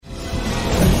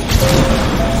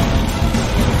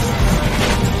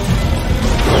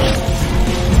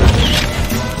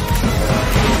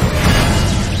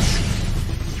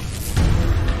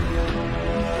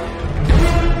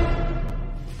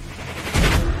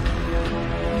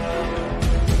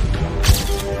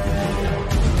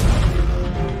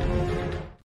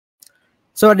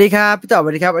สวัสดีครับพี่ต่อส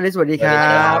วัสดีครับอลิสสวัสดีครัสวั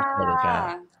สดีครับ บ สวัสดีครับ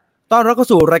ต้อนรับเข้า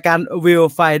สู่รายการ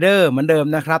Viewfinder เหมือนเดิม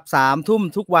นะครับ3 ทุ่ม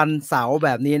ทุกวันเสาร์แบ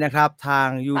บนี้นะครับทาง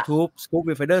YouTube Scoop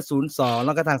Viewfinder 02แ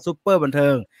ล้วก็ทางซุปเปอร์บันเทิ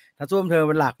งทางซุปเปอร์บันเทิง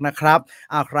เป็นหลักนะครับ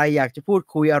ใครอยากจะพูด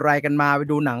คุยอะไรกันมาไป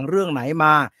ดูหนังเรื่องไหนม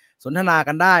าสนทนา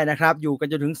กันได้นะครับอยู่กัน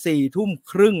จนถึง4 ทุ่ม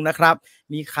ครึ่งนะครับ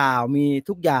มีข่าวมี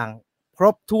ทุกอย่างคร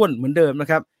บถ้วนเหมือนเดิมนะ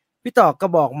ครับพี่ต่อกร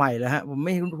ะบอกใหม่เลยฮะผมไ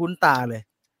ม่คุ้นตาเลย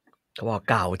กระบอก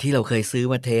เก่าที่เราเคยซื้อ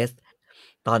มาเทส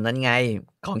ตอนนั้นไง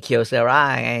ของเคียวเซรา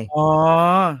ไงอ๋อ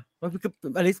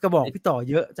อลิสกระบอกพี่ต่อ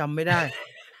เยอะจำไม่ได้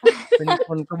เป็น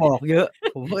คนกระบอกเยอะ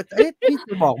ผมก็พี่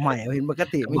กระบอกใหม่เห็นปก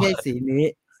ติไม่ใช่สีนี้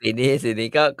สีนี้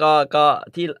ก็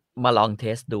ที่มาลองเท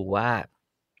สดูว่า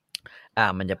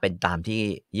มันจะเป็นตามที่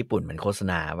ญี่ปุ่นมันโฆษ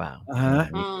ณาเปล่า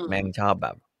นี่แม่งชอบแบ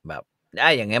บ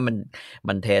อย่างเงี้ย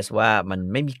มันเทสว่ามัน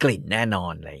ไม่มีกลิ่นแน่นอ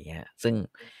นอะไรเงี้ยซึ่ง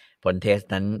ผลเทส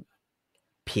นั้น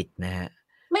ผิดนะฮะ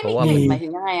ไม่มีกลิ่นหมายถึ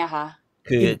งยังไงอะคะ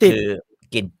คือ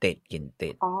กลิ่นติ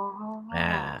ดอ๋อ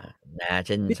นะเ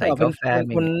ช่นพี่ใส่ต่อก าแฟ เ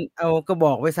ป็นคนเอากระบ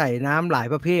อกไปใส่น้ำหลาย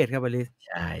ประเภทครับอลิส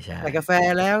ใช่ใส่กาแฟ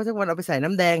แล้วสักวันเอาไปใส่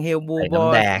น้ำแดงเฮลบูบอ น้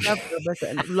ำ ย แดง แล้วไปใส่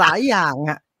หลายอย่าง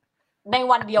ฮะใน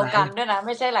วันเดียวกันด้วยนะไ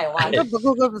ม่ใช่หลายวัน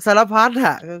ก็สารพัดอ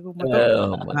ะมันก็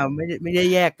ไม่ได้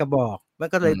แยกกระบอกมัน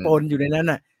ก็เลยปนอยู่ในนั้น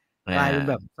น่ะกลายเป็น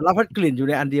แบบสารพัดกลิ่นอยู่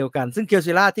ในอันเดียวกันซึ่งเคียว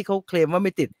ซิล่าที่เขาเคลมว่าไ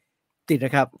ม่ติดน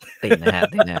ะครับติดนะฮะ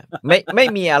ไม่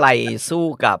มีอะไรสู้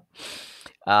กับ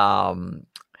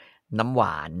น้ำหว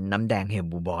านน้ำแดงเฮล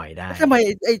บูบอยได้ทำไม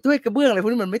ไอ้ถ้วยกระเบื้องอะไรพว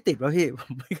กนี้มันไม่ติดวะพี่ผ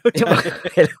มไม่เข้าใจ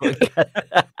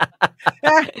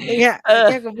อย่างเงี้ย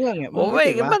แค่กระเบื้องเนี่ยผมไม่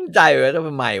มั่นใจว่าท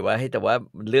ำไมวะแต่ว่า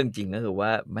เรื่องจริงก็คือว่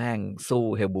าแม่งสู้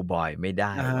เฮลบูบอยไม่ไ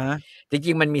ด้จ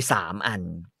ริงๆมันมี3อัน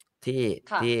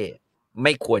ที่ไ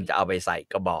ม่ควรจะเอาไปใส่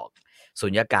กระบอกสุ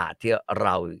ญญากาศที่เร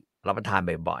ารับประทาน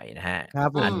บ่อยๆนะฮะ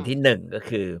อันที่1ก็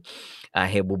คือ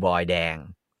เฮลบูบอยแดง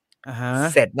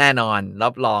เสร็จแน่นอนรั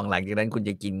บรองหลังจากนั้นคุณ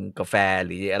จะกินกาแฟห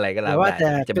รืออะไรก็แล้วแ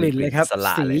ต่จะกลิ่นเลยครับ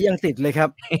สียังติดเลยครับ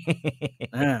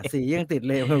สียังติด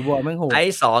เลยเฮลบูบอยแม่งโหดไอ้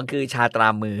2คือชาตรา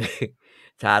มือ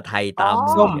ชาไทยตาม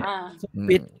ส้ม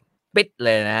ปิดเล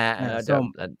ยนะฮะส้ม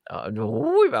โ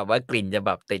อ้ยแบบว่ากลิ่นจะแ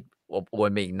บบติดอบอวล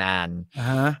ไปอีกนาน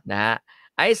นะฮะ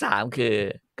ไอ้3คือ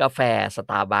กาแฟส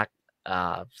ตาร์บัค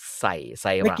ใส่ไซ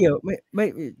รัปไม่เกี่ยวไม่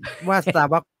ว่าสตา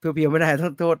ร์บัคเพียวๆไม่ได้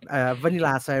โทษวานิล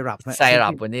าไซรัป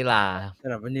วานิล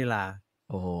า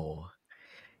โอ้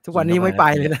ทุกวันนี้ไม่ไป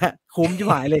เลยนะคุ้มชิบ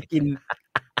หายเลยกิ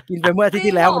นไปเมื่ออาทิตย์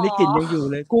ที่แล้ววันนี้กลิ่นยังอยู่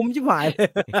เลยคุ้มชิบหายเลย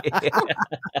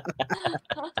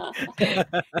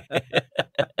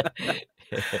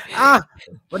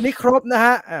วันนี้ครบนะฮ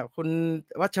ะคุณ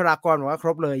วัชรากรบอกว่าคร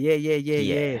บเลยเ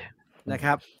ย่นะค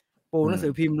รับปูหนังสื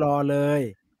อพิมพ์รอเลย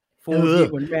ฟูที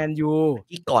เหมือนแมนยู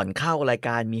ที่ก่อนเข้ารายก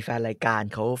ารมีแฟนรายการ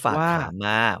เขาฝากถามม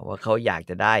าว่าเขาอยาก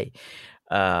จะได้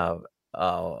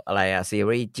อะไรซี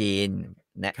รีส์จีน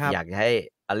นะอยากให้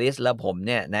อลิสและผมเ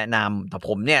นี่ยแนะนำแต่ผ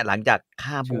มเนี่ยหลังจาก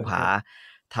ข้ามภูผา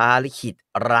ท้าลิขิต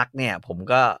รักเนี่ยผม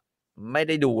ก็ไม่ไ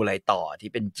ด้ดูอะไรต่อที่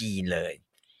เป็นจีนเลย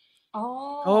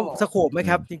เขาสโคปไหม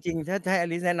ครับจริงๆถ้าให้อ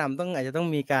ลิสแนะนำอาจจะต้อง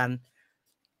มีการ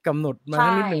กำหนดมา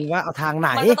นิดนึงว่าเอาทางไหน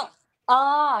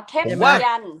เทพ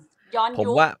ยันย้อนยุค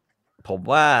ผม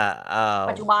ว่า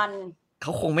ปัจจุบันเข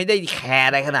าคงไม่ได้แคร์อ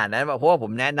ะไรขนาดนั้นเพราะว่าผ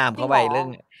มแนะนำเขาไปเรื่อง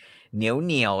เห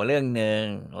นียวเรื่องนึง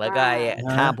แล้วก็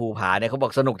ข้ามภูผาเนี่ยเขาบอ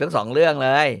กสนุกทั้ง2เรื่องเล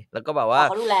ยแล้วก็แบบว่า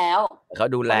เขาดูแล้ว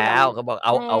เขาบอกเ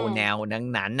อาแนว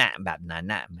นั้นน่ะแบบนั้น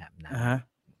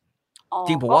จ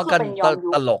ริงผมว่าก็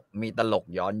ตลกมีตลก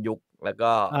ย้อนยุคแล้ว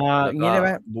ก็อย่างนี้ได้ไหม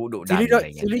บูดุดันอะไรอ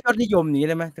ย่างเงี้ยซีรีส์ยอดนิยมนี้ไ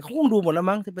ด้ไหมแต่เขาคงดูหมดแล้ว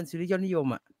มั้งที่เป็นซีรีส์ยอดนิยม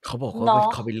อ่ะเขาบอก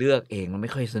เขาไปเลือกเองมันไ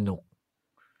ม่ค่อยสนุก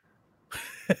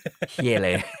เฮียเล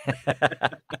ย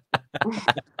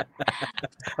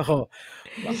โอ้โห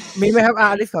มีไหมครับอ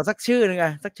ลิสขอสักชื่อนึง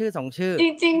สักชื่อ2ชื่อจ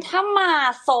ริงๆถ้ามา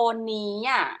โซนนี้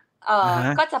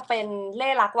ก็จะเป็นเล่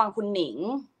รักวังคุณหนิง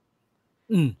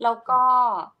แล้วก็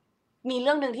มีเ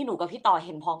รื่องนึงที่หนูกับพี่ต่อเ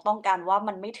ห็นพ้องต้องกันว่า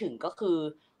มันไม่ถึงก็คือ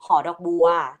หอดอกบัว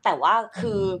แต่ว่า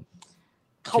คือ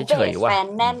เขาเบสแฟน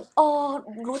แน่น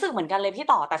รู้สึกเหมือนกันเลยพี่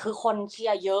ต่อแต่คือคนเชี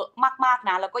ยร์เยอะมากๆ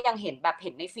นะแล้วก็ยังเห็น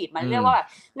ในฟีดมันเรียกว่าแบบ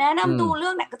แนะนำดูเรื่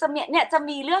องไหนก็จะจะ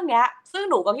มีเรื่องเนี้ยซึ่ง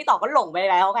หนูกับพี่ต่อก็หลงไป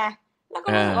แล้วไงแล้วก็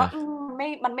รู้สึกว่า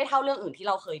มันไม่เท่าเรื่องอื่นที่เ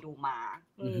ราเคยดูมา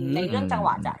ในเรื่องจังหว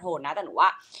ะจะโทนนะแต่หนูว่า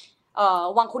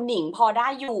วังคุณหนิงพอได้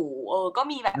อยู่ก็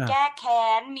มีแบบแก้แค้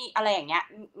นมีอะไรอย่างเงี้ย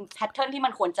แพทเทิร์นที่มั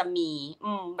นควรจะมี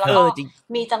แล้วก็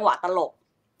มีจังหวะตลก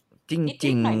จ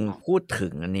ริงๆพูดถึ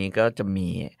งอันนี้ก็จะมี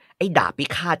ไอ้ดาบพิ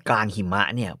ฆาตกลางหิมะ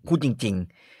เนี่ยพูดจริง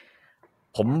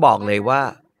ๆผมบอกเลยว่า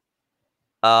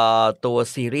ตัว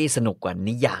ซีรีส์สนุกกว่า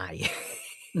นิยาย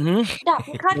ดาบ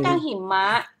พิฆาตกลางหิมะ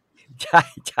ใ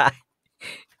ช่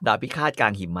ดาบพิฆาตกลา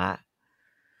งหิมะ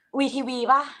VTV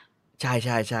ป่ะ ใช่ใ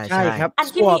ช่ครับ อัน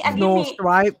ที่มี Sword Snow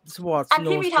Stripe Sword อัน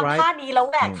Snow ที่มีทำ Stripe ท่านี้แล้ว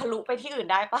แหวกทะลุไปที่อื่น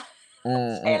ได้ปะ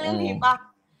ใช่เรื่องนี้ปะ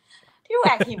ที่แหว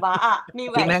กหิมะอ่ะมี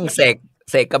แหว ที่ ก แม่งเ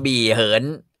สกกระบี่เหิน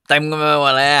เต็มกันไปหม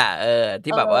ดเลยอ่ะ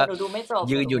ที่แบบว่า หนูดูไม่จบ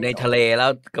ยืนอยู่ในทะเลแล้ว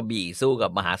กระบี่สู้กั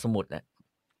บมหาสมุทรน่ะ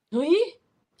เฮ้ย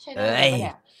ใช่เรื่องนี้ปะเ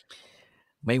นี่ย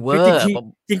ไม่เว คือ อ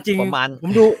จ ร์ ริง ประมาณ ผ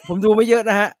มดูไม่เยอะ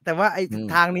นะฮะ แต่ว่าไอ้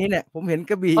ทางนี้เนี่ยผมเห็น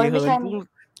กระบี่ เอ้ยไม่ เหิ ใช่ นทุก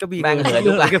กระบี่ แม่งเหิน ทุ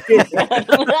ทุ ก ก เล อั ย น ครับพี่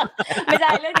ไม่ใช่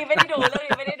เรื่องนี้ไม่ได้ดูเรื่อง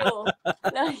นี้ไม่ได้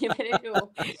ดู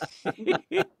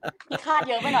พี่คาด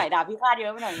เยอะไปหน่อยด่าพี่คาดเยอ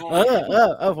ะไปหน่อยงง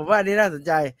ผมว่าอันนี้น่าสนใ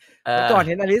จแต่ก่อนเ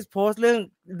ห็นอลิสโพสต์เรื่อง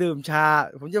ดื่มชา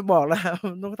ผมจะบอกแล้ว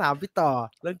ต้องถามพี่ต่อ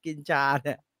เรื่องกินชาเ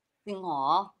นี่ย จริงเหรอ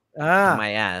ทำไม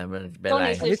มันเป็น ช่วง ไร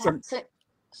นี้คือ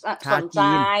ชา สน จี ใจ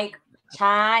น ใ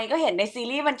ช่ก็เห็นในซี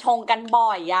รีส์มันชงกันบ่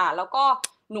อยอ่ะแล้วก็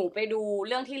หนูไปดูเ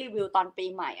รื่องที่รีวิวตอนปี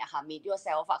ใหม่อะค่ะ Meet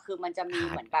Yourself อะคือมันจะมี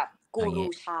เหมือนแบบกูรู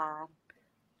ชา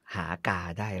หากา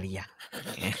ได้หรือยัง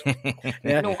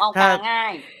หนูเอากาง่า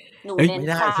ยหนูเน้น ไม่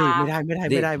ได้ ชา สิไม่ได้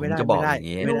ผมจะบอกอย่าง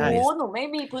นี้ หนูไม่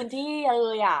มีพื้นที่เล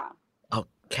ยอ่ะ เอา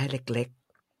แค่เล็ก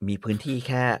ๆมีพื้นที่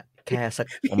แค่สัก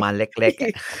ประมาณเล็ก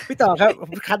ๆ พี่ต่อครับ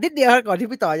ขัดนิดเดียวก่อนที่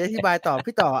พี่ต่อจะอธิบายต่อ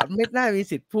พี่ต่อไม่น่ามี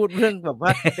สิทธิ์พูดเรื่องแบบว่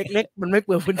าเล็กๆมันไม่เป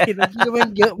ลืองพื้นที่นะพี่ก็แม่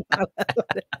งเยอะมาก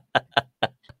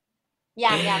อ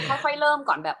ย่างค่อยๆเริ่ม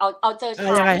ก่อนแบบเอาเจอชา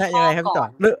ยังไง ที่ช ยัง อ ไง บ ครับ ก่ พี่ต่ อ อน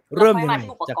เริ่มยังไง แล้วค่อยมา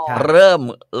ที่อุป จาก กร ชา ณ์ เ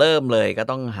ริ่มเลยก็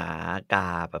ต้องหากา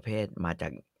ประเภทมาจา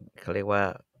กเขาเรียกว่า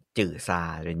จื่อซา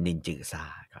เป็นดินจื่อซา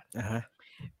ก่อน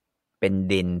เป็น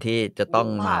ดินที่จะต้อง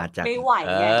มาจาก ไม่ไหว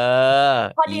ไง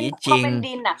พอเป็น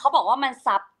ดินอ่ะเขาบอกว่ามัน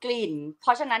ซับกลิ่นเพร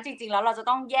าะฉะนั้นจริงๆแล้วเราจะ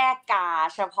ต้องแยกกา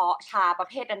เฉพาะชาประ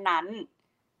เภทนั้น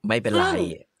ไม่เป็นไร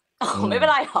ไม่เป็น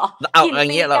ไรหรอ เอาอย่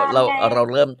างเงี้ยเรา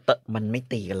เริ่มมันไม่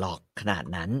ตีกันหรอกขนาด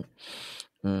นั้น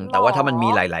แต่ว่าถ้ามันมี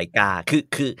หลายๆกา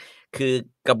คือ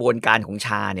กระบวนการของช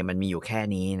าเนี่ยมันมีอยู่แค่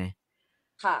นี้นะ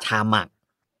ชาหมัก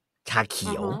ชาเ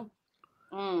ขียว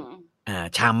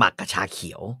ชาหมักกับชาเ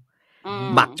ขียว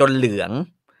หมักจนเหลือง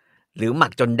หรือหมั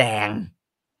กจนแดง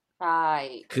ใช่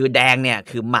คือแดงเนี่ย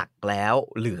คือหมักแล้ว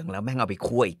เหลืองแล้วแม่งเอาไป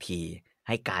คั่วอีกทีใ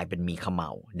ห้กลายเป็นมีเขม่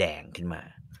าแดงขึ้นมา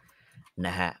น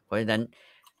ะฮะเพราะฉะนั้น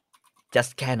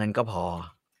just แค่นั้นก็พอ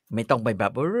ไม่ต้องไปแบ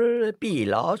บปี่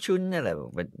ล้อชุนอะไร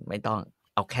ไม่ต้อง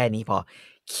เอาแค่นี้พอ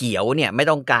เขียวเนี่ยไม่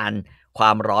ต้องการคว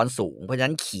ามร้อนสูงเพราะฉะ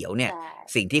นั้นเขียวเนี่ย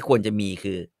สิ่งที่ควรจะมี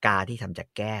คือกาที่ทำจาก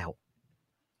แก้ว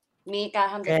มีการ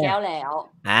ทำจากแก้วแล้ว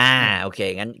โอเค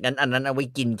งั้นอันนั้นเอาไว้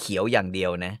กินเขียวอย่างเดีย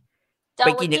วนะไป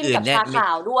กินอย่างอื่นเนี่ยชาขา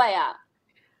วด้วย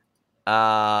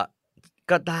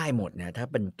ก็ได้หมดนะถ้า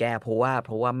เป็นแก้วเพราะ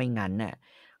ว่าไม่งั้นน่ะ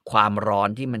ความร้อน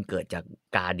ที่มันเกิดจาก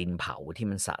กาดินเผาที่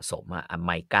มันสะสมอะไม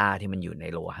ก้าที่มันอยู่ใน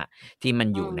โลหะที่มัน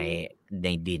อยู่ใน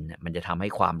ดินมันจะทำให้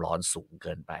ความร้อนสูงเ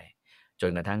กินไปจน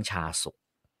กระทั่งชาสุก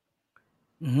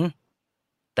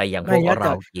แต่อย่างพวกเร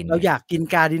ากินเราอยากกิน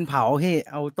กาดินเผาให้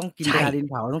เอาต้องกินกาดิน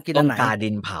เผาต้องกินอันไหนกาดิ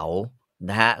นเผา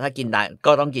นะฮะถ้ากินได้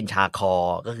ก็ต้องกินชาคอ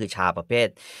ก็คือชาประเภท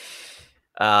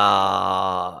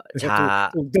ชา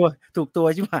ถูกตัว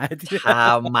ใช่ไหมชา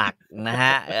หมักนะฮ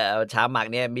ะชาหมัก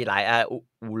เนี่ยมีหลายอู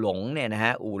หลงเนี่ยนะฮ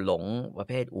ะอูหลงประ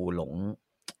เภทอูหลง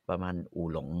ประมาณอู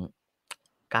หลง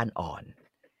ก้านอ่อน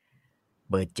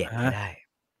เบอร์7ก็ได้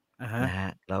นะฮะ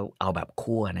แล้วเอาแบบ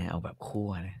คั่วนะเอาแบบคั่ว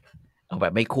นะเอาแบ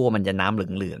บไม่คั่วมันจะน้ำเ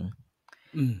หลือง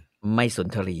ๆไม่สุน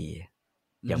ทรี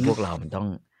อย่างพวกเรามันต้อง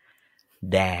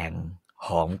แดงห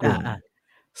อมกลุ่น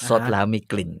สดแล้วมี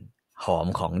กลิ่นหอม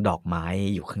ของดอกไม้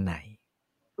อยู่ข้างใน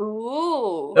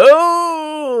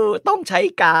ต้องใช้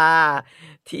กา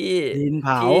ที่ดินเผ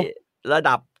าที่ระ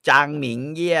ดับจางหมิง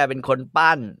เย่เป็นคน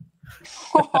ปั้น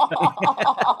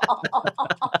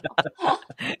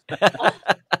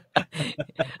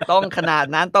ต้องขนาด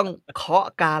นั้นต้องเคาะ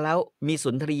กาแล้วมีสุ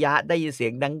นทรียะได้ยินเสีย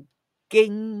งดังกิ้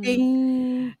ง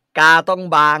กาต้อง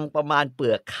บางประมาณเปลื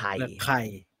อกไข่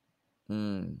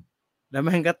แล้ว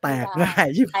มันก็แตกง่าย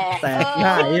ยิ่งแตก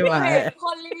ง่ายยิ่งไปค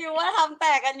นรีวิวว่าทำแต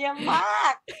กกันเยอะมา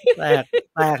ก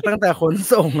แตกตั้งแต่ขน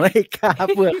ส่งเลยกา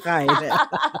เปลือกไข่เนี่ย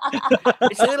ไ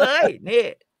ปซื้อเลยนี่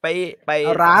ไป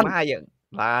ร้านอย่าง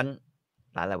ร้าน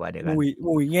อะไรวะเดี๋ยวกันห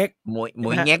มุยเง็กหมุย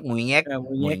เ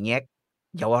ง็ก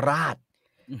เยาวราช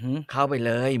เข้าไปเ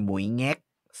ลยหมุยเง็ก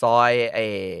ซอย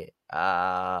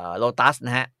โลตัสน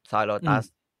ะฮะซอยโลตัส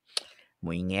ห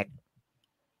มุยเง็ก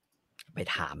ไป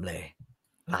ถามเลย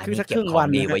ร้านนี้เก็บของ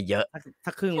ดีไว้เยอะถ้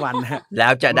าครึ่งวันฮะแล้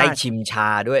วจะได้ชิมชา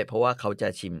ด้วยเพราะว่าเขาจะ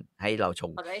ชิมให้เรา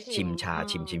ชิมชา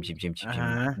ชิม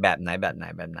แบบไห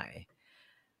น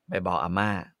ไปบอกอาม่า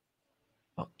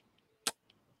บอก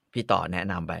พี่ต่อแนะ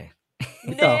นำไป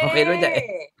พี่ต่อไม่รู้จะ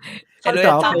จ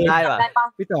ำได้ป่ะ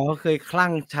พี่ต่อเขาเคยคลั่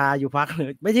งชาอยู่พักนึง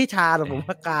ไม่ใช่ชาหรอกผม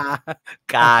ว่ากา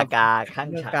คลั่ง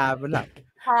ชากาเป็นหลัก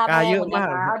กาเยอะมาก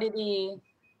เอาดี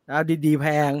ดีๆแพ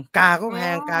งกาก็แ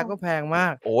พงมา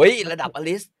กโอ้ยระดับอ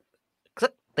ลิสสั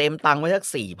กเต็มตังค์ไว้สัก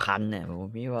 4,000 เนี่ย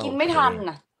พี่ว่า กินไม่ทัน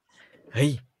น่ะ เฮ้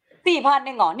ย 4,000 เอ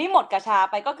งเหรอนี่หมดกระชา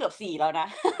ไปก็เกือบ4แล้วนะ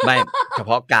ไม่เฉพ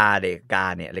าะกาเ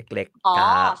นี่ยเล็ก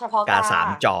ๆเฉพาะกา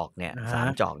 3 จอกเนี่ย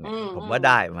3 จอกเนี่ยผมว่าไ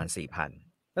ด้ประมาณ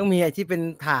 4,000 ต้องมีไอ้ที่เป็น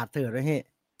ถาดเถิดด้วยเฮ้ย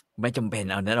ไม่จำเป็น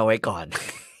เอานั้นเอาไว้ก่อน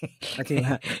จริง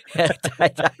ฮะใช่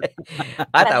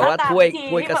แต่ว่าถ้วย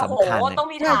ก็สำคัญต้อง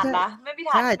มีถาดนะไม่มีถ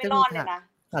าดไม่รอดเลยนะ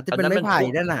ถาดที่เป็นไม้ไผ่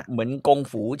นั่นน่ะเหมือนกง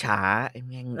ฝูฉา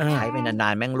แม่งใช้ไปนา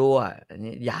นๆแม่งรั่วอัน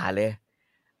นี้อย่าเลย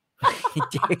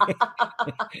จริง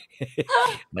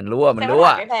มันรั่ว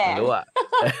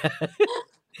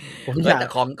ผมอยากแต่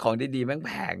ของดีๆแม่งแ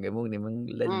พงไอ้พวกนี้มัน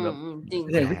เล่นแบบจริง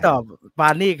เห็นพี่ต่อปา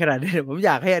นี่ขนาดนี้ผมอ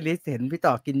ยากให้อลิสเห็นพี่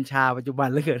ต่อกินชาปัจจุบัน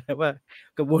เลยนะว่า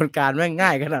กระบวนการแม่งง่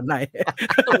ายขนาดไหน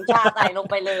ตุ๋นชาใส่ลง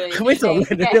ไปเลยไม่สนเล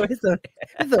ยไม่สนเลย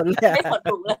ไม่สน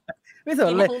ถุงเลยไม่ส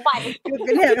นเลย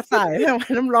ก็เนี่ยก็ใส่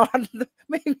น้ำร้อน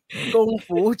ไม่กง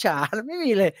ฝูฉาไม่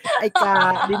มีเลยไอ้กา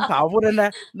ดินเผาพวกนั้นน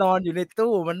ะนอนอยู่ใน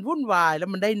ตู้มันวุ่นวายแล้ว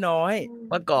มันได้น้อย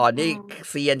เมื่อก่อนนี่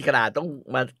เซียนขนาดต้อง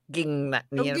มากิ้งนะ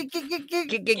นี่กิ้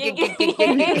ง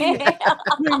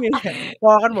ไม่มีพ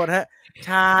อกันหมดฮะช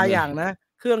าอย่างนะ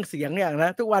เครื่องเสียงอย่างนะ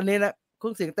ทุกวันนี้นะเครื่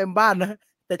องเสียงเต็มบ้านนะ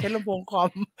แต่ใช้ลำโพงคอม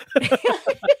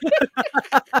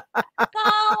เ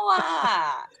ก้า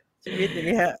ชีวิตอย่าง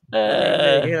นี้ฮะ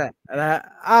อย่างนี้แหละนะฮะ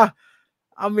เ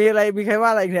อามีใครว่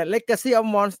าอะไรเนี่ย Legacy of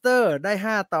Monster ได้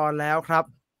5 ตอนแล้วครับ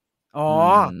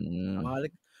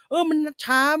มัน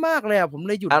ช้ามากเลยผม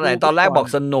เลยหยุดดูตอนแรกบอก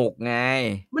สนุกไง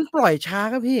มันปล่อยช้า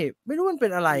ครับพี่ไม่รู้มันเป็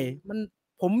นอะไร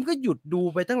ผมก็หยุดดู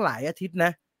ไปตั้งหลายอาทิตย์น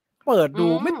ะเปิดดู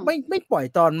ไม่ปล่อย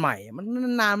ตอนใหม่มัน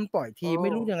นานๆปล่อยทีไม่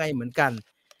รู้ยังไงเหมือนกัน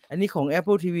อันนี้ของ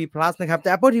Apple TV Plus นะครับแต่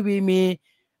Apple TV มี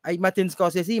ไอ้มาร์ตินสกอ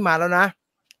ร์เซซีมาแล้วนะ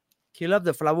Killer of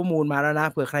the Flower Moon มาแล้วนะ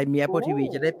เผื่อใครมี Apple TV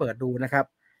จะได้เปิดดูนะครับ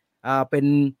เป็น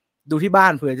ดูที่บ้า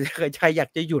นเผื่อใครอยาก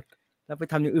จะหยุดแล้วไป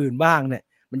ทำอย่างอื่นบ้างเนี่ย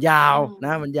มันยาวน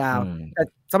ะมันยาวแต่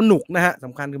สนุกนะฮะส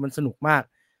ำคัญคือมันสนุกมาก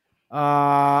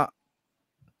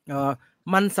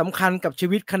มันสำคัญกับชี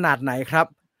วิตขนาดไหนครับ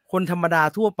คนธรรมดา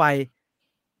ทั่วไป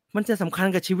มันจะสำคัญ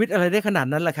กับชีวิตอะไรได้ขนาด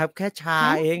นั้นแหละครับแค่ชา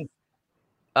เอง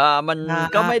มัน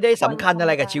ก็ไม่ได้สำคัญอะไ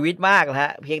รกับชีวิตมากฮ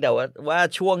ะเพียงแต่ว่า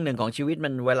ช่วงหนึ่งของชีวิตมั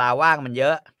นเวลาว่างมันเย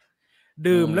อะ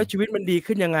ดื่มแล้วชีวิตมันดี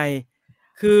ขึ้นยังไง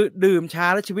คือดื่มชา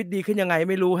แล้วชีวิตดีขึ้นยังไง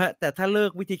ไม่รู้ฮะแต่ถ้าเลิ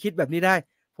กวิธีคิดแบบนี้ได้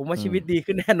ผมว่าชีวิตดี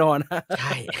ขึ้นแน่นอนใ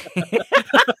ช่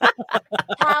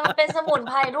ชามันเป็นสมุน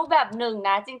ไพรรูปแบบหนึ่งน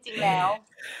ะจริงๆแล้ว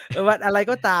ว่าอะไร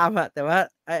ก็ตามแต่ว่า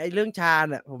ไอ้เรื่องชา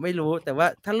เนี่ยผมไม่รู้แต่ว่า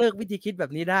ถ้าเลิกวิธีคิดแบ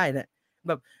บนี้ได้เนี่ยแ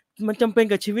บบมันจำเป็น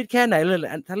กับชีวิตแค่ไหนเลย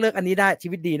ถ้าเลิกอันนี้ได้ชี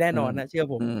วิตดีแน่นอนนะเชื่อ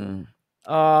ผม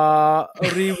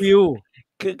รีวิว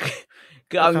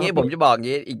คือเอางี้ผมจะบอก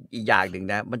งี้อีกอย่างหนึ่ง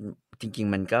นะมันจริง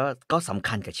ๆมันก็สำ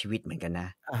คัญกับชีวิตเหมือนกันนะ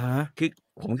คือ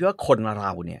ผมคิดว่าคนเร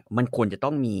าเนี่ยมันควรจะต้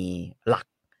องมีหลัก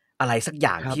อะไรสักอ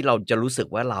ย่างที่เราจะรู้สึก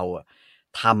ว่าเรา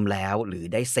ทำแล้วหรือ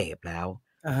ได้เสพแล้ว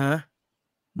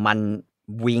มัน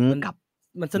วิ้งกับ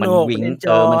มันสนุก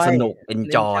มันสนุก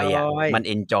enjoy มัน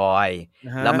enjoy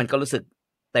แล้วมันก็รู้สึก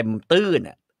เต็มตื้น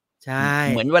ใช่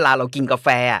เหมือนเวลาเรากินกาแฟ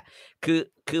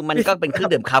คือมันก็เป็นเครื่อ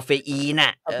งดื่มคาเฟอีน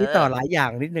พี่ต่อหลายอย่าง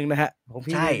นิดนึงนะฮะของ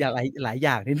พี่อย่างหลายอ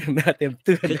ย่างนิดนึงนะเต็ม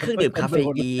ตื้นคือเครื่องดื่มคาเฟ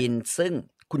อีนซึ่ง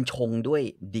คุณชงด้วย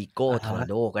ดีโก้ทอร์นา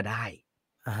โดก็ได้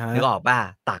นึกออกป่ะ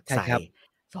ตักใส่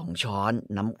2 ช้อน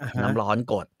น้ำร้อน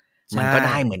กดมันก็ไ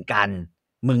ด้เหมือนกัน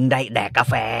มึงได้แดกกา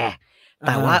แฟแ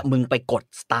ต่ว่ามึงไปกด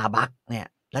Starbucks เนี่ย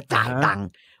แล้วจ่ายตังค์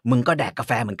มึงก็แดกกาแ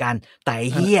ฟเหมือนกันแต่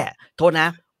เหี้ยโทษนะ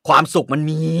ความสุขมัน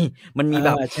มีแบ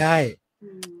บใช่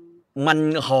มัน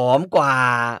หอมกว่า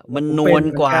มันนวล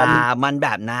กว่ามันแบ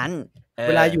บนั้นเ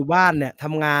วลาอยู่บ้านเนี่ยท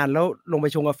ำงานแล้วลงไป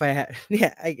ชงกาแฟเนี่ย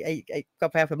ไอ้กา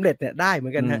แฟสำเร็จเนี่ยได้เหมื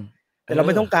อนกันฮะแต่เราไ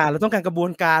ม่ต้องการเราต้องการกระบว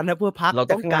นการนะเพื่อพักเรา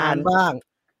ต้องการบ้าง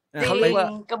เขาเรียกว่า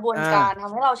กระบวนการท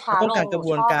ำให้เราช้าลงต้องการกระบ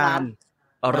วนการ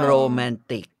โรแมน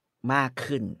ติกมาก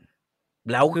ขึ้น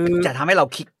แล้วจะทำให้เรา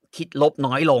คิดลบ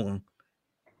น้อยลง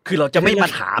คือเราจะไม่มา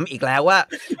ถามอีกแล้วว่า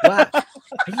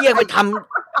เฮียไปท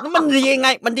ำมันดียังไง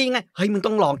มันดียังไงเฮ้ยมึง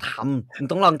ต้องลองทำมึง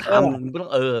ต้องลองทำมึงต้อง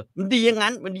มันดีอย่าง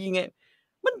นั้นมันดียังไง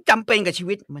มันจำเป็นกับชี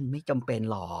วิตมันไม่จำเป็น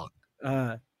หรอก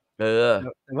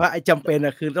แต่ว่าไอ้จำเป็น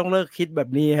คือต้องเลิกคิดแบบ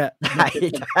นี้ฮะใ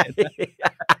ช่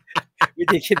วิ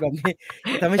ธีคิดแบบนี้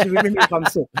ทำให้ชีวิตไม่มีความ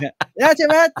สุขเนี่ยใช่ไ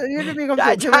หมชีวิตไม่มีความ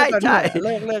สุขใช่เ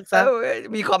ลิกซะ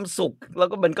มีความสุขแล้ว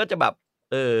ก็มันก็จะแบบ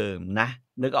นะ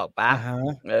นึกออกปะ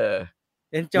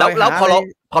แล้วพ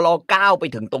อเราก้าวไป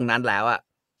ถึงตรงนั้นแล้ว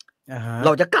เร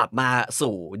าจะกลับมา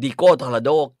สู่ดีโก้ทอร์นาโด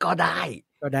ก็ได้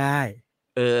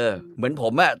เหมือนผ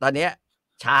มตอนเนี้ย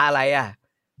ชาอะไร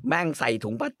แม่งใส่ถุ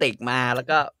งพลาสติกมาแล้ว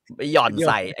ก็ไปหย่อนใ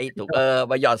ส่ไอ้ถุง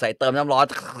มาหย่อนใส่เติมน้ำร้อน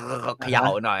เขย่า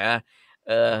หน่อย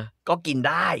ก็กิน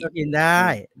ได้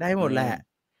ได้หมดแหละ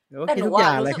แต่หนู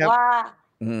รู้สึกว่า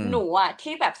หนูอ่ะ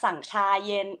ที่แบบสั่งชาเ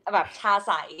ย็นแบบชาใ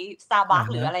ส Starbucks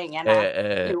หรืออะไรอย่างเงี้ยนะ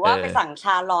หรือว่าไปสั่งช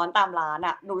าร้อนตามร้าน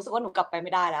อ่ะหนูรู้สึกว่าหนูกลับไปไ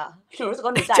ม่ได้แล้วหนูรู้สึก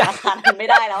ว่าหนูจ่ายราคานั้นไม่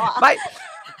ได้แล้วอ่ะไม่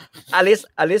อลิ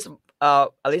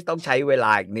สต้องใช้เวล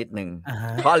าอีกนิดนึง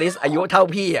เพราะอลิสอายุเท่า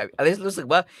พี่อ่ะอลิสรู้สึก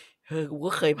ว่ากู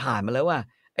ก็เคยผ่านมาแล้วว่า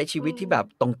ไอ้ชีวิตที่แบบ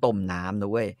ตรงต้มน้ำนะ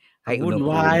เว้ยให้อุณห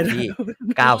ภูมิที่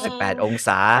98องศ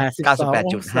า 98.5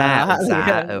 องศา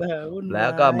แล้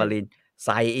วก็มาลินใ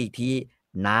ส่อีกที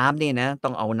น้ำนี่นะต้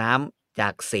องเอาน้ำจา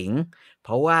กสิงเพ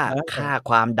ราะว่าค่า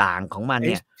ความด่างของมันเ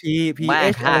นี่ยแม่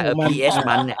ค่าpH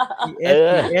มันเนี่ย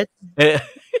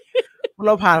เร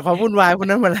าผ่านความวุ่นวายพวก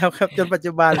นั้นมาแล้วครับจนปัจ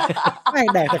จุบันแม่ง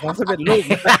แดกแต่ของสำเร็จรูป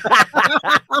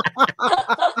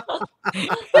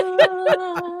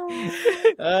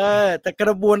แต่กร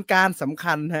ะบวนการสำ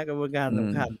คัญนะกระบวนการส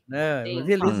ำคัญ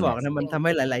ที่ลิสบอกนะมันทำใ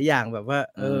ห้หลายๆอย่างแบบว่า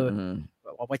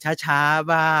ออกไปช้า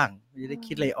ๆบ้างจะได้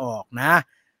คิดอะไรออกนะ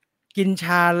กินช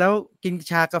าแล้วกิน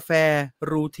ชากาแฟ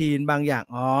รูทีนบางอย่าง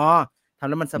ทำ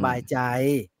แล้วมันสบายใจ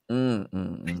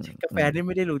กาแฟนี่ไ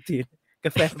ม่ได้รูทีนก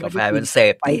าแฟมันเส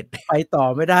พติดไปต่อ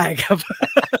ไม่ได้ครับ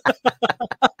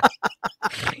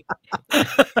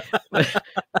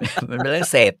มันเป็นเรื่อง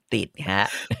เสพติดฮะ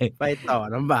ไปต่อ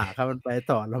ลำบากครับมันไป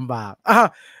ต่อลำบาก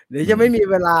เดี๋ยวจะไม่มี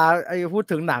เวลาพูด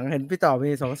ถึงหนังเห็นพี่ต่อ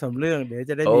มี 2-3 เรื่องเดี๋ยว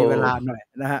จะได้มีเวลาหน่อย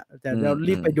นะฮะแต่เรา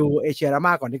รีบไปดูเอเชียราม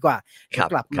าก่อนดีกว่าแล้ว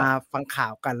กลับมาฟังข่า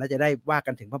วกันแล้วจะได้ว่า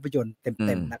กันถึงภาพยนตร์เ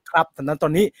ต็มๆนะครับฉะนั้นตอ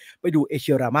นนี้ไปดูเอเ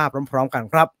ชียรามาพร้อมๆกัน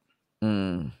ครับ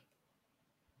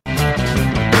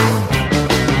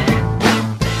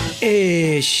เอ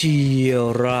เชีย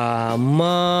ราม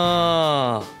า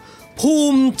ภู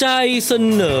มิใจเส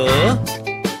นอ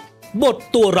บท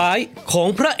ตัวร้ายของ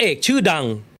พระเอกชื่อดัง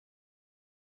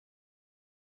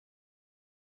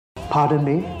Pardon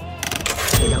me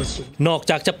นอก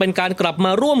จากจะเป็นการกลับม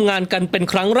าร่วมงานกันเป็น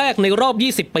ครั้งแรกในรอบ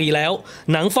20ปีแล้ว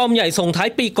หนังฟอร์มใหญ่ส่งท้าย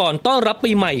ปีก่อนต้อนรับ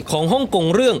ปีใหม่ของฮ่องกง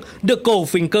เรื่อง The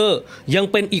Goldfinger ยัง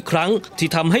เป็นอีกครั้งที่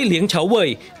ทำให้เหลียงเฉาเว่ย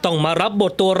ต้องมารับบ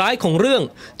ทตัวร้ายของเรื่อง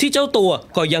ที่เจ้าตัว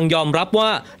ก็ยังยอมรับว่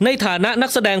าในฐานะนั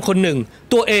กแสดงคนหนึ่ง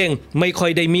ตัวเองไม่ค่อ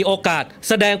ยได้มีโอกาส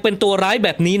แสดงเป็นตัวร้ายแบ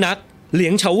บนี้นักเหลี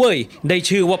ยงเฉาเว่ยได้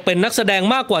ชื่อว่าเป็นนักแสดง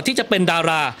มากกว่าที่จะเป็นดา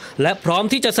ราและพร้อม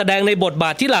ที่จะแสดงในบทบา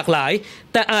ทที่หลากหลาย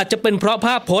แต่อาจจะเป็นเพราะภ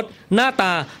าพพจน์หน้าต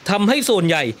าทำให้ส่วน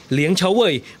ใหญ่เหลียงเฉาเว่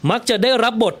ยมักจะได้รั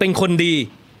บบทเป็นคนดี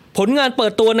ผลงานเปิ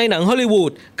ดตัวในหนังฮอลลีวู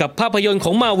ดกับภาพยนตร์ข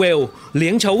องมาเวลเหลี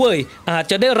ยงเฉาเว่ยอาจ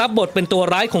จะได้รับบทเป็นตัว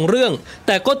ร้ายของเรื่องแ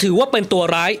ต่ก็ถือว่าเป็นตัว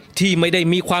ร้ายที่ไม่ได้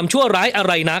มีความชั่วร้ายอะ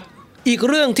ไรนักอีก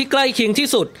เรื่องที่ใกล้เคียงที่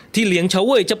สุดที่เหลียงเฉาเ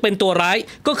ว่ยจะเป็นตัวร้าย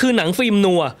ก็คือหนังฟิล์ม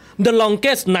นัว The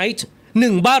Longest Night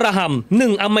 1 บ้าระห่ำ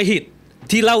 1 อำมหิต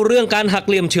ที่เล่าเรื่องการหัก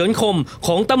เหลี่ยมเฉือนคมข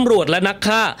องตำรวจและนัก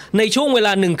ฆ่าในช่วงเวล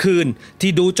า1 คืน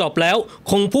ที่ดูจบแล้ว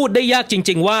คงพูดได้ยากจ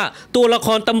ริงๆว่าตัวละค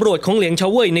รตำรวจของเหลียงเฉา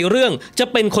เว่ยในเรื่องจะ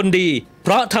เป็นคนดีเพ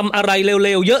ราะทำอะไรเ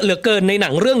ร็วๆเยอะเหลือเกินในหนั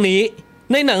งเรื่องนี้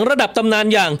ในหนังระดับตำนาน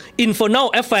อย่าง Infernal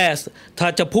Affairs ถ้า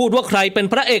จะพูดว่าใครเป็น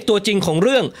พระเอกตัวจริงของเ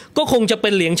รื่องก็คงจะเป็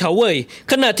นเหลียงเฉาเว่ย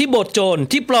ขณะที่บทโจร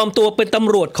ที่ปลอมตัวเป็นต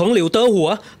ำรวจของหลิวเต๋อหัว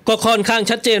ก็ค่อนข้าง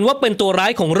ชัดเจนว่าเป็นตัวร้า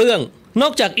ยของเรื่องนอ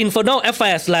กจาก Infernal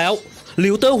Affairs แล้วห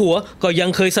ลิวเต๋อหัวก็ยัง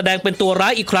เคยแสดงเป็นตัวร้า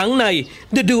ยอีกครั้งใน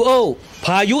The Duo พ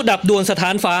ายุดับดวลสถ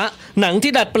านฟ้าหนัง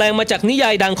ที่ดัดแปลงมาจากนิยา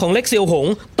ยดังของเล็กเซียวหง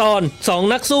ตอน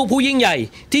2 นักสู้ผู้ยิ่งใหญ่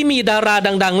ที่มีดารา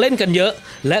ดังๆเล่นกันเยอะ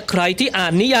และใครที่อ่า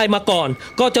นนิยายมาก่อน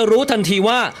ก็จะรู้ทันที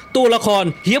ว่าตัวละคร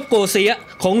เฮียบโกเซีย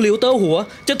ของหลิวเต๋อหัว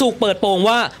จะถูกเปิดโปง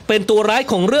ว่าเป็นตัวร้าย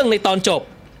ของเรื่องในตอนจบ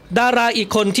ดาราอีก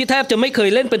คนที่แทบจะไม่เคย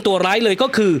เล่นเป็นตัวร้ายเลยก็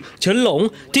คือเฉินหลง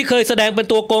ที่เคยแสดงเป็น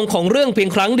ตัวโกงของเรื่องเพียง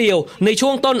ครั้งเดียวในช่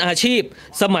วงต้นอาชีพ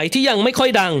สมัยที่ยังไม่ค่อย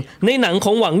ดังในหนังข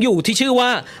องหวังอยู่ที่ชื่อว่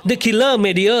า The Killer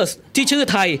Medias ที่ชื่อ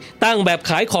ไทยตั้งแบบ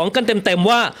ขายของกันเต็มๆ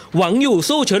ว่าหวังอยู่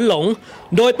สู้เฉินหลง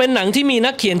โดยเป็นหนังที่มี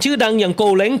นักเขียนชื่อดังอย่างโก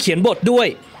เล้งเขียนบทด้วย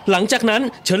หลังจากนั้น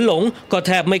เฉินหลงก็แ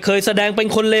ทบไม่เคยแสดงเป็น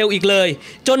คนเลวอีกเลย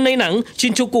จนในหนังชิ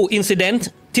นจูกุอินซิเดนต์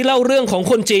ที่เล่าเรื่องของ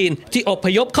คนจีนที่อพ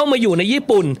ยพเข้ามาอยู่ในญี่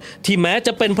ปุ่นที่แม้จ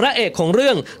ะเป็นพระเอกของเรื่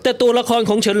องแต่ตัวละคร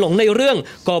ของเฉินหลงในเรื่อง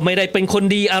ก็ไม่ได้เป็นคน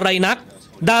ดีอะไรนัก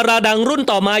ดาราดังรุ่น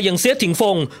ต่อมาอย่างเซี่ยถิงฟ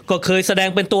งก็เคยแสดง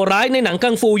เป็นตัวร้ายในหนังกั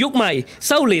งฟูยุคใหม่เ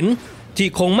ซ่าหลินที่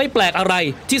คงไม่แปลกอะไร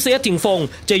ที่เซี่ยถิงฟง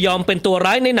จะยอมเป็นตัว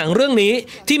ร้ายในหนังเรื่องนี้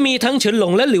ที่มีทั้งเฉินหล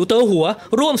งและหลิวเต๋อหัว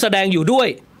ร่วมแสดงอยู่ด้วย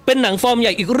เป็นหนังฟอร์มให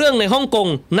ญ่อีกเรื่องในฮ่องกง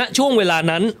ณช่วงเวลา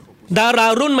นั้นดารา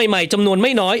รุ่นใหม่ๆจำนวนไ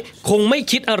ม่น้อยคงไม่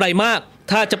คิดอะไรมาก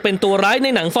ถ้าจะเป็นตัวร้ายใน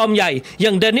หนังฟอร์มใหญ่อย่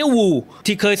างแดเนียลวู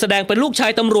ที่เคยแสดงเป็นลูกชา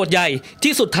ยตำรวจใหญ่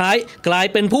ที่สุดท้ายกลาย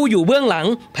เป็นผู้อยู่เบื้องหลัง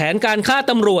แผนการฆ่า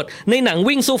ตำรวจในหนัง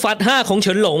วิ่งสู้ฟัด5ของเ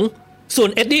ฉินหลงส่วน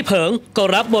เอ็ดดี้เผิงก็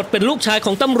รับบทเป็นลูกชายข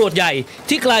องตำรวจใหญ่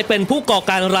ที่กลายเป็นผู้ก่อ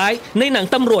การร้ายในหนัง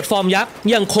ตำรวจฟอร์มยักษ์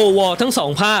อย่างโควอทั้ง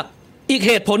2 ภาค อีกเ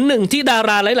หตุผลหนึ่งที่ดาร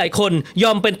าหลายๆคนย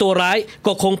อมเป็นตัวร้าย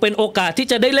ก็คงเป็นโอกาสที่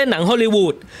จะได้เล่นหนังฮอลลีวู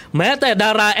ดแม้แต่ด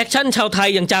าราแอคชั่นชาวไทย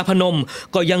อย่างจาพนม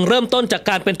ก็ยังเริ่มต้นจาก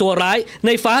การเป็นตัวร้ายใน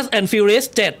Fast and Furious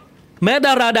 7 แม้ด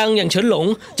าราดังอย่างเฉินหลง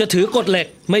จะถือกฎเหล็ก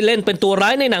ไม่เล่นเป็นตัวร้า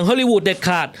ยในหนังฮอลลีวูดเด็ดข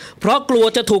าดเพราะกลัว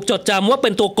จะถูกจดจำว่าเป็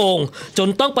นตัวโกงจน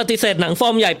ต้องปฏิเสธหนังฟอ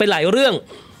ร์มใหญ่ไปหลายเรื่อง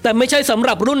แต่ไม่ใช่สำห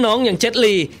รับรุ่นน้องอย่างเจ็ต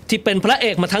ลีที่เป็นพระเอ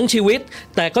กมาทั้งชีวิต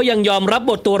แต่ก็ยังยอมรับ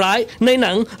บทตัวร้ายในห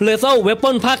นัง Lethal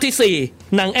Weapon ภาคที่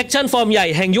 4 หนังแอคชั่นฟอร์มใหญ่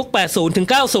แห่งยุค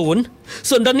 80-90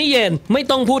 ส่วนดอนนี่เยนไม่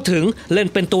ต้องพูดถึงเล่น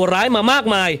เป็นตัวร้ายมามาก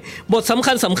มายบทสำ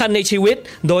คัญในชีวิต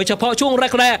โดยเฉพาะช่วง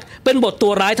แรกๆเป็นบทตั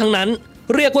วร้ายทั้งนั้น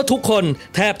เรียกว่าทุกคน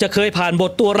แทบจะเคยผ่านบ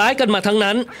ทตัวร้ายกันมาทั้ง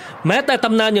นั้นแม้แต่ต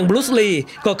ำนานอย่างบรูซลี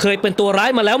ก็เคยเป็นตัวร้าย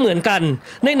มาแล้วเหมือนกัน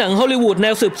ในหนังฮอลลีวูดแน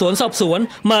วสืบสวนสอบสวน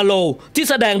มาโลที่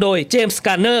แสดงโดยเจมส์ก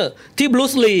าร์เนอร์ที่บรู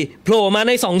ซลีโผล่มาใ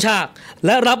น2ฉากแล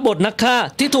ะรับบทนักฆ่า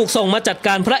ที่ถูกส่งมาจัดก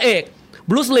ารพระเอก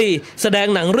บรูซลีแสดง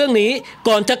หนังเรื่องนี้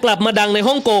ก่อนจะกลับมาดังใน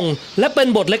ฮ่องกงและเป็น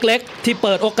บทเล็กๆที่เ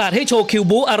ปิดโอกาสให้โชว์คิว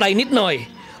บูอะไรนิดหน่อย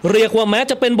เรียกว่าแม้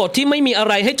จะเป็นบทที่ไม่มีอะ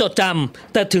ไรให้จดจ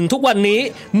ำแต่ถึงทุกวันนี้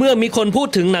เมื่อมีคนพูด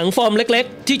ถึงหนังฟอร์มเล็ก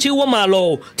ๆที่ชื่อว่ามาโล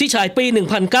ที่ฉายปี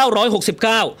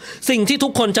 1969 สิ่งที่ทุ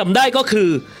กคนจำได้ก็คือ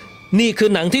นี่คือ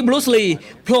หนังที่บรูซลี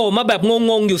โผล่มาแบบ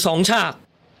งงๆอยู่2ฉาก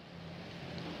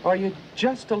Are you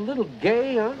just a little gay,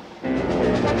 huh?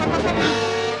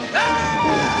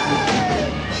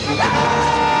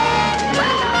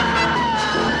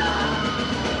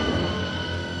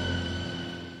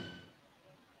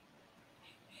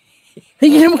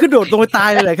 นี่ไงมันคือโดดลงไปตาย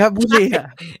เลยเหรอครับบูซี่อ่ะ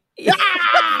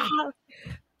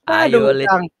Are you a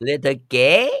little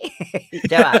gay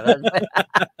ใช่ป่ะ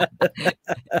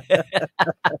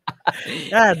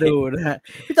น่าดูนะฮะ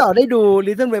พี่ต่อได้ดู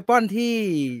Little Weapon ที่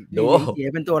ดูเก๋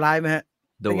เป็นตัวร้ายไหมฮะ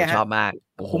ดูชอบมาก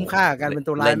คุ้มค่าการเป็น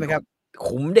ตัวร้ายไหมครับ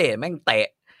คุ้มเดชแม่งเตะ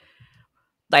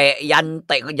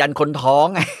ยันคนท้อง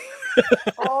ไง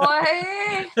โอ้ย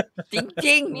จ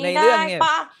ริงๆในเรื่องเนี่ย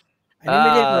อันนี้ไ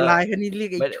ม่เรียกตัวร้ายแค่นี้เรีย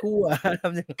กไอ้ชั่ว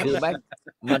คือ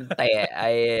มันเตะไอ้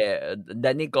แด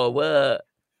นนี่โกเวอร์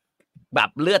แบบ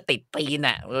เลือดติดตีน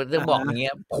อ่ะจะบอกอย่างเงี้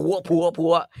ยพั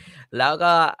วแล้ว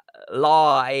ก็ล่อ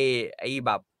ไอ้แ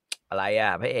บบอะไรอ่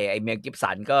ะพระเอกไอ้เมลกิฟ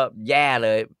สันก็แย่เล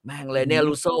ยแม่งเลยเนี่ย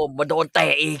ลูโซมาโดนเต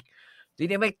ะอีกที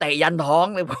นี้ไม่เตะยันท้อง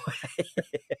เลยพว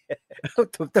ก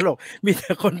ถูกตลกมีแ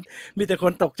ต่ค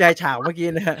นตกใจฉากเมื่อกี้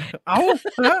นะฮะเอ้า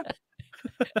ฮะ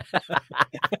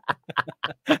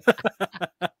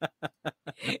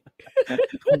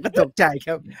ผมก็ตกใจค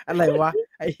รับอะไรวะ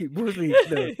ไอ้บูรี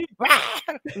เลย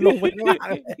ลงไปข้างล่า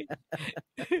ง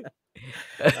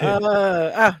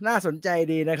น่าสนใจ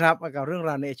ดีนะครับกับเรื่อง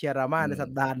ราวในเอเชียรามาในสั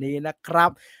ปดาห์นี้นะครับ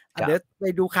เดี๋ยวไป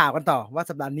ดูข่าวกันต่อว่า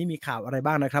สัปดาห์นี้มีข่าวอะไร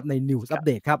บ้างนะครับใน News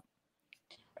Update ครับ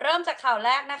เริ่มจากข่าวแร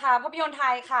กนะคะภาพยนตร์ไท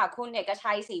ยค่ะคุณเอก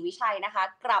ชัยศรีวิชัยนะคะ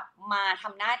กลับมาท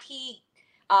ำหน้าที่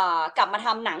กลับมาท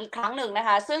ำหนังอีกครั้งหนึ่งนะค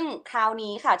ะซึ่งคราว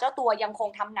นี้ค่ะเจ้าตัวยังคง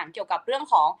ทำหนังเกี่ยวกับเรื่อง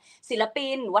ของศิลปิ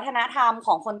นวัฒนธรรมข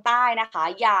องคนใต้นะคะ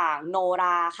อย่างโนร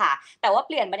าค่ะแต่ว่าเ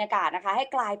ปลี่ยนบรรยากาศนะคะให้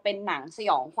กลายเป็นหนังส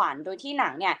ยองขวัญโดยที่หนั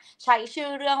งเนี่ยใช้ชื่อ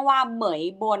เรื่องว่าเหมย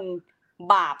บน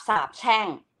บาปสาปแช่ง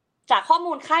จากข้อ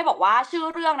มูลค่ายบอกว่าชื่อ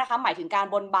เรื่องนะคะหมายถึงการ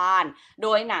บนบานโด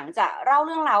ยหนังจะเล่าเ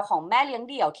รื่องราวของแม่เลี้ยง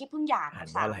เดี่ยวที่เพิ่งหย่ากับ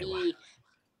สามี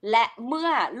และเมื่อ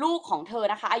ลูกของเธอ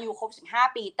นะคะอายุครบ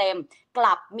15ปีเต็มก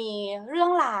ลับมีเรื่อ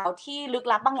งราวที่ลึก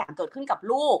ลับบางอย่างเกิดขึ้นกับ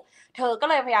ลูกเธอก็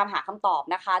เลยพยายามหาคำตอบ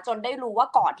นะคะจนได้รู้ว่า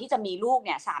ก่อนที่จะมีลูกเ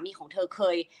นี่ยสามีของเธอเค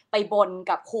ยไปบน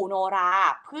กับครูโนรา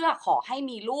เพื่อขอให้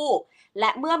มีลูกและ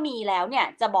เมื่อมีแล้วเนี่ย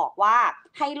จะบอกว่า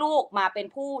ให้ลูกมาเป็น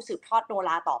ผู้สืบทอดโนร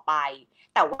าต่อไป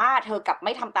แต่ว่าเธอกลับไ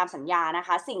ม่ทำตามสัญญานะค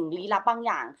ะสิ่งลี้ลับบางอ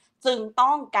ย่างจึงต้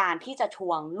องการที่จะท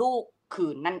วงลูกคื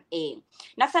นนั่นเอง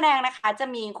นักแสดงนะคะจะ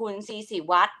มีคุณซีศิ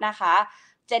วัฒน์นะคะ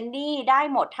เจนนี่ได้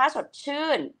หมดถ้าสดชื่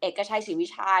นเอกชัยศรีวิ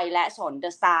ชัยและสนเด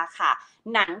อะสตาร์ค่ะ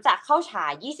หนังจะเข้าฉา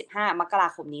ย25มกรา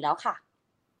คมนี้แล้วค่ะ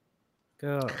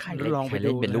ก็ลองไปดู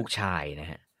เป็นลูกชายนะ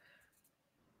ฮะ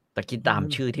ตะกี้ตาม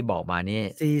ชื่อที่บอกมานี่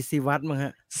ซีศิวัฒน์มั้งฮ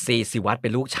ะซีศิวัฒน์เป็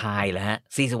นลูกชายแล้วฮะ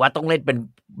ซีศิวัฒน์ต้องเล่นเป็น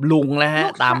ลุงแล้วฮะ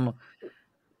ตาม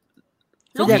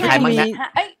ลูกชายมั้งนะ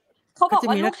เขาบอก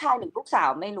ว่าลูกชายหรือลูกสาว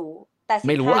ไม่รู้แต่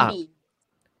ไม่รู้อ่ะ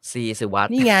ซีศิวัฒ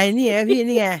น์นี่ไงพี่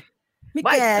นี่ไงไม่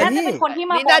แก่นี่เป็นคนที่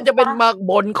มานี่น่าจะเป็นมา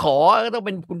บนขอก็ต้องเ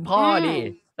ป็นคุณพ่อดิ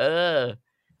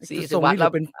ซีศิวัฒน์แล้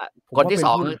วเป็นคนที่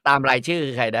2ตามรายชื่อ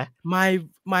คือใครนะ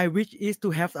My wish is to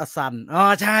have a son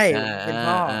ใช่เป็น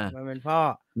พ่อมันเป็นพ่อ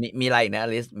มีอะไรนะอ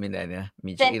ลิสมีอะไรนะ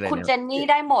มีชื่ออะไรนะคุณเจนนี่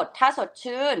ได้หมดถ้าสด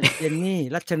ชื่นเจนนี่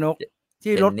รัชนก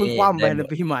ที่รถพึ่งคว่ำไปใน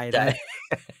ปีใหม่ได้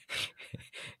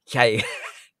ใ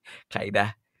ครนะ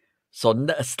สน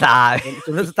สตา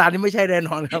ร์นี่ไม่ใช่แน่น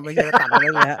อนครับไม่ใช่ตัดอะไร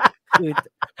เลยฮะคือ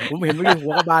ผมเห็นว่าหั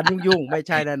วกระบาลยุ่งไม่ใ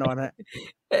ช่แน่นอนฮะ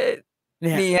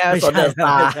นี่ฮะสนสต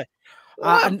าร์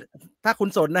ถ้าคุณ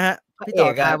สนนะฮะ พี่ต่อ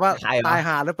ทายว่าตายห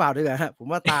าหรือเปล่าดีกว่าฮะผม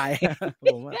ว่าตาย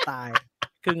ผมว่าตาย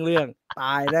ครึ่งเรื่องต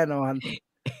ายแน่นอน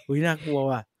อุ้ยน่ากลัว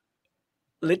ว่ะ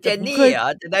หรือเจนนี่เหรอ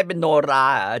จะได้เป็นโนรา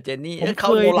เหรอเจนนี่เขา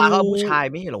โนราเขาผู้ชาย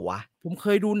ไม่ใช่เหรอวะผมเค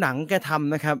ยดูหนังแกท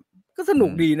ำนะครับก็สนุ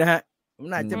กดีนะฮะมั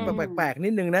นอาจจะแปลกๆนิ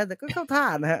ดนึงนะแต่ก็เข้าท่า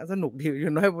นะฮะสนุกดีอ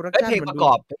ยู่น้อยโปรดักชั่นเพลงประก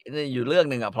อบอยู่เรื่อง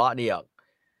นึงอ่ะเพราะดีอ่ะ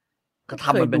ก็ท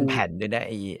ำมันเป็นแผ่นด้วยนะไ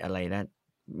อ้อะไรนะ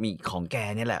มีของแก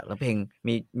นี่แหละแล้วเพลง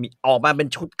มีออกมาเป็น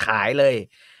ชุดขายเลย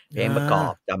เพลงประกอ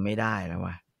บจำไม่ได้แล้ว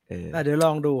ว่ะเดี๋ยวล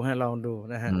องดู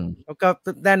นะฮะแล้วก็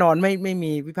แน่นอนไม่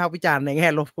มีวิพากษ์วิจารณ์ในแง่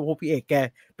ลบเพราะพี่เอกแก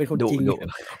เป็นคนจริง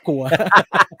กลัว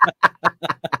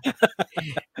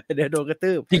เดี๋ยวโดนกระ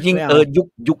ตืบจริง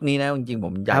ๆยุคนี้นะจริงๆผ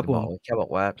มอยากบอกแค่บอ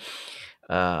กว่า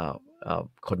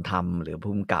คนทำหรือ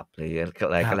ผู้กำกับหรืออ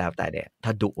ะไรก็แล้วแต่เนี่ยถ้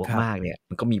าดุมากๆเนี่ย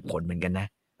มันก็มีผลเหมือนกันนะ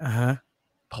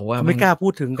เพราะว่าไม่กล้าพู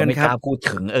ดถึงกันครับไม่กล้าพูด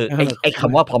ถึงไอ้ค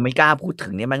ำว่าพอไม่กล้าพูดถึ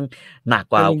งเนี่ยมันหนัก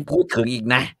กว่าพูดถึงอีก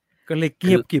นะก็เลยเ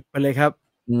งียบกริบไปเลยครับ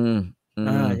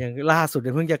อย่างล่าสุด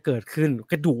เพิ่งจะเกิดขึ้น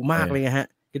กระดุมากเลยฮะ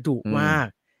กระดุมาก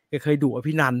แกเคยดุ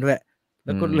พี่นันด้วยแ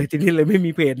ล้วก็เลยทีนี้เลยไม่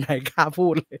มีเพจไหนกล้าพู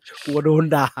ดเลยกลัวโดน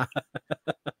ด่า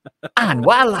อ่าน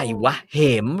ว่าอะไรวะเห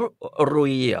มรุ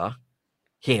ยเหรอ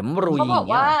เหมรุยเขาบอก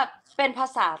ว่าเป็นภา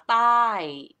ษาใต้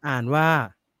อ่านว่า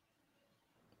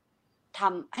ท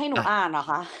ำให้หนูอ่านเหรอ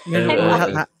คะ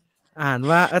อ่าน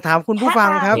ว่าถามคุณผู้ฟัง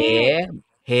ครับ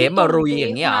เหมรุยอย่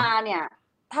างเงี้ยเนี่ย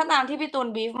ถ้าตามที่พี่ตูน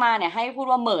บีฟมาเนี่ยให้พูด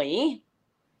ว่าเหมย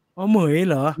เหมย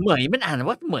เหรอเหมยมันอ่าน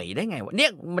ว่าเหมยได้ไงวะเนี่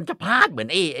ยมันจะพลาดเหมือน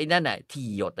ไอ้นั่นน่ะที่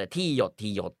หยดที่หย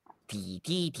ด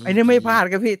ไอ้นี่ไม่พลาด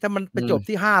ครับพี่ถ้ามันไปจบ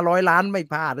ที่500 ล้านไม่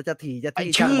พลาดแล้วจะที่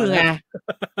ชื่อไง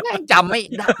จำไม่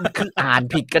ได้คืออ่าน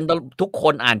ผิดกันทุกค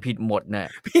นอ่านผิดหมดเนี่ย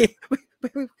พี่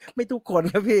ไม่ทุกคน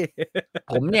ครับพี่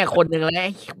ผมเนี่ยคนหนึ่งแล้ว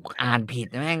อ่านผิด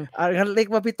แม่งงั้นเรียก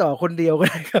ว่าพี่ต่อคนเดียวก็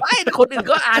ได้ครับไม่คนอื่น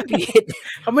ก็อ่านผิด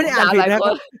เขาไม่ได้อ่านผิดนะ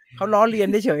เขาล้อเลียน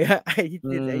เฉยๆไอ้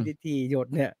ที่หยด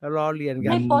เนี่ยเขาล้อเลียนกั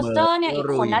นในโปสเตอร์เนี่ยอีก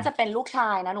คนน่าจะเป็นลูกชา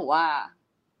ยนะหนูว่า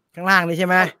ข้างล่างนี่ใช่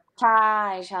ไหมใช่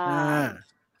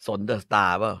สนเดอะสตา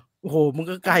ร์ป่ะโอ้โหมึง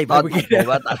ก็ใกล้ไปเมื่อกี้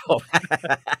ว่าตัดผม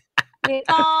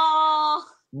ต่อ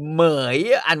เหมย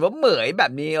อ่านว่าเหมยแบ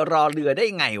บนี้รอเรือได้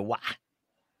ไงวะ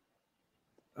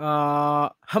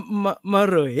มา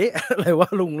เหรยอะไรวะ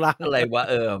ลุงลังอะไรวะ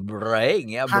เบรย์อย่า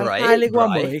งเงี้ยทางใต้เรียกว่า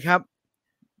เหมยครับ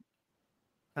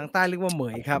ทางใต้เรียกว่าเหม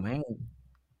ยครับแม่ง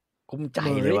คุ้มใจ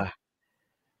เลยว่ะ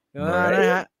นะ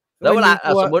ฮะแล้วเวลา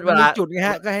สมมติเวลาจุดไงฮ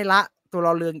ะก็ให้ละตัวเร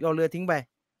าเรือทิ้งไป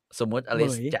สมมติอลิ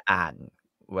สจะอ่าน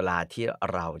เวลาที่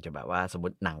เราจะแบบว่าสมม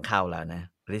ติหนังเข้าแล้วนะ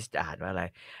อลิสจะอ่านว่าอะไร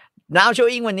Now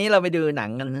Showing วันนี้เราไปดูหนั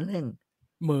งกันเรื่อง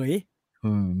เหมย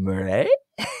เหมย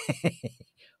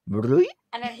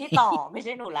อันนั้นพี่ต่อไม่ใ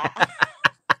ช่หนูละ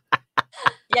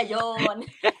อย่าโยน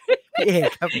พี่เอก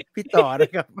ครับพี่ต่อน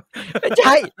ะครับไม่ใ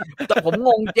ช่แต่ผมง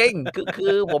งจริงคื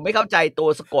อผมไม่เข้าใจตัว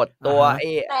สะกดตัว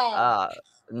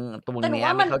ตัวนี้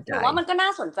ไม่เข้าใจแต่ว่ามันก็น่า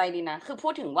สนใจดีนะคือพู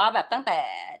ดถึงว่าแบบตั้งแต่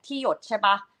ที่หยดใช่ป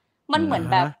ะมันเหมือน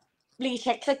แบบรีเ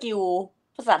ช็คสกิล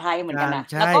ภาษาไทยเหมือนกันนะ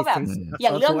แล้วก็แบบอย่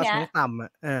างเรื่องเนี้ย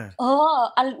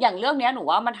อย่างเรื่องเนี้ยหนู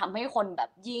ว่ามันทำให้คนแบบ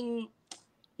ยิ่ง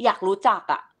อยากรู้จัก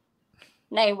อ่ะ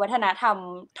ในวัฒนธรรม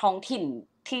ท้องถิ่น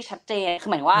ที่ชัดเจนคือ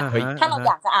หมายว่าถ้าเราอ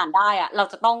ยากจะอ่านได้อ่ะเรา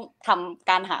จะต้องทำ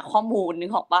การหาข้อมูลนึ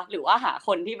กออกปะหรือว่าหาค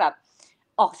นที่แบบ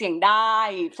ออกเสียงได้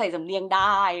ใส่สำเนียงไ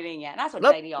ด้อะไรเงี้ยน่าสนใ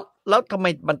จดีอ่ะแล้วทำไม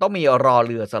มันต้องมีรอเ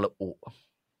รือสระอุ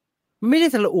ไม่ได้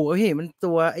สระอุพี่มัน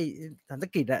ตัวไอ้สันส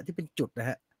กฤตอะที่เป็นจุดนะ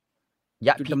ฮะย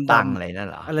ะพิตังอะไรนั่น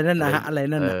เหรออะไรนั่นนะฮะอะไร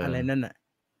นั่นน่ะ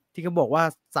ที่เขาบอกว่า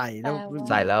ใส่แล้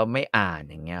วไม่อ่าน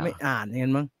อย่างเงี้ยไม่อ่านอย่าง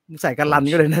นั้นมั้งใส่กันลัน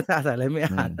ก็เลยนะถ้าใส่อะไรไม่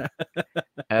อ่านเ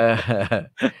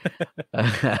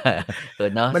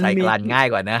นาะใส่กันลันง่าย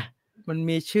กว่านะมัน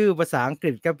มีชื่อภาษาอังก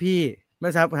ฤษครับพี่ภ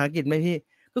าษาอังกฤษไหมพี่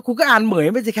ก็คุณก็อ่านเหมย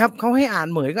ไปสิครับเขาให้อ่าน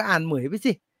เหมยก็อ่านเหมยไป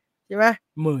สิใช่ไหม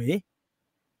เหมย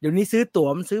เดี๋ยวนี้ซื้อตั๋ว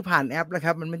มันซื้อผ่านแอปแล้วค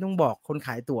รับมันไม่ต้องบอกคนข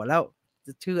ายตั๋วแล้วจ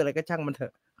ะชื่ออะไรก็ช่างมันเถอ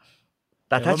ะ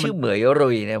แต่ถ้าชื่อเหมยรุ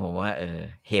ยเนี่ยผมว่า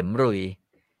เหมรุย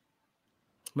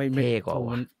ไม่กว่า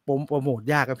มันโปรโมท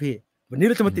ยากครับพี่วันนี้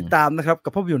เราจะมาติดตามนะครับกั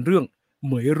บภาพยนตร์เรื่องเ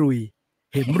หมยรุย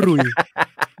เหมรุย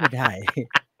ไม่ได้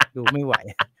ดูไม่ไหว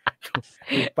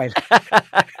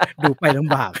ดูไปล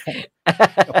ำบาก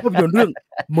กับภาพยนตร์เรื่อง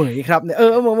เหมยครับเนี่ย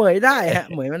เหมยได้ฮะ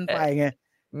เหมยมันไปไง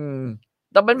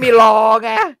แต่มันมีรอไง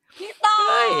พี่ต่อ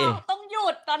ต้องหยุ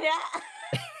ดตอนเนี้ย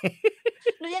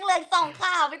หนูยังเหลือ2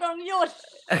 ข่าวพี่ต้องหยุด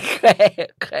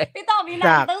พี่ต่อมีหนั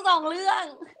งตั้ง2 เรื่อง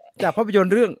จากภาพยนต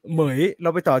ร์เรื่องเหมยเรา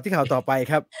ไปต่อที่ข่าวต่อไป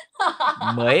ครับ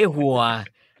เหมยหัว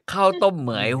ข้าวต้มเห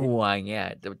มยหัวเงี้ย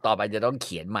ต่อไปจะต้องเ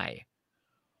ขียนใหม่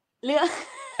เรื่อง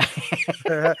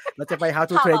เราจะไป How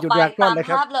to ข่าว Train ต่อ Your ไป Dragon ตาม นะค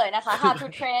รับ ภาพเลยนะคะ How to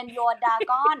Train Your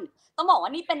Dragon ต้องบอกว่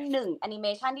านี่เป็นหนึ่งแอนิเม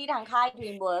ชันที่ทางค่าย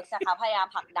DreamWorks นะคะพยายาม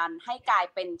ผลักดันให้กลาย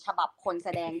เป็นฉบับคนแส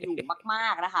ดงอยู่มา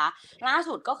กๆนะคะล่า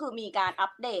สุดก็คือมีการอั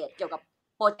ปเดตเกี่ยวกับ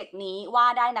โปรเจกต์นี้ว่า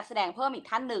ได้นักแสดงเพิ่มอีก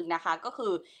ท่านหนึ่งนะคะก็คื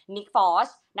อนิกฟอส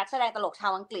นักแสดงตลกชา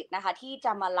วอังกฤษนะคะที่จ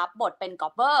ะมารับบทเป็นกอ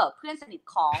บเบอร์เพื่อนสนิท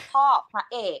ของพ่อพระ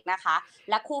เอกนะคะ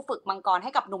และครูฝึกมังกรใ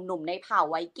ห้กับหนุ่มๆในเผ่า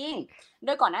ไวกิ้งโด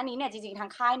ยก่อนหน้านี้เนี่ยจริงๆทา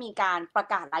งค่ายมีการประ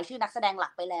กาศรายชื่อนักแสดงหลั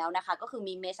กไปแล้วนะคะก็คือ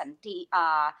มีเมสัน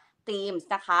ทีมส์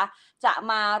นะคะจะ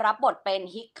มารับบทเป็น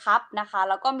ฮิกคัพนะคะ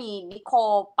แล้วก็มีนิโค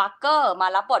ลปักเกอร์มา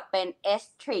รับบทเป็นเอส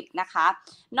ทริกนะคะ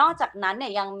นอกจากนั้นเนี่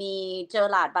ยยังมีเจอ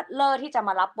ราร์ดบัตเลอร์ที่จะม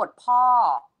ารับบทพ่อ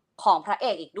ของพระเอ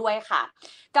กอีกด้วยค่ะ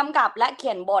กำกับและเ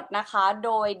ขียนบทนะคะโ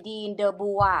ดยดีนเดอ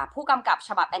บัวผู้กำกับฉ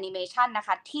บับแอนิเมชันนะค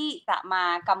ะที่จะมา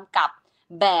กำกับ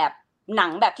แบบหนั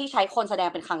งแบบที่ใช้คนแสดง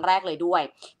เป็นครั้งแรกเลยด้วย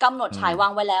กำหนดฉายวา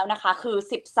งไว้แล้วนะคะคือ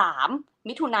13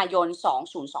มิถุนายน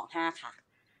2025ค่ะ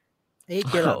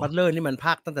เจอราร์ดบัตเลอร์นี่มันภ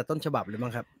าคตั้งแต่ต้นฉบับเลยมั้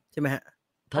งครับใช่ไหมฮะ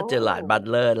ถ้าเจอราร์ดบัต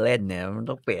เลอร์เล่นเนี่ยมัน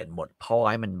ต้องเปลี่ยนบทพ่อ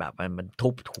ให้มันแบบมันทุ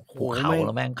บภูเขาแ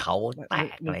ล้วแม่งเขาแต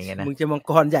กอะไรเงี้ยนะมึงจะมัง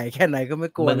กรใหญ่แค่ไหนก็ไม่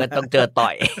กลัวมึงก็ต้องเจอต่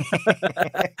อย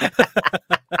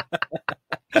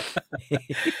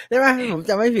ใช่ไหมผม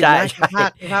จะไม่ผิดนะ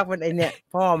ภาคเป็นไอเนี่ย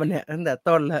พ่อมันเนี่ยตั้งแต่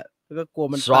ต้นแล้วก็กลัว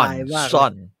มันตายมากซ่อ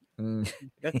น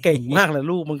ก็เก่งมากเลย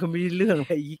ลูกมันก็ไม่ได้เรื่องอะ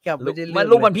ไรอีกกับไม่ได้เรื่อง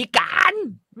ลูกมันพิการ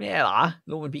ไม่ใช่เหรอ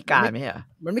ลูกมันพิการไม่ใช่เหรอ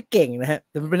มันไม่เก่งนะฮะ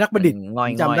แต่มันเป็นนักประดิษฐ์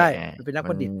จำได้มันเป็นนัก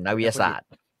ประดิษฐ์นักวิทยาศาสตร์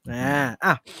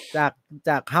จ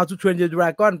าก How to Train Your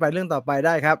Dragon ไปเรื่องต่อไปไ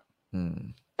ด้ครับ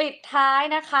ปิดท้าย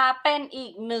นะคะเป็นอี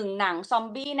กหนึ่งหนังซอม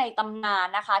บี้ในตำนาน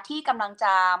นะคะที่กำลังจ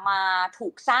ะมาถู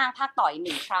กสร้างภาคต่ออีก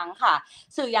1 ครั้งค่ะ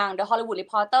สื่ออย่าง The Hollywood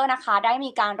Reporter นะคะได้มี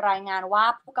การรายงานว่า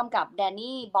ผู้กำกับแดน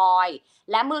นี่บอย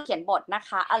และมือเขียนบทนะค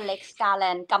ะอเล็กซ์กาแล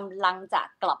นกำลังจะ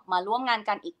กลับมาร่วมงาน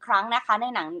กันอีกครั้งนะคะใน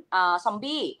หนังซอม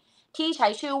บี้ที่ใช้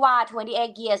ชื่อว่า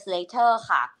28 Years Later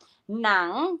ค่ะหนัง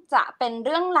จะเป็นเ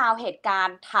รื่องราวเหตุการ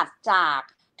ณ์ถัดจาก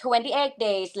28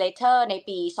 Days Later ใน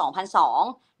ปี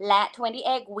 2002 และ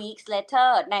 28 Weeks Later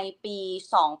ในปี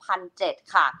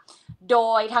 2007 ค่ะ โด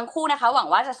ยทั้งคู่นะคะหวัง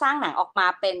ว่าจะสร้างหนังออกมา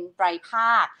เป็นไตรภ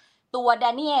าค ตัวแด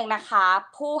นนี่เองนะคะ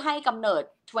ผู้ให้กำเนิด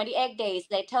 28 Days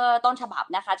Later ต้นฉบับ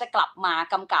นะคะจะกลับมา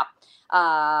กำกับ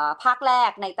ภาคแร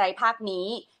กในไตรภาคนี้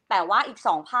แต่ว่าอีก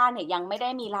2ภาคเนี่ยยังไม่ได้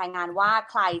มีรายงานว่า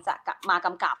ใครจะมาก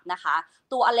ำกับนะคะ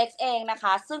ตัวอเล็กซ์เองนะค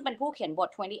ะซึ่งเป็นผู้เขียนบท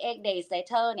 28 Days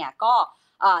Later เนี่ยก็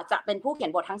จะเป็นผู้เขีย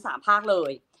นบททั้ง3ภาคเล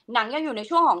ยหนังยังอยู่ใน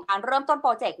ช่วงของการเริ่มต้นโป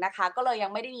รเจกต์นะคะก็เลยยั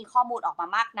งไม่ได้มีข้อมูลออกมา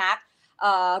มากนัก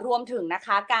รวมถึงนะค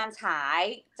ะการฉาย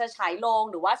จะฉายโรง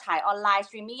หรือว่าฉายออนไลน์ส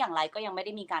ตรีมมิ่งอย่างไรก็ยังไม่ไ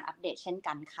ด้มีการอัปเดตเช่น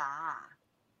กันค่ะ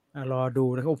รอดู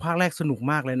นะครับภาคแรกสนุก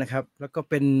มากเลยนะครับแล้วก็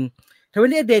เป็น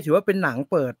28 Daysถือว่าเป็นหนัง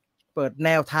เปิดแ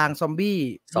นวทางซอมบี้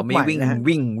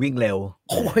วิ่งเร็ว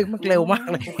โอ้ยมันเร็วมาก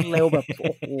เลยเร็วแบบโ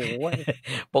อ้โห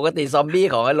ปกติซอมบี้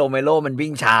ของไอ้โรเมโรมัน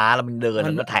วิ่งช้าแล้วมันเดินแ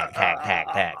ล้วก็แท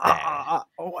ก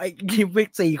โอ้ยนี่วิ่ง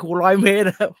400 เมตร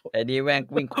นะไอ้นี่แม่ง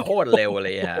วิ่งโคตรเร็วเล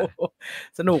ยฮะ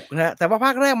สนุกนะแต่ว่าภ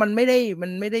าคแรกมันไม่ได้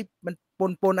มั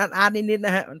นปนอาร์ตนิดๆน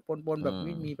ะฮะมันปนแบบ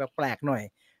มีแบบแปลกหน่อย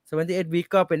28 Week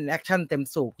ก็เป็นแอคชั่นเต็ม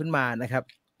สูบขึ้นมานะครับ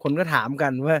คนก็ถามกั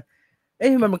นว่า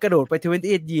มันกระโดดไป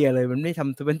28 year เลยมันไม่ท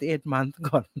ำ28 month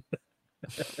ก่อน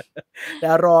แต่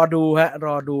รอดู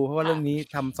เพราะว่าเรื่องนี้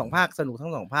ทำ2 ภาคสนุกทั้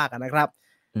ง2 ภาคนะครับ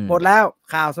หมดแล้ว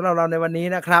ข่าวสำหรับเราในวันนี้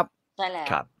นะครับใช่แล้ว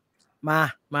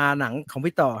มาหนังของ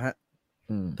พี่ต่อฮะ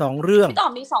2 เรื่องพี่ต่อ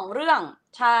มี2 เรื่อง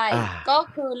ใช่ก็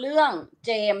คือเรื่อง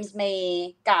James May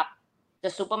กับ The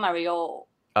Super Mario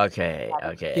โอเค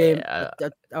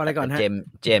เอาอะไรก่อนฮะ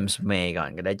เจมส์เมย์ก่อน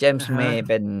ก็ได้เจมส์เมย์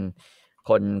เป็น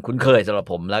คนคุ้นเคยสำหรับ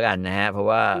ผมแล้วกันนะฮะเพราะ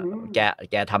ว่า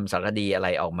แกทำสารคดีอะไร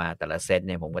ออกมาแต่ละเซตเ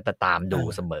นี่ยผมก็จะตามดู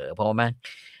เสมอเพราะว่า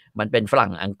มันเป็นฝรั่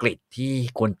งอังกฤษที่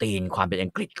กวนตีนความเป็นอั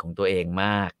งกฤษของตัวเองม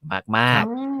าก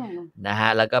นะฮะ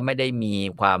แล้วก็ไม่ได้มี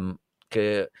ความคื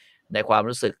อในความ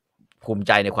รู้สึกภูมิใ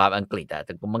จในความอังกฤษแ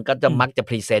ต่มันก็จะมักจะ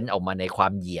พรีเซนต์ออกมาในควา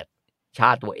มเหยียดชา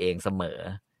ติตัวเองเสมอ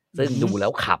ซึ่งดูแล้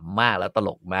วขำมากแล้วตล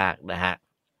กมากนะฮะ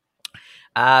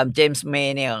เจมส์เม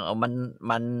ย์เนี่ย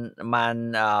มัน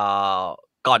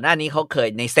ก่อนหน้านี้เขาเคย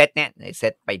ในเซ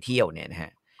ตไปเที่ยวเนี่ยนะฮ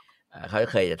ะเขา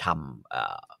เคยจะท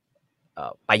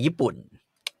ำไปญี่ปุ่น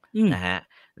นะฮะ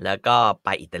แล้วก็ไป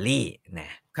อิตาลีนะ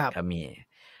เขามี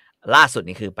ล่าสุด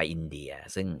นี่คือไปอินเดีย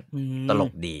ซึ่งตล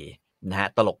กดีนะฮะ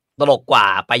ตลกกว่า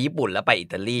ไปญี่ปุ่นแล้วไปอิ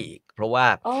ตาลีเพราะว่า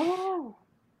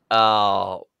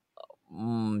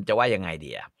จะว่ายังไง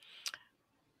ดีอะ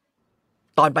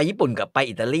ตอนไปญี่ปุ่นกับไป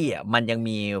อิตาลีอ่ะมันยัง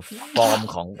มีฟอร์ม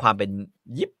ของความเป็น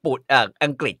ญี่ปุ่นอั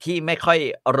งกฤษที่ไม่ค่อย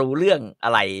รู้เรื่องอ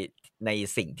ะไรใน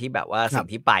สิ่งที่แบบว่าสิ่ง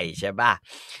ที่ไปใช่ป่ะ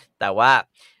แต่ว่า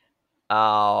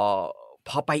พ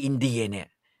อไปอินเดียเนี่ย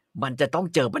มันจะต้อง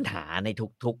เจอปัญหาใน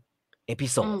ทุกๆเอพิ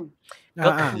โซด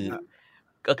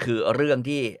ก็คือเรื่อง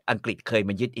ที่อังกฤษเคย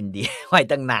มายึดอินเดียไว้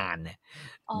ตั้งนาน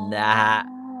นะฮะ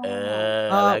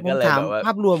แล้วผ ก็ ม เลย ถาม แบบว่า ภ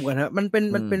าพรวมก่อนครับมันเ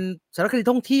ป็นสารคดี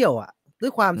ท่องเที่ยวอ่ะด้ว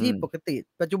ยความที่ปกติ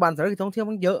ปัจจุบันสารคดีท่องเที่ยว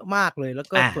มันเยอะมากเลยแล้ว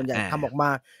ก็ส่วนใหญ่ทำออกมา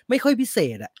ไม่ค่อยพิเศ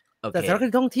ษอ่ะแต่สารค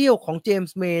ดีท่องเที่ยวของเจม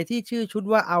ส์เมย์ที่ชื่อชุด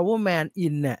ว่า Our Man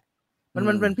In เนี่ยมัน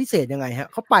เป็นพิเศษยังไงฮะ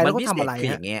เขาไปแล้วเขาทำอะไรฮะ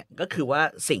อย่างเงี้ยก็คือว่า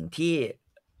สิ่งที่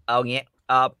เอาเงี้ย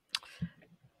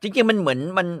จริงๆมันเหมือน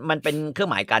มันเป็นเครื่อ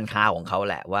งหมายการค้าของเขา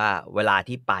แหละว่าเวลา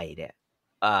ที่ไปเนี่ย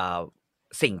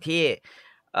สิ่งที่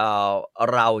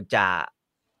เราจะ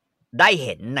ได้เ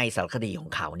ห็นในสารคดีของ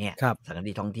เขาเนี่ยสารค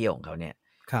ดีท่องเที่ยวของเขาเนี่ย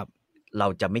เรา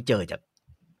จะไม่เจอ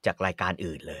จากรายการ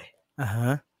อื่นเลย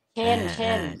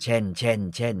เ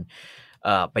ช่น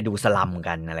ไปดูสลัม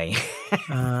กันอะไร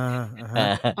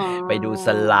ไปดูส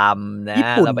ลัมนะ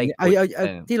ญี่ปุ่นเอา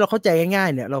ที่เราเข้าใจง่าย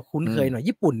ๆเนี่ยเราคุ้นเคยหน่อย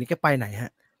ญี่ปุ่นนี่แกไปไหนฮ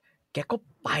ะแกก็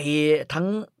ไป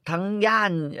ทั้งย่า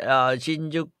นชิน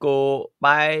จูกุไป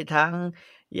ทั้ง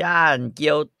ย่านเกี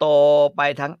ยวโตไป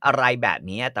ทั้งอะไรแบบ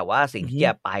นี้แต่ว่าสิ่งที่แก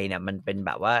ไปเนี่ยมันเป็นแ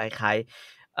บบว่าคล้าย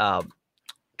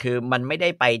คือมันไม่ได้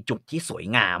ไปจุดที่สวย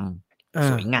งาม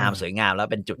แล้ว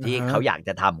เป็นจุดที่เขาอยากจ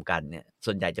ะทำกันเนี่ย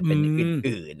ส่วนใหญ่จะเป็น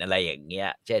อื่นๆอะไรอย่างเงี้ย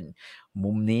เช่น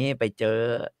มุมนี้ไปเจอ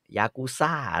ยากุ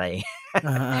ซ่าอะไร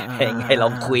ยังไงล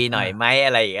องคุยหน่อยไหมอ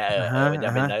ะไรอย่างเงี้ยมันจะ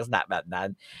เป็นลักษณะแบบนั้น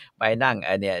ไปนั่ง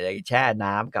เนี่ยแช่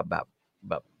น้ำกับแบบ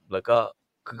แล้วก็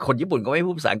คือคนญี่ปุ่นก็ไม่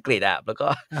พูดภาษาอังกฤษแล้วก็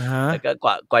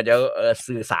กว่าจะ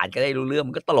สื่อสารกันได้รู้เรื่อง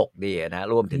มันก็ตลกดีนะ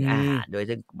รวมถึงอาหารด้วย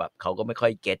ซึ่งแบบเขาก็ไม่ค่อ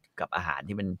ยเก็ตกับอาหาร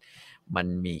ที่มัน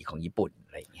มีของญี่ปุ่นอ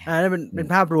ะไรอย่างเงี้ยนั่นเป็น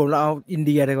ภาพรวมเราเอาอินเ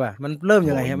ดียดีกว่ามันเริ่ม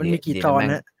ยังไงฮะมันมีกี่ตอน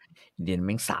ฮะอินเดียแ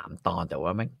ม่ง3 ตอนแต่ว่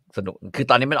าแม่งสนุกคือ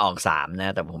ตอนนี้มันออก3นะ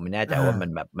แต่ผมไม่แน่ใจว่า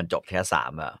มันจบแค่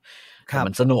3อะแต่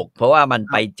มันสนุกเพราะว่ามัน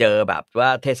ไปเจอแบบว่า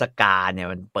เทศกาลเนี่ย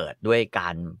มันเปิดด้วยกา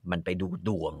รมันไปดูด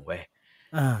วงเว้ย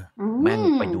แม่ง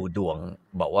ไปดูดวง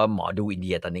บอกว่าหมอดูอินเ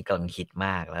ดียตอนนี้กำลังฮิตม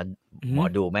ากแล้วหมอ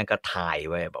ดูแม่งก็ทาย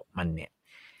ไว้บอกมันเนี่ย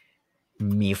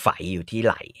มีไฝอยู่ที่ไ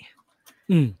หล่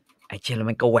ไอ้เช่นแล้ว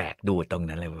มันก็แหวกดูตรง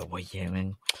นั้นเลยแบบว่าเฮ้ยมัน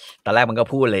ตอนแรกมันก็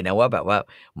พูดเลยนะว่าแบบว่า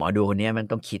หมอดูคนนี้มัน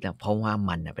ต้องคิดนะเพราะว่า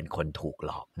มันเป็นคนถูกห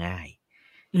ลอกง่าย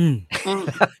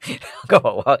ก็บ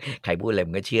อกว่าใครพูดอะไร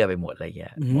มันก็เชื่อไปหมดอะไรอย่างเงี้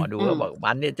ยหมอดูก็บอก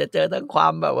มันเนี่ยจะเจอทั้งควา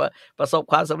มแบบว่าประสบ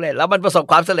ความสำเร็จแล้วมันประสบ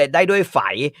ความสำเร็จได้ด้วยไฝ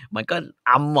มันก็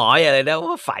หมออะไรนะ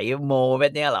ว่าไฝโมเม็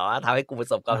ดเนี้ยเหรอทำให้กูประ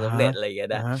สบความสำเร็จอะไรอย่างเงี้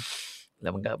ยนะแล้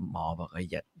วมันก็หมอบอก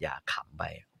อย่าขำไป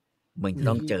มึง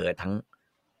ต้องเจอทั้ง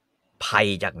ภัย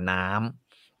จากน้ำ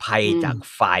ภัยจาก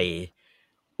ไฟ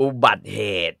อุบัติเห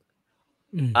ตุ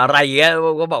อะไรเงี้ย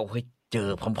ก็บอกเฮ้ยเจอ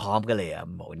พร้อมๆกันเลย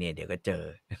บอกเนี่ยเดี๋ยวก็เจอ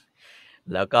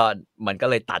แล้วก็มันก็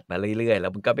เลยตัดมาเรื่อยๆแล้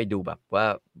วมันก็ไปดูแบบว่า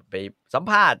ไปสัม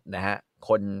ภาษณ์นะฮะค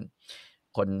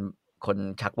น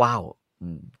ชักว่าว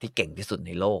ที่เก่งที่สุดใ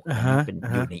นโลกเป็น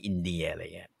อยู่ในอินเดียอะไร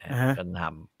เงี้ยก็ท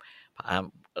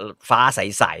ำฟ้าใ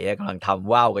สๆกำลังท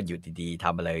ำว่าวกันอยู่ดีๆท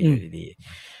ำอะไรอยู่ดี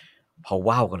ๆพอ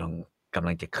ว่าวกำ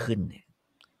ลังจะขึ้นเนี่ย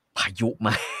พายุม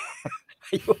า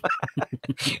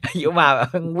แบบ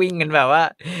วิ่งกันแบบว่า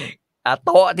โ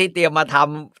ต๊ะที่เตรียมมาท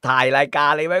ำถ่ายรายการ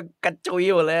อะไรแม่งกระจุย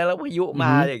หมดเลยแล้วพายุม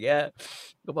าอย่างเงี้ย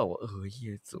ก็บอกว่า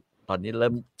ตอนนี้เ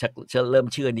ริ่ม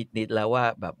เชื่อนิดแล้วว่า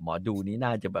แบบหมอดูนี้น่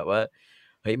าจะแบบว่า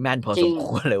เฮ้ยแม่นพอสมค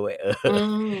วรเลยเว้ย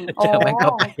เจอแม่งก็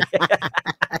ไป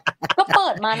ก็เปิ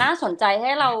ดมาน่าสนใจใ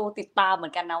ห้เราติดตามเหมื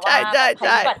อนกันนะว่าภัยพิ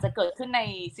บัติจะเกิดขึ้นใน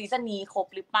ซีซั่นนี้ครบ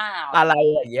หรือเปล่าอะไร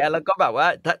อย่างเงี้ยแล้วก็แบบว่า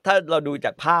ถ้าเราดูจ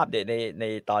ากภาพเนี่ยใน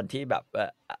ตอนที่แบบ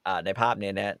ในภาพเนี่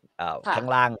ยนะข้าง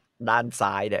ล่างด้าน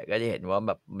ซ้ายเนี่ยก็จะเห็นว่าแ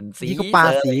บบมันสีที่เขาปา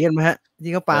สีกันไหมฮะ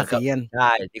ที่เขาปาสีกันใ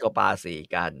ช่ที่เขาปาสี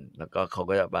กันแล้วก็เขา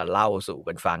ก็จะมาเล่าสู่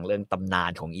กันฟังเรื่องตำนา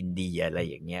นของอินเดียอะไร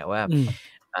อย่างเงี้ยว่า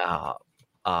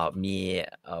มี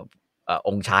อ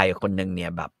งค์ชายคนหนึ่งเนี่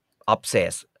ยแบบ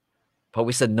obsess พระ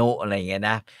วิษณุอะไรอย่างเงี้ย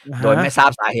นะโดยไม่ทราบ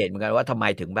สาเหตุเหมือนกันว่าทำไม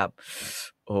ถึงแบบ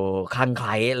คลั่งไค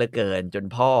ล้เหลือเกินจน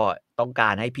พ่อต้องกา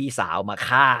รให้พี่สาวมา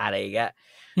ฆ่าอะไรอย่างเงี้ย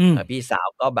พี่สาว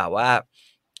ก็แบบว่า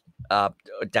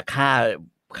จะ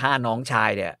ฆ่าน้องชาย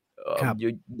เนี่ย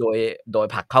โดย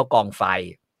ผลักเข้ากองไฟ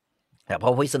แต่พอ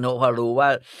วิษณุพอรู้ว่า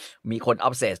มีคนออ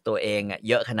ฟเซสตัวเอง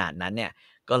เยอะขนาดนั้นเนี่ย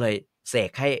ก็เลยเส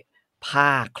กให้ผ้า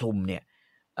คลุมเนี่ย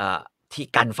ที่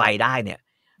กันไฟได้เนี่ย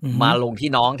มาลงที่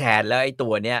น้องแทนแล้วไอ้ตั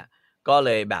วเนี้ยก็เล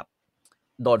ยแบบ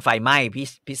โดนไฟไหม้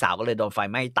พี่สาวก็เลยโดนไฟ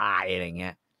ไหม้ตายอะไรเงี้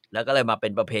ยแล้วก็เลยมาเป็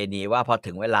นประเพณีว่าพอ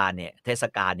ถึงเวลาเนี่ยเทศ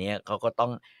กาลนี้เขาก็ต้อ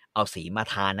งเอาสีมา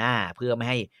ทาหน้าเพื่อไม่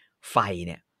ให้ไฟเ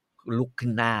นี่ยลุกขึ้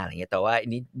นหน้าอะไรเงี้ยแต่ว่าอั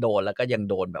นนี้โดนแล้วก็ยัง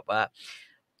โดนแบบว่า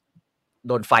โ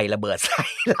ดนไฟระเบิดใส่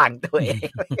หลังตัวเอง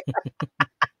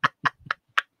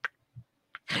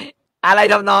อะไร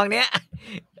ทำนองเนี้ย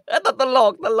ตล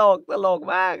ก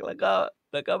มากแล้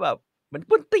วก็แบบ มัน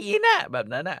กวนตีนน่ะแบบ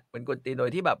นั้นน่ะมันกวนตีนโดย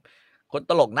ที่แบบคน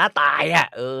ตลกหน้าตายอ่ะ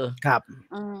ครับ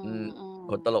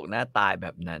คนตลกหน้าตายแบ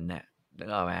บนั้นน่ะนึก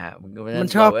ออกไหมฮะมัน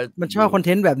ชอบคอนเท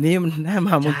นต์แบบนี้มันน่าม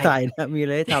าเมืองไทยนะมีอะ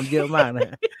ไรให้ทำเยอะมากน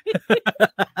ะ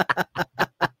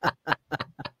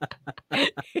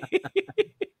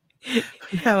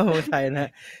น่ามาเมืองไทยนะ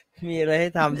มีอะไรให้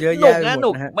ทำเยอะแยะไปหม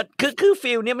ดนะฮะมันคือ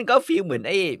ฟีลนี้มันก็ฟีลเหมือน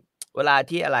เวลา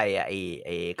ที่อะไรอ่ะไ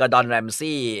อ้กอร์ดอนแรม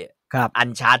ซี่อัน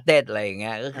ชาร์เต็ดอะไรอย่างเ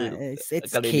งี้ยก็คือ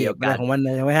กรณีเดียวกันของมัน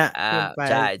ใช่ไหมฮะ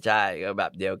ใช่ก็แบ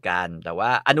บเดียวกันแต่ว่า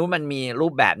อันนู้นมันมีรู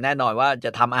ปแบบแน่นอนว่าจ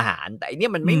ะทำอาหารแต่อันนี้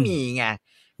มันไม่มีไง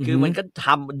คือมันก็ท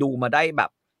ำดูมาได้แบบ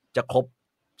จะครบ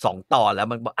2 ตอนแล้ว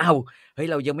มันบอกอ้าวเฮ้ย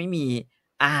เรายังไม่มี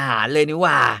อาหารเลยนี่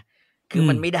ว่าคือ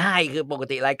มันไม่ได้คือปก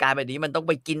ติรายการแบบนี้มันต้องไ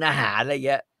ปกินอาหารอะไรเ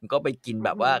งี้ยมันก็ไปกินแบ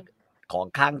บว่าของ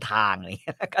ข้างทางอะไรเ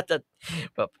งี้ยก็จะ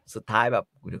แบบสุดท้ายแบบ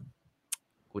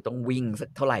กูต้องวิ่งสัก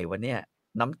เท่าไหร่วะเนี่ย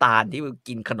น้ำตาลที่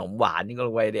กินขนมหวานนี่ก็ล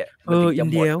งไปเนี่ยอิน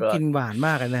เดียเขากินหวานม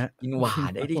ากนะฮะกินหวา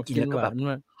นได้กินแล้วก็แบบ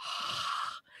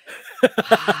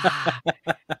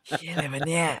อะไรมา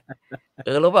เนี่ย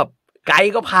แล้วแบบไก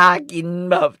ด์ก็พากิน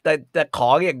แบบแต่ข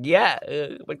องอย่างเงี้ย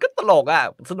มันก็ตลกอ่ะ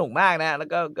สนุกมากนะแล้ว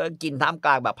ก็กินท่ามก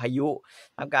ลางแบบพายุ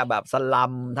ท่ามกลางแบบสลั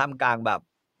มท่ามกลางแบบ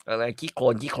อะไรขี้โ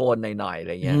คลนหน่อยๆอะไ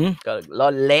รเงี้ยก็ล่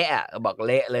อนเละอ่ะบอกเ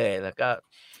ละเลยแล้วก็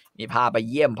มีพาไป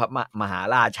เยี่ยมพระมหา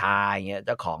ราชาอย่างเงี้ยเ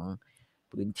จ้าของ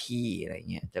พื้นที่อะไร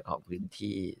เงี้ยเจ้าของพื้น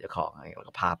ที่เจ้าของอะไร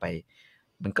ก็พาไป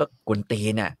มันก็กวนตี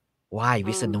นอ่ะไหว้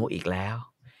วิษณุอีกแล้ว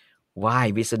ไหว้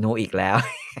วิษณุอีกแล้ว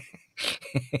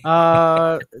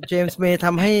เจมส์เมย์ท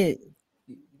ำให้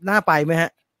น่าไปไหมฮ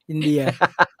ะอินเดีย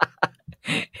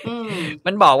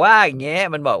มันบอกว่าอย่างเงี้ย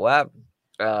มันบอกว่า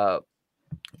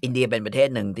อินเดียเป็นประเทศ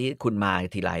หนึ่งที่คุณมา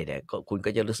ทีไรเนี่ยคุณก็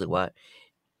จะรู้สึกว่า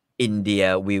อินเดีย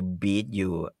will beat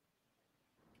you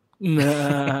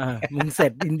มึงเสร็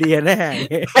จอินเดียแน่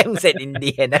มึงเสร็จอินเ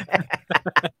ดียนะ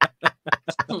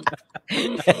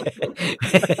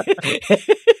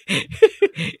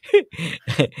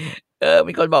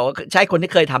มีคนบอกว่าใช่คน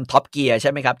ที่เคยทำท็อปเกียร์ใช่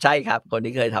ไหมครับใช่ครับคน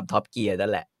ที่เคยทำท็อปเกียร์นั่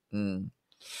นแหละ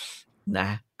นะ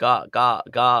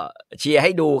ก็เชียร์ใ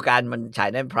ห้ดูกันมันฉาย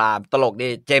ในพรามตลกดี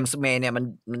เจมส์เมย์เนี่ย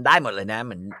มันได้หมดเลยนะเห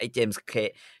มือนไอ้เจม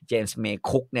ส์เมย์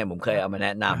คุกเนี่ยผมเคยเอามาแน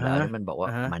ะนำแล้วมันบอกว่า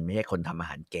มันไม่ใช่คนทำอา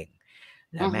หารเก่ง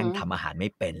และแม่งทำอาหารไม่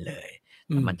เป็นเลย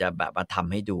มันจะแบบมาท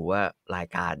ำให้ดูว่าราย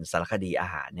การสารคดีอา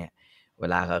หารเนี่ยเว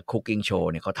ลาคุกกิ้งโชว์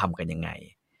เนี่ยเขาทำกันยังไง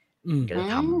ก็จะ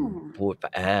ทำพูดไป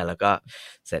แล้วก็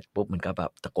เสร็จปุ๊บมันก็แบ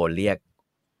บตะโกนเรียก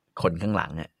คนข้างหลั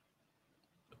งเนี่ย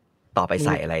ต่อไปใ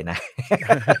ส่อะไรนะ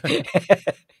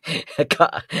ก็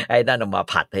ไอ้นั่นออกมา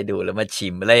ผัดให้ดูแล้วมาชิ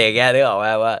มอะไรอย่างเงี้ยนึกออกไหม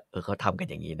ว่าเขาทำกัน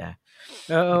อย่างนี้นะ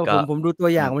ผมดูตัว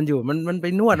อย่างมันอยู่มันไป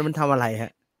นวดมันทำอะไรฮ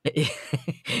ะ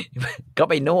ก็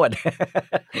ไปนวด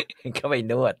ก็ไป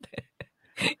นวด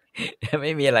ไ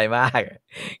ม่มีอะไรมาก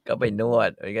ก็ไปนวด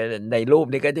ในรูป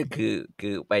นี้ก็จะคื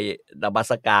อไปนมั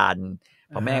สการ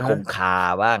พระแม่คงคา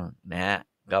บ้างนะฮะ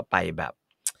ก็ไปแบบ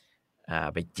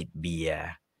ไปจิบเบียร์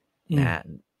นะฮะ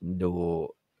ดู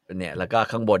เนี่ยแล้วก็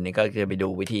ข้างบนนี้ก็จะไปดู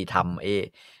วิธีท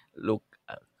ำลูก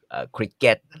คริกเ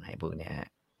ก็ตอะไรพวกนี้ฮะ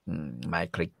ไม้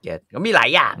คริกเก็ตก็มีหลาย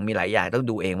อย่างต้อง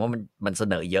ดูเองว่ามันเส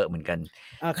นอเยอะเหมือนกัน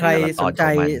ใครสนใจ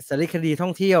สารคดีท่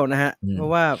องเที่ยวนะฮะเพรา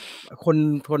ะว่าค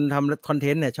นทำคอนเท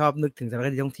นต์เนี่ยชอบนึกถึงสารค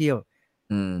ดีท่องเที่ยว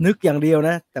นึกอย่างเดียว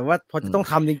นะแต่ว่าพอจะต้อง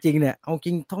ทำจริงๆเนี่ยเอาจ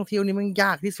ริงท่องเที่ยวนี่มันย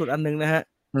ากที่สุดอันนึงนะฮะ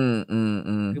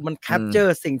คือมันแคปเจอ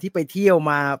ร์สิ่งที่ไปเที่ยว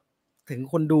มาถึง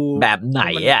คนดูแบบไหน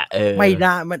อ่ะไม่ไ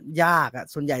ด้มันยากอ่ะ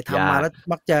ส่วนใหญ่ทำมาแล้ว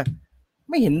มักจะ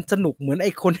ไม่เห็นสนุกเหมือนไ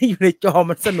อ้คนที่อยู่ในจอ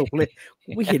มันสนุกเลย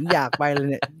ไม่เห็นอยากไปเลย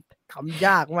เนี่ยทำย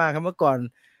ากมากครับเมื่อก่อน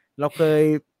เราเคย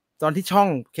ตอนที่ช่อง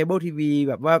เคเบิลทีวี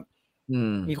แบบว่า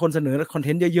มีคนเสนอคอนเท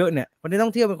นต์เยอะๆเนี่ยคอนเทนต์ท่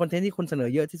องเที่ยวเป็นคอนเทนต์ที่คนเสนอ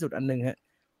เยอะที่สุดอันนึงฮะ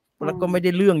แล้วก็ไม่ได้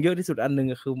เรื่องเยอะที่สุดอันนึง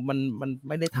คือมันไ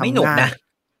ม่ได้ทำง่าย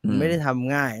ไม่ได้ท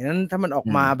ำง่ายนั้นถ้ามันออก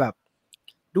มาแบบ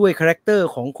ด้วยคาแรคเตอร์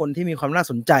ของคนที่มีความน่า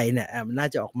สนใจเนี่ยมันน่า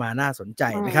จะออกมาน่าสนใจ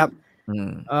นะครับ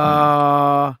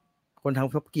คนทาง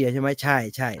ท็อปเกียร์ใช่ไหมใช่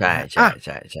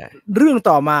เรื่อง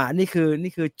ต่อมานี่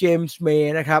คือเจมส์เม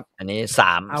ย์นะครับอันนี้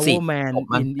3-4 Man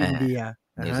in India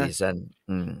นิวซีซั่น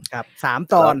ครับ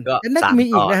3 ตอนน่าจะมี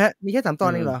อีกนะฮะมีแค่3 ตอ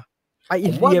นเองเหรอไปอิ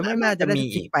นเดียไม่น่าจะได้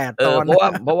18 ตอนเพร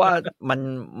าะว่า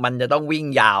มันจะต้องวิ่ง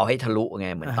ยาวให้ทะลุไง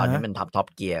เหมือนตอนนี้มันท็อป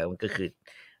เกียร์มันก็คือ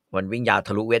มันวิ่งยาวท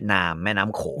ะลุเวียดนามแม่น้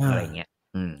ำโขงอะไรเงี้ย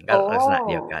ก็ลักษณะ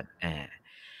เดียวกัน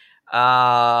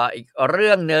อีกเ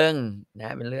รื่องนึงน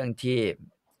ะเป็นเรื่องที่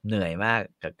เหนื่อยมาก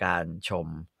กับการชม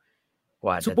ก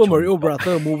ว่าจะ Super Mario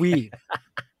Brother Movie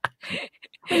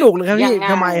สนุกเลยครับพี่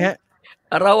ทำไมฮะ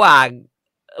ระห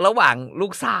ว่างลู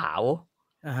กสาว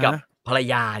กับภรร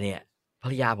ยาเนี่ยภร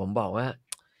รยาผมบอกว่า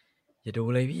อย่าดู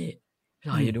เลยพี่ห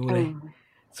น่อยอย่าดูเลย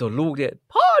ส่วนลูกเนี่ย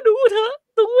พ่อดูเถอะ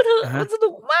ดู เถอะมันส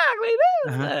นุกมากเลยนะ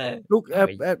ลูก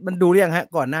มันดูหรือยังฮะ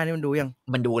ก่อนหน้านี้มันดูยัง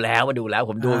มันดูแล้ว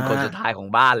ผมดูคนสุดท้ายของ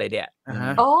บ้านเลยเนี่ย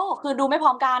โอ้คือดูไม่พร้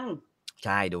อมกันใ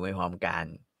ช่ดูไม่พร้อมกัน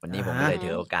วันนี้ผมก็เลยถื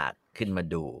อโอกาสขึ้นมา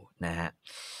ดูนะฮะ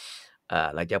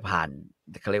หลังจากผ่าน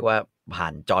เขาเรียกว่าผ่า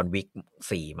นจอห์นวิก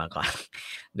4มาก่อน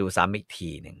ดูซ้ำอีกที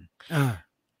หนึ่ง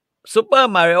Super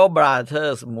Mario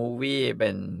Brothers Movie เป็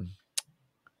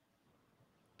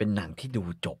นหนังที่ดู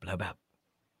จบแล้วแบบ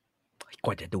ก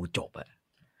ว่าจะดูจบ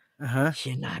เ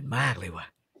ชี่ยนานมากเลยว่ะ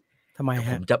ทำไมฮ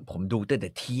ะผมดูตั้งแต่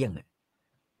เที่ยง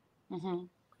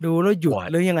ดูแล้วหยุด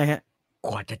หรือยังไงฮะก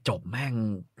ว่าจะจบแม่ง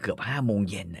เกือบ5 โมง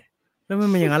เย็นแล้วมัน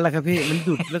เป็นอย่างนั้นแหละครับพี่มันห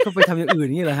ยุดแล้วก็ไปทำอย่างอื่น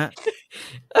นี่เหรอฮะ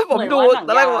ผมดูต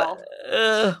อนแรกว่า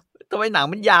ทำไมหนัง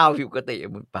มันยาวผิดปกติ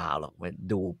มันเปล่าหรอกมัน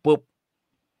ดูปุ๊บ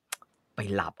ไป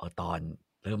หลับเอาตอน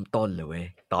เริ่มต้นเลยเว้ย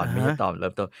ตอนไม่ใช่ตอนเ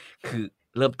ริ่มต้นคือ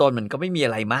เริ่มต้นมันก็ไม่มีอ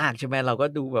ะไรมากใช่ไหมเราก็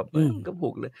ดูแบบก็บุ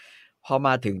กเลยพอม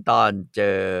าถึงตอนเจ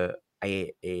อไ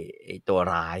อ้ตัว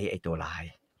ร้าย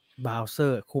บาวเซอ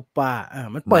ร์คูป้า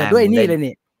มันเปิดด้วยนี่เลย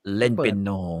นี่เล่นเปียโ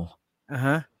น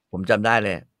ผมจำได้เล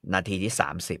ยนาทีที่30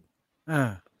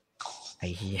ไอ้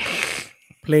เหี้ย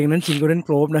เพลงนั้นชิงโกลเด้นโก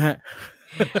ลบนะฮะ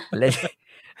เ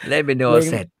ล่นเปียโน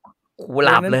เสร็จกูห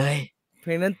ลับเลยเพ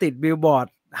ลงนั้นติดบิลบอร์ด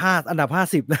อันดับ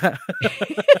50นะ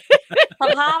ส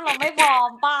ภาพเราไม่พร้อม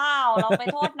เปล่าเราไป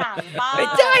โทษหนังเปล่าไม่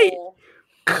ใช่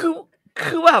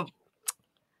คือแบบ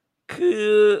คือ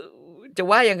จะ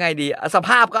ว่ายังไงดีสภ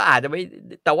าพก็อาจจะไม่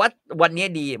แต่ว่าวันนี้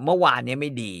ดีเมื่อวานนี้ไ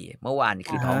ม่ดีเมื่อวาน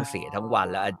คือท้องเสียทั้งวัน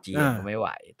แล้วอาเจียนก็ไม่ไหว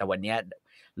แต่วันนี้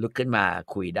ลุกขึ้นมา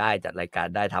คุยได้จัดรายการ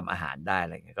ได้ทำอาหารได้อะ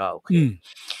ไรเงี้ยก็โอเค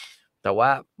แต่ว่า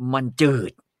มันจื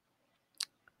ด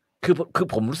คือ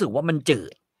ผมรู้สึกว่ามันจื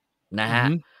ดนะฮะ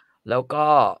แล้ว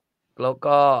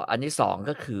ก็อันที่สอง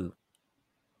ก็คือ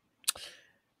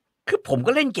ผม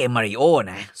ก็เล่นเกมมาริโอ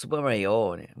นะซูเปอร์มาริโอ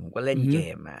เนี่ยผมก็เล่นเก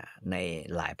มมาใน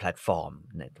หลายแพลตฟอร์ม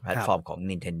ในแพลตฟอร์มของ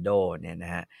Nintendo เนี่ยน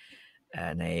ะฮะ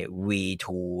ใน Wii2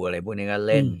 อะไรพวกนี้ก็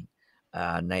เล่น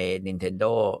ใน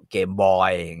Nintendo Game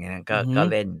Boy อย่างเงี้ยก็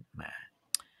เล่นมา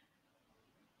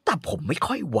แต่ผมไม่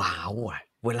ค่อยว้าว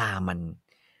เวลา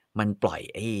มันปล่อย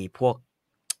ไอ้พวก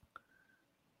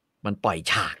มันปล่อย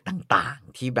ฉากต่าง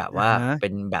ๆที่แบบว่าเป็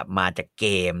นแบบมาจากเก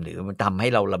มหรือมันทำให้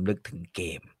เรารำลึกถึงเก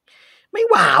มไม่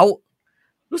ว้าว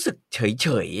รู้สึกเฉ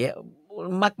ย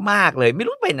ๆมากๆเลยไม่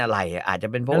รู้เป็นอะไรอาจจะ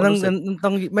เป็นเพราะรู้สึกต้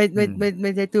องไ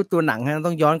ม่ใช่ตัวหนังฮะ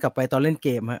ต้องย้อนกลับไปตอนเล่นเก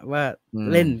มฮะว่า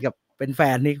เล่นกับเป็นแฟ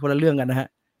นนี่คนละเรื่องกันนะฮะ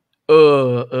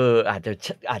อา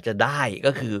จจะได้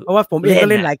ก็คือเพราะว่าผมเองก็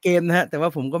เล่นหลายเกมนะฮะแต่ว่า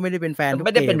ผมก็ไม่ได้เป็นแฟนทุกเกมไ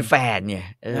ม่ได้เป็นแฟนเนี่ย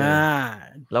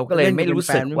เราก็เลยไม่รู้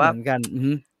สึกว่า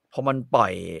พอมันปล่อ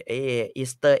ยอี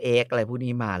สเตอร์เอ็กอะไรพวก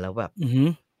นี้มาแล้วแบบ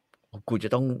กูจะ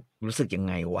ต้องรู้สึกยัง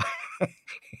ไงวะ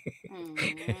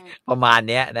ประมาณ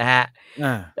เนี้ยนะฮะ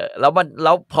แ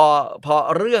ล้วพอ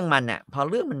เรื่องมันอ่ะพอ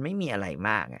เรื่องมันไม่มีอะไร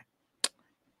มาก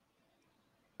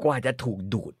กว่าจะถูก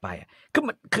ดูดไป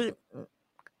คือ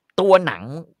ตัวหนัง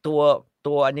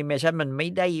ตัวแอนิเมชันมันไม่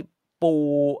ได้ปู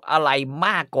อะไรม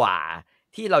ากกว่า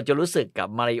ที่เราจะรู้สึกกับ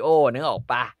มาริโอนึกออก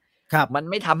ปะมัน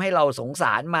ไม่ทำให้เราสงส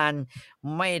ารมัน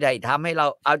ไม่ได้ทำให้เรา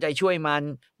เอาใจช่วยมัน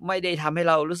ไม่ได้ทำให้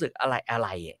เรารู้สึกอะไร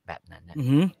แบบนั้นนะ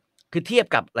คือเทียบ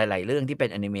กับหลายๆเรื่องที่เป็น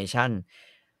แอนิเมชัน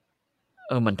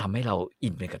มันทำให้เราอิ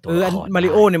นไปกับตัวละครมาริ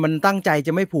โอเนี่ยมันตั้งใจจ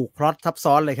ะไม่ผูกพล็อตซับ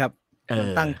ซ้อนเลยครับมัน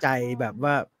ตั้งใจแบบ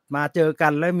ว่ามาเจอกั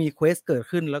นแล้วมีเควสเกิด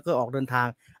ขึ้นแล้วก็ออกเดินทาง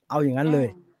เอาอย่างนั้นเลย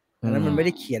อันนั้นมันไม่ไ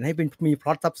ด้เขียนให้เป็นมีพล็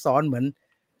อตซับซ้อนเห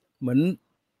มือน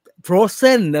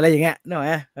Frozen อะไรอย่างเงี้ยเนา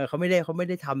ะเขาไม่ไ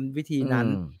ด้ทำวิธีนั้น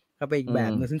ก็ไปอีกแบ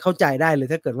บนึงซึ่งเข้าใจได้เลย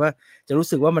ถ้าเกิดว่าจะรู้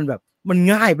สึกว่ามันแบบมัน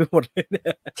ง่ายไปหมดเลย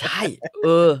ใช่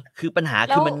คือปัญหา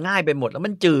คือมันง่ายไปหมดแล้ว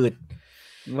มันจืด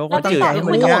แล้วตั้งใจให้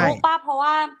มันง่ายลูกป้าเพราะว่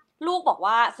าลูกบอก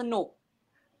ว่าสนุก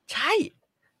ใช่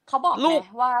เขาบอกไหม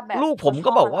ว่าแบบลูกผมก็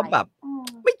บอกว่าแบบ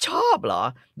ไม่ชอบเหรอ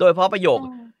โดยเพราะประโยค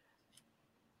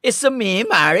It's me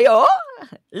Mario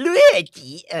ลุยจี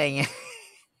อะไรเงี้ย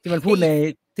ที่มันพูด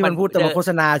ตอนโฆษ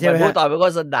ณาใช่ไหมมันพูดตอนโฆ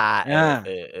ษณา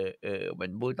มั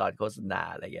นพูดตอนโฆษณา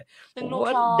อะไรเงี้ยผมว่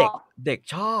าเด็ก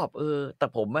ชอบแต่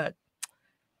ผมอะ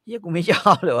เฮียกูไม่ชอ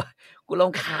บเลยวะกูร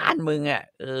ำคาญมึงอะ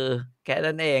แค่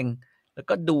นั้นเองแล้ว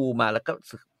ก็ดูมาแล้วก็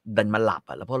ดันมาหลับ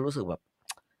อะแล้วพอรู้สึกแบบ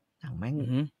หนังแม่ง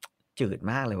จืด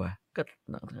มากเลยวะก็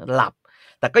หลับ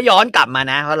แต่ก็ย้อนกลับมา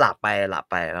นะพอหลับไปแ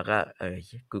ล้วก็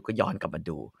กูก็ย้อนกลับมา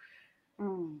ดู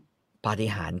ปาฏิ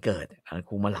หาริย์เกิด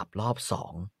กูมาหลับรอบ2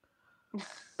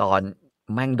ตอน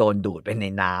แม่งโดนดูดไปใน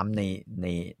น้ำ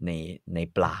ใน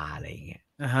ปลาอะไรอย่างเงี้ย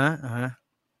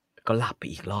ก็หลับไป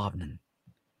อีกรอบนึง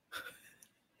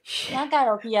ร่างกายเ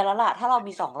ราเพลียแล้วล่ะถ้าเรา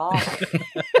มี2รอบ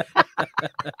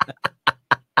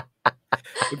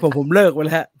ผมเลิกไป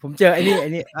แล้วผมเจอไอ้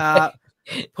นี่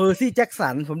เพอร์ซี่แจ็คสั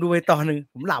นผมดูไปตอนนึง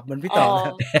ผมหลับเหมือนพี่ต่อน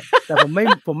ะแต่ผมไม่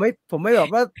แบบ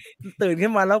ว่าตื่นขึ้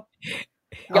นมาแล้ว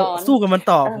เอาสู้กับมัน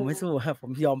ต่อผมไม่สู้ครับผ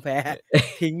มยอมแพ้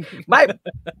ทิ้งไม่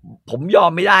ผมยอ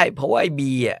มไม่ได้เพราะว่าไอ้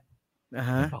บีอ่ะ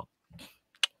บอก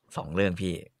2 เรื่อง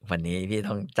พี่วันนี้พี่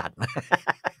ต้องจัดมา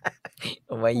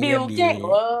ไว้เยี่ยมบี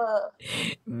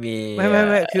มีไ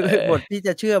ม่คือบทพี่จ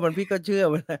ะเชื่อมันพี่ก็เชื่อ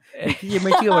มันพี่ไ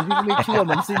ม่เชื่อมันพี่ไม่เชื่อ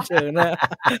มันสิ้นเชิงนะ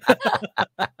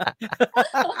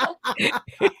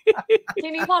ที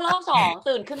นี้พอรอบ2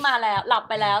ตื่นขึ้นมาแล้วหลับ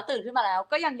ไปแล้วตื่นขึ้นมาแล้ว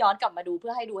ก็ยังย้อนกลับมาดูเพื่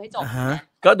อให้ดูให้จบ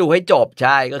ก็ดูให้จบใ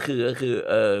ช่ก็คือ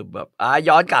แบบ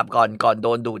ย้อนกลับก่อนโด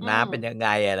นดูดน้ำเป็นยังไง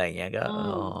อะไรเงี้ยก็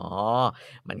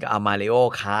มันก็เอามาริโอ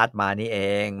คาร์ทมานี่เอ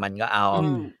งมันก็เอา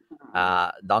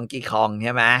ดองกี้คองใ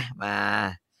ช่ไหมมา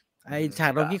ไอฉา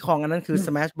กดองกี้คองอันนั้นคือ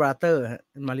Smash Brother ฮะ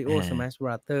มาริโอ Smash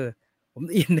Brother ผม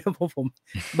อินนะเพราะผม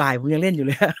บ่ายผมยังเล่นอยู่เ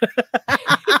ลย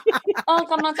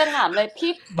กำลังจะถามเลย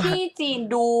พี่จีน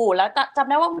ดูแล้วจำ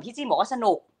ได้ว่าพี่จีนบอกว่าส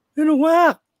นุกมา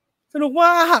ก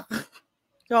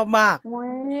ชอบมาก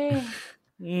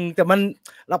แต่มัน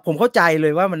ผมเข้าใจเล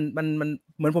ยว่ามันเ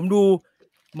หมือนผม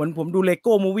ดูเลโ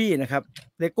ก้มูวี่นะครับ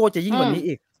เลโก้จะยิ่งกว่านี้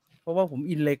อีกเพราะว่าผม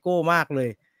อินเลโก้มากเลย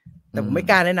แต่ผมไม่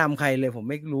กล้าแนะนำใครเลยผม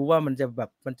ไม่รู้ว่ามั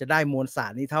นจะได้มวลสา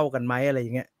รนี้เท่ากันไหมอะไรอย่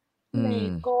างเงี้ยเล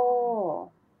โก้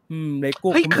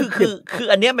เฮ้ยคือ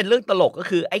อันเนี้ยเป็นเรื่องตลกก็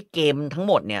คือไอ้เกมทั้ง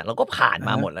หมดเนี่ยเราก็ผ่านม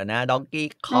าหมดแล้วนะดองกี้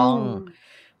คอง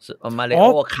มาริโ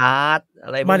อคาร์ทอะ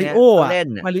ไรพวกเนี้ยเล่น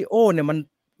มาริโอเนี่ย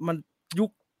มันยุค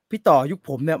พี่ต่อยุค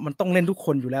ผมเนี่ยมันต้องเล่นทุกค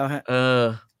นอยู่แล้วฮะ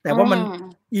แต่ว่ามัน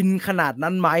อินขนาด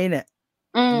นั้นไหมเนี่ย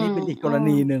นี่เป็นอีกกร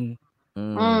ณีหนึ่ง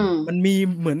มันมี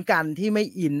เหมือนกันที่ไม่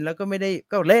อินแล้วก็ไม่ได้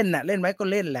ก็เล่นน่ะเล่นไหมก็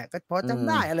เล่นแหละก็พอจำ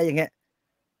ได้อะไรอย่างเงี้ย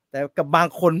แต่กับบาง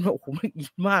คนโอ้โหมันอิ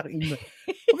นมากอินเลย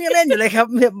ผมยังเล่นอยู่เลยครับ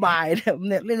เนี่ยบ่ายเนี่ย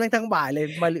เล่นทั้งบ่ายเลย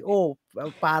มาริโอ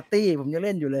ปาร์ตี้ผมยังเ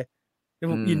ล่นอยู่เลย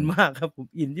ผมอินมากครับผม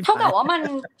อินที่เท่ากับว่า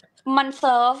มันเ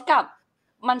ซิร์ฟ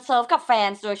กับแฟน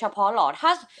โดยเฉพาะหรอถ้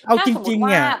าเอาจริง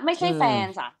ๆอ่ะไม่ใช่แฟน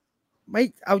อ่ะไม่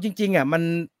เอาจริงๆอ่ะ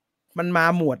มันมา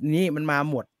หมวดนี้มันมา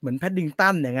หมวดเหมือนแพดดิงตั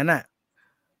นอย่างนั้นอ่ะ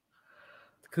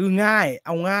คือง่ายเอ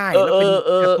าง่ายแล้วเป็น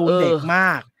การ์ตูนเด็กม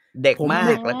าก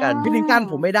แล้วกันแพดดิงตัน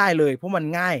ผมไม่ได้เลยเพราะมัน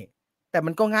ง่ายแต่มั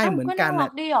นก็ง่ายเหมือนกันน่ะ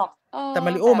แต่มา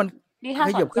ริโอมันข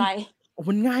ยับขึ้น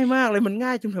มันง่ายมากเลยมันง่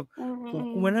ายจนแบบ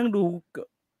กูมานั่งดู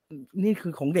นี่คื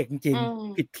อของเด็กจริง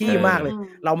ๆผิดที่มากเลย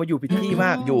เรามาอยู่ผิดที่ม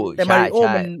ากแต่มาริโอ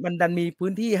มันดันมีพื้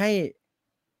นที่ให้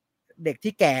เด็ก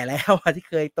ที่แก่แล้วที่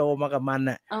เคยโตมากับมัน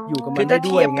น่ะอยู่กับมันได้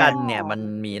ด้วยกันเนี่ยมัน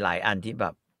มีหลายอันที่แบ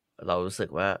บเรารู้สึก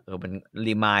ว่ามัน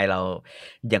รีมายเรา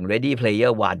อย่าง Ready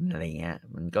Player One อะไรเงี้ย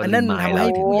มันก็รีมายเรา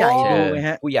ถึงผู้ใหญ่ดูไง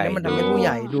ฮะมันทำให้ผู้ให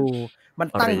ญ่ดูมัน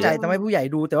ตั้งใจทำให้ผู้ใหญ่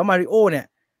ดูแต่ว่ามาริโอเนี่ย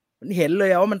มันเห็นเลย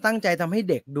ว่ามันตั้งใจทำให้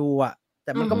เด็กดูอ่ะแ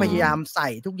ต่มันก็พยายามใส่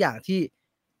ทุกอย่าง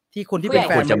ที่คนที่เป็นแ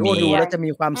ฟนมาริโอดูแล้วจะมี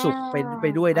ความสุขไป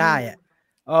ด้วยได้อ่ะ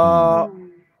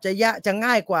จะ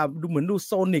ง่ายกว่าดูเหมือนดูโ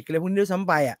ซนิกอะไรพวกนี้ด้วยซ้ำ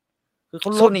ไปอ่ะคือเข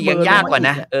าลดยังยากกว่า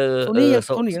นะโซ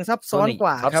นิกยังซับซ้อนก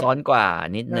ว่าครับซับซ้อนกว่า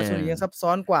นิดนึงโซนิกยังซับซ้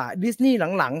อนกว่าดิสนีย์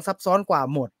หลังๆซับซ้อนกว่า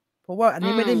หมดเพราะว่าอัน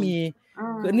นี้ไม่ได้มี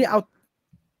คืออันนี้เอา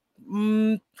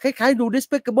คล้ายๆดู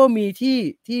Despicable Me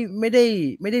ที่ไม่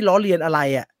ได้ล้อเลียนอะไร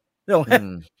อ่ะเรื่อง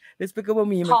Despicable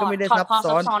Me มันก็ไม่ได้ซับ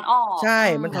ซ้อนใช่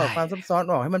มันถอดความซับซ้อน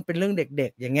ออกให้มันเป็นเรื่องเด็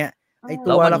กๆอย่างเงี้ยไอตั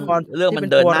วละครเรื่องมัน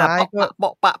เดินหน้า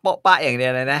เปาะอย่างเดีย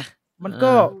วเลยนะมั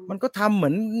นก็ทำเห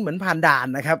มือนผ่านด่าน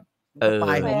นะครับปล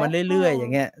ายของมันเรื่อยๆอย่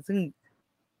างเงี้ยซึ่ง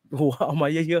โหเอามา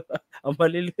เยอะๆเอามา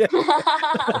เรื่อย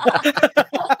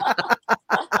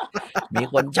ๆมี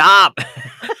คนชอบ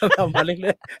เอามาเ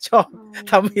รื่อยๆชอบ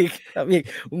ทำอีก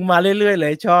มาเรื่อยๆเล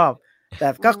ยชอบแต่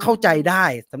ก็เข้าใจได้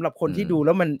สำหรับคนที่ดูแ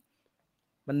ล้วมัน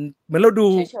เหมือนเราดู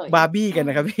บาร์บี้กันน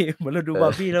ะครับพี่เหมือนเราดูบา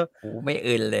ร์บี้แล้วโอ้ไม่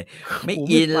อินเลยไม่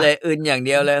อินเลยอินอย่างเ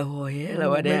ดียวเลยโอ้ยอะไร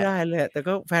วะเนี่ยไม่ได้เลยแต่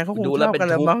ก็แฟนเขาคงชอบกัน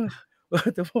แหละมั้ง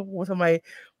แต่พวกโอ้ทำไม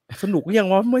สนุกยัง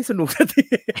วะไม่สนุกสักที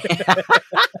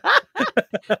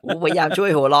พยายามช่วย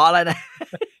หัวล้อแล้วนะ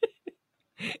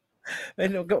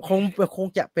คง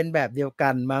จะเป็นแบบเดียวกั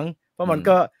นมั้งเพราะมัน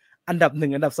ก็อันดับ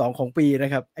1อันดับ2ของปีน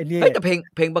ะครับไอ้นี่แต่เ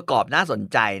พลงประกอบน่าสน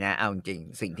ใจนะเอาจริง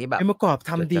สิ่งที่แบบเพลงประกอบ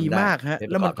ทำดีมากฮะ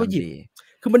แล้วมันก็หยิบ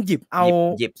คือมันหยิบเอา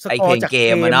สกอร์จากเก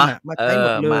มมาใช้หม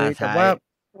ดเลยแต่ว่า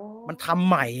มันทำ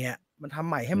ใหม่อ่ะมันทำ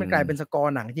ใหม่ให้มันกลายเป็นสกอ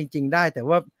ร์หนังจริงๆได้แต่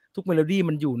ว่าทุกเมโลดี้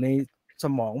มันอยู่ในส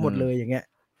มองหมดเลยอย่างเงี้ย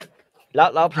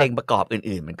แล้วเพลงประกอบ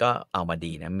อื่นๆมันก็เอามา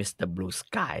ดีนะ Mr. Blue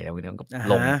Sky แล้วมันก็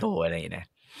ลงตัวอะไรอย่างเงี้ย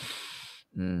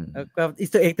แล้วก็อีส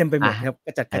เตอร์เอ็กเต็มไปหมดครับก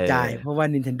ระจัดกระจายเพราะว่า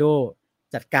Nintendo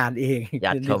จัดการเอง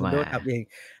Nintendo ทำเอง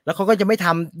แล้วเขาก็จะยังไ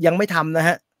ม่ทำนะฮ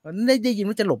ะได้ยิน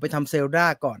ว่าจะหลบไปทำเซลดา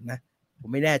ก่อนนะผม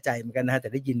ไม่แน่ใจเหมือนกันนะแต่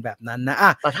ได้ยินแบบนั้นนะ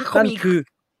แต่ถ้าเขามี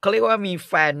เขาเรียกว่ามี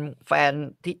แฟน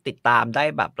ที่ติดตามได้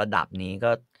แบบระดับนี้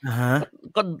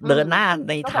ก็เดินหน้า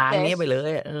ในทางนี้ไปเล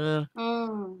ย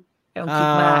ไม่ต้องคิด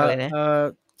มากเลยนะ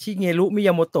ชิเงรุมิย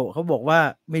าโมโตะเขาบอกว่า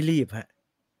ไม่รีบฮะ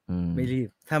ไม่รีบ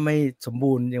ถ้าไม่สม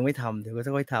บูรณ์ยังไม่ทำเดี๋ยวก็จ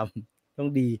ะค่อยทำต้อง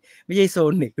ดีไม่ใช่โซ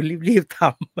นิกก็รีบท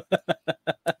ำ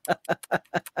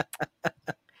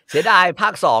เสียดายภา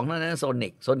ค2นั่นนะโซ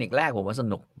นิกแรกผมว่าส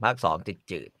นุกภาค2ติด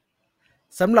จืด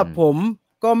สำหรับผม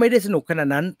ก็ไม่ได้สนุกขนาด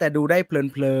นั้นแต่ดูได้เพ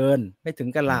ลินไม่ถึง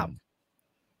กับหลับ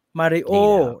มาริโอ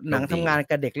หนังทำงาน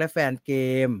กับเด็กและแฟนเก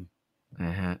ม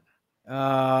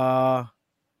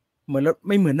เหมือนไ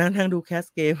ม่เหมือนนั่งดูแคส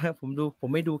เกมครับผม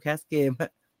ไม่ดูแคสเกมฮ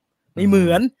ะไม่เหมื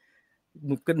อน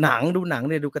หนังดูหนัง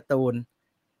เนี่ยดูการ์ตูน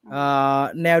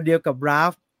แนวเดียวกับรา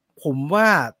ฟผมว่า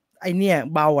ไอเนี่ย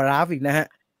เบากว่าราฟอีกนะฮะ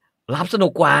ราฟสนุ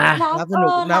กกว่าราฟสนุ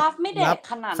กราฟไม่เด็ก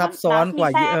ขนาดนั้นซับซ้อนกว่า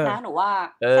เยอะนะหนูว่า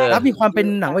ราฟมีความเป็น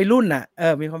หนังวัยรุ่นน่ะ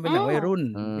มีความเป็นหนังวัยรุ่น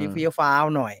มีเฟี้ยวฟ้าว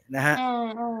หน่อยนะฮะ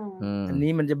อัน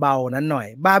นี้มันจะเบานั้นหน่อย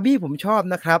บาร์บี้ผมชอบ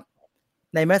นะครับ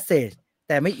ในแมสเสจแ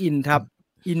ต่ไม่อินครับ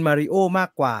อินมาริโอมาก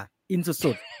กว่าอิน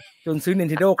สุดๆจนซื้อ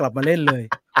Nintendo กลับมาเล่นเลย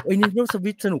Nintendo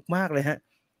Switch สนุกมากเลยฮะ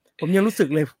ผมยังรู้สึก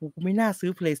เลยกูไม่น่าซื้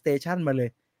อ PlayStation มาเลย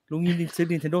ลุงยินซื้อ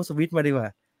Nintendo Switch มาดีกว่า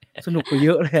สนุกกว่าเย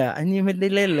อะเลยอ่ะอันนี้ไม่ได้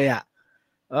เล่นเลยอ่ะ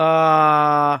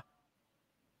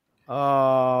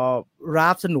รา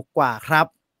ฟสนุกกว่าครับ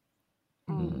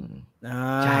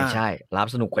ใช่ราฟ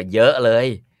สนุกกว่าเยอะเลย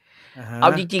เอา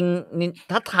จริง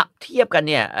ๆถ้าเทียบกัน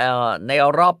เนี่ยใน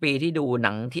รอบปีที่ดูห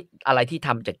นังที่อะไรที่ท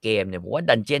ำจากเกมเนี่ยผมว่า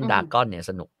Dungeon Dragon เนี่ย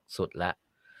สนุกสุดละ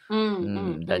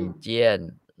Dungeon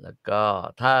แล้วก็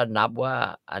ถ้านับว่า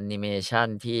แอนิเมชัน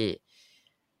ที่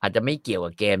อาจจะไม่เกี่ยว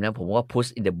กับเกมนะผมว่า Puss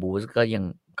in the Boots ก็ยัง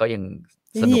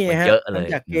สนุกกว่าเยอะเลย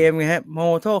จากเกมไงฮะ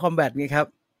Mortal Kombat ไงครับ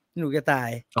หนูจะตาย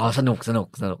สนุกห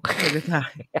นูจะตาย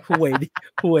ห่วย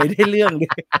ได้เรื่องดิ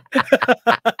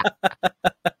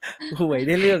ห่วยไ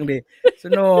ด้เรื่องดิส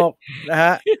นุกนะฮ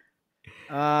ะ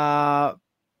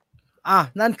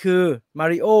นั่นคือ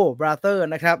Mario Brother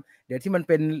นะครับเดี๋ยวที่มันเ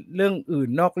ป็นเรื่องอื่น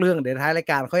นอกเรื่องเดี๋ยวท้ายราย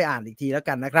การค่อยอ่านอีกทีแล้ว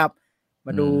กันนะครับม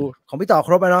าดูของพี่ต่อค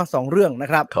รบแล้วเนาะ2เรื่องนะ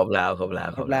ครับครบแล้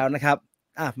วนะครับ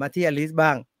มาที่อลิสบ้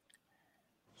าง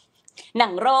หนั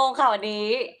งโรงค่ะวันนี้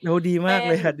ดีมาก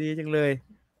เลยค่ะดีจังเลย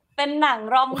เป็นหนัง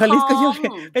รอมคอมอลิส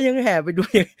ก็ยังแห่ไปดู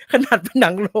ขนาดเป็นหนั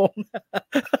งโรง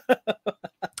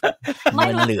ไม่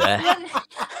เหลือ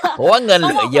เพราะว่าเงินเ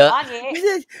หลือเยอะไม่ใ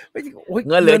ช่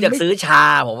เงินเหลือจากซื้อชา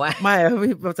ผมว่าไม่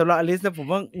สำหรับอลิสนะผม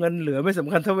ว่าเงินเหลือไม่ส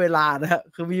ำคัญเท่าเวลานะฮะ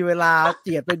คือมีเวลาเ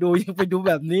จียดไปดูยังไปดูแ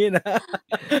บบนี้นะ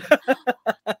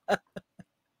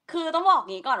คือต้องบอก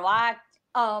งี้ก่อนว่า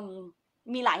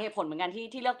มีหลายเหตุผลเหมือนกัน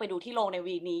ที่เลือกไปดูที่โรงใน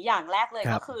วีนี้อย่างแรกเลย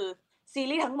ก็คือซี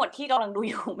รีส์ทั้งหมดที่กำลังดู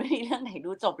อยู่ไม่มีเรื่องไหน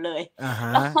ดูจบเลย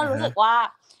แล้วก็รู้สึกว่า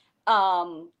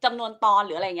จำนวนตอนห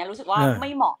รืออะไรเงี้ยรู้สึกว่าไม่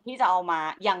เหมาะที่จะเอามา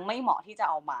ยังไม่เหมาะที่จะ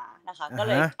เอามานะคะก็เ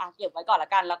ลยเก็บไว้ก่อนละ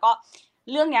กันแล้วก็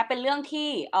เรื่องนี้เป็นเรื่องที่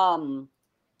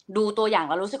ดูตัวอย่าง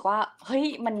แล้วรู้สึกว่าเฮ้ย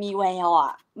มันมีแวว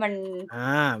มั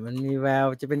นมีแวว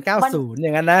จะเป็น90อย่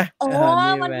างนั้นนะ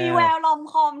มันมีแววลอม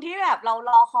คอมที่แบบเรา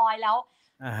รอคอยแล้ว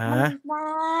มันนา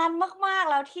นมากๆ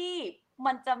แล้วที่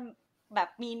มันจะแบบ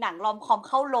มีหนังรอมคอมเ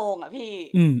ข้าโรงพี่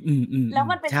แล้ว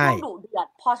มันเป็นช่วงดุเดือด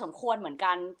พอสมควรเหมือน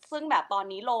กันซึ่งแบบตอน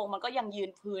นี้โรงมันก็ยังยืน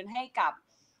พื้นให้กับ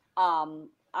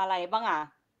อะไรบ้าง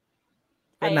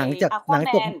หนัง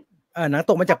ต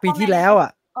กมาจากปีที่แล้ว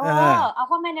เอา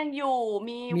ความแมนยังอยู่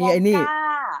มีไอ้นี่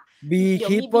บี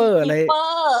คีเปอร์อะไร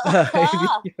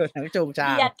หนังโจงจา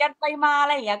งเบียดกันไปมาอะไ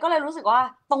รอย่างเงี้ยก็เลยรู้สึกว่า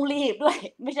ต้องรีบด้วย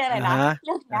ไม่ใช่อะไรนะเ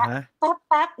รื่องนี้แ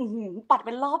ป๊บปัดเ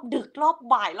ป็นรอบดึกรอบ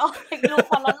บ่ายรอบดู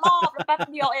คนละรอบแล้วแป๊บ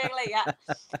เดียวเองอะไรอย่างเงี้ย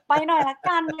ไปหน่อยละ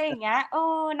กันอะไรอย่างเงี้ย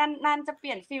นั่นจะเป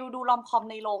ลี่ยนฟิลดูรอมคอม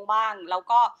ในโรงบ้างแล้ว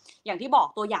ก็อย่างที่บอก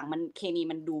ตัวอย่างมันเคมี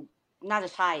มันดูน่าจะ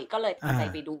ใช่ก็เลยตั้งใจ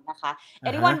ไปดูนะคะ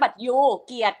Anyone but you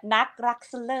เกลียดนักรัก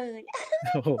ซะเลย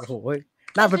โอ้โห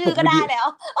น่าเป็นปกวิดีโอ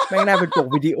ไม่น่าเป็นปก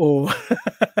วิดีโอ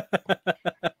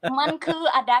มันคือ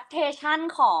adaptation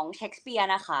ของเชคสเปียร์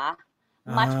นะคะ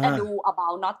Much Ado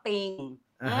About Nothing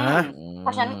เพร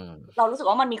าะฉะนั้นเรารู้สึก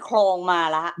ว่ามันมีโครงมา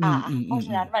แล้วเพราะฉ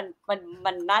ะนั้น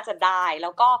มันน่าจะได้แล้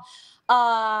วก็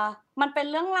มันเป็น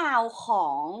เรื่องราวขอ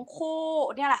งคู่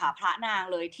เนี่ยแหละค่ะพระนาง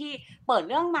เลยที่เปิด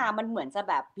เรื่องมามันเหมือนจะ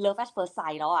แบบ Love at First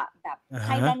Sight แล้วแบบใ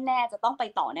ห้แน่ๆจะต้องไป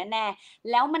ต่อแน่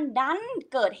ๆแล้วมันดัน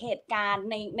เกิดเหตุการณ์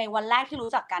ในวันแรกที่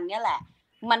รู้จักกันเนี่ยแหละ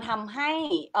มันทำให้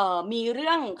มีเ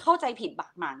รื่องเข้าใจผิดบา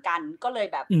ดหมางกันก็เลย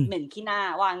แบบหนึ่งขี้หน้า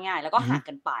ว่าง่ายแล้วก็ห่าง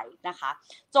กันไปนะคะ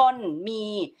จนมี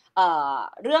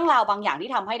เรื่องราวบางอย่างที่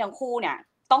ทำให้ทั้งคู่เนี่ย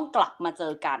ต้องกลับมาเจ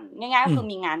อกันง่ายๆก็คือ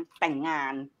มีงานแต่งงา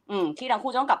นที่ทั้ง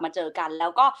คู่ต้องกลับมาเจอกันแล้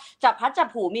วก็จับพลัดจับ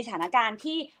ผลูมีสถานการณ์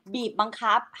ที่บีบบัง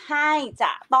คับให้จ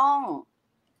ะต้อง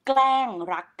แกล้ง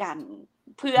รักกัน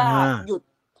เพื่อหยุด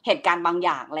เหตุการณ์บางอ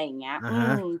ย่างอะไรอย่างเงี้ย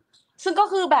ซึ่งก็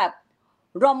คือแบบ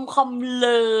รอมคอมเล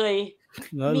ย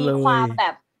มีความแบ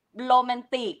บโรแมน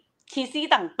ติกชีซี่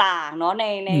ต่างๆเนาะ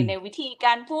ในวิธีก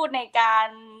ารพูดในการ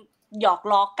หยอก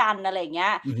ล้อกันอะไรเงี้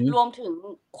ยรวมถึง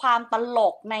ความตล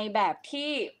กในแบบที่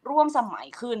ร่วมสมัย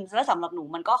ขึ้นและสำหรับหนู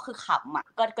มันก็คือขำอ่ะ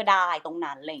ก็ได้ตรง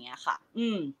นั้นอะไรเงี้ยค่ะ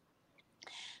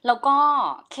แล้วก็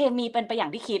เคมีเป็นไปอย่า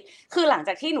งที่คิดคือหลังจ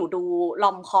ากที่หนูดูล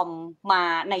อมคอมมา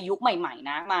ในยุคใหม่ๆ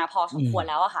นะมาพอสมควร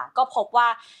แล้วอะค่ะก็พบว่า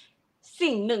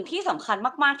สิ่งหนึ่งที่สำคัญ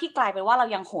มากๆที่กลายเป็นว่าเรา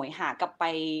ยังโหยหากลับไป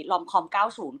ลอมคอม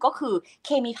90ก็คือเค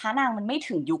มีพระนางมันไม่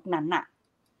ถึงยุคนั้นน่ะ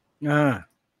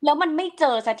แล้วมันไม่เจ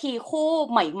อสักทีคู่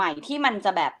ใหม่ๆที่มันจ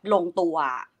ะแบบลงตัว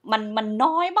มัน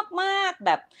น้อยมากๆแ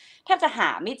บบแทบจะหา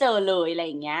ไม่เจอเลยอะไรอ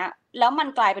ย่างเงี้ยแล้วมัน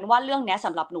กลายเป็นว่าเรื่องนี้ส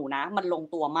ำหรับหนูนะมันลง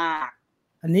ตัวมาก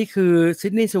อันนี้คือซิ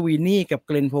ดนีย์สวีนี่กับเ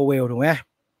กรนโพเวลถูกไหม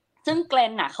ซึ่งเกร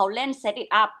นน่ะเขาเล่น Set It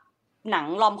Up หนัง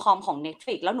ลอมคอมของ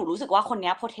Netflix แล้วหนูรู้สึกว่าคน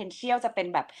นี้ potential จะเป็น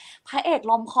แบบพระเอก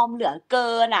ลอมคอมเหลือเกิ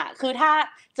นอ่ะคือถ้า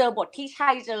เจอบทที่ใช่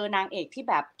เจอนางเอกที่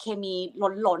แบบเคมี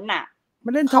ล้นๆน่ะมั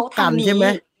นเล่นท็อปกันใช่ไหม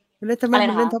มันเล่นท็อป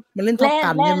กั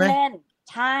นใช่ไหม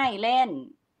ใช่เล่น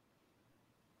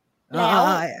แล้ว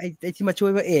ไอ้ที่มาช่ว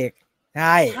ยพระเอกใ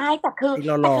ช่แต่คือ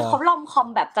เขาลอมคอม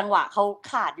แบบจังหวะเขา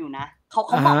ขาดอยู่นะเขา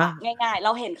บอกง่ายๆเร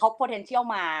าเห็นเขา potential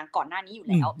มาก่อนหน้านี้อยู่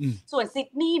แล้วส่วนซิด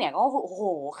นีย์เนี่ยก็โอ้โห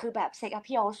คือแบบเซ็กอัพเ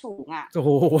พียวสูงอ่ะ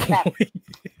แบบ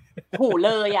หูเ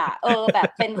ลยอ่ะแบบ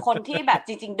เป็นคนที่แบบจ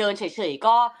ริงๆเดินเฉยๆ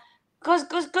ก็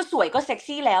สวยก็เซ็ก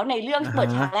ซี่แล้วในเรื่องเปิด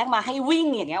ฉากแรกมาให้วิ่ง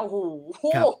อย่างเงี้ยโอ้โห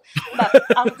แบบ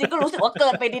เอาจริงก็รู้สึกว่าเกิ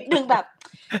นไปนิดนึงแบบ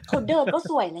เขาเดินก็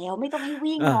สวยแล้วไม่ต้องให้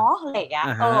วิ่งเนาะอะไรอย่างเงี้ย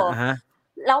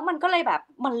แล้วมันก็เลยแบบ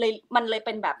มันเลยเ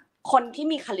ป็นแบบคนที่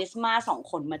มีคาลิสมา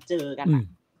2คนมาเจอกัน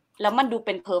แล้วมันดูเ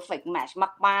ป็น perfect match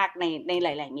มากๆในห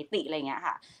ลายๆมิติอะไรเงี้ย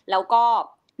ค่ะแล้วก็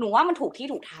หนูว่ามันถูกที่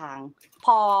ถูกทางพ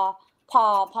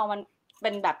อมันเป็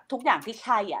นแบบทุกอย่างที่ใ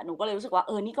ช่อ่ะหนูก็เลยรู้สึกว่า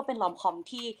นี่ก็เป็นลอมคอม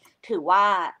ที่ถือว่า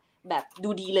แบบดู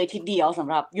ดีเลยทีเดียวสำ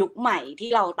หรับยุคใหม่ที่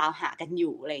เราตามหากันอ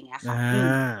ยู่อะไรเงี้ยค่ะ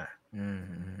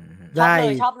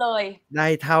ชอบเลยได้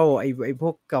เท่าไอ้พ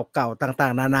วกเก่าๆต่า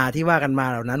งๆนานาที่ว่ากันมา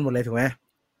เหล่านั้นหมดเลยถูกไหม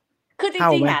คือจ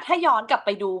ริงๆอ่ะถ้าย้อนกลับไป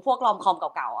ดูพวกลอมคอมเก่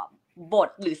าๆอ่ะบท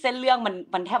หรือเส้นเรื่อง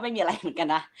มันแทบไม่มีอะไรเหมือนกัน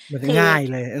นะมันง่าย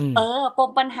เลยปม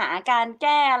ปัญหาการแ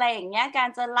ก้อะไรอย่างเงี้ยการ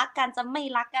จะรักการจะไม่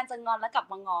รักการจะงอนแล้วกลับ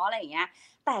มาง้ออะไรอย่างเงี้ย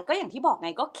แต่ก็อย่างที่บอกไง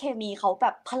ก็เคมีเขาแบ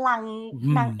บพลัง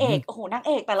นางเอกโอ้โหนางเ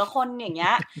อกแต่ละคนอย่างเงี้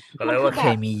ยก็เรียกว่าเค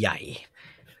มีใหญ่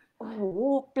โอ้โห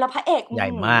แล้วพระเอกใหญ่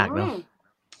มากเนาะ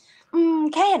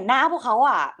แค่เห็นหน้าพวกเขา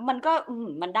อ่ะมันก็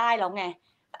มันได้แล้วไง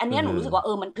อันนี้หนูรู้สึกว่า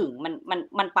มันถึง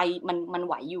มันไปมันไ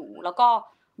หวอยู่แล้วก็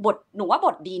บทหนูว่าบ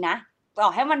ทดีนะต่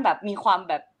อให้มันแบบมีความ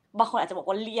แบบบางคนอาจจะบอก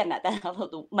ว่าเลี่ยนอ่ะแต่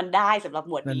มันได้สำหรับ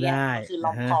บทนี้คือล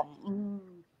อมคอม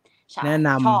แนะน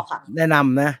ำชอบค่ะแนะน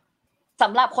ำนะส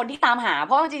ำหรับคนที่ตามหาเ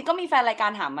พราะจริงๆก็มีแฟนรายกา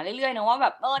รถามมาเรื่อยๆนะว่าแบ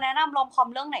บแนะนำลอมคอม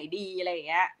เรื่องไหนดีอะไรอย่าง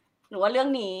เงี้ยหนูว่าเรื่อง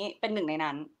นี้เป็นหนึ่งใน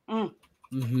นั้น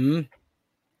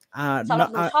สำหรับ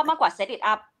หนูชอบมากกว่า Set It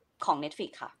Up ของ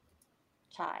Netflix ค่ะ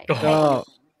ใช่ก็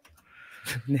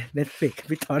Netflix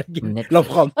พี่ต่อได้กินลอม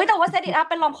คอมแต่ว่า Set It Up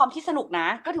เป็นลอมคอมที่สนุกนะ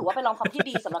ก็ถือว่าเป็นลอมคอมที่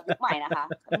ดีสำหรับยุคใหม่นะคะ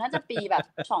น่าจะปีแบบ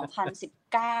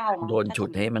2019โดนฉุด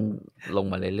ให้มันลง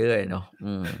มาเรื่อยๆเนาะ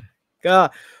ก็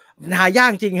หายาก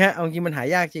จริงฮะเอาจริงมันหา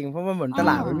ยากจริงเพราะว่าเหมือนต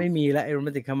ลาดมันไม่มีแล้วไอ้โรแม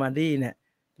นติกคอมเมดี้เนี่ย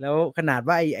แล้วขนาด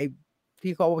ว่าไอ้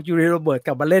ที่เขายูริโรเบิร์ตก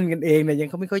ลับมาเล่นกันเองเนี่ยยัง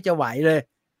เขาไม่ค่อยจะไหวเลย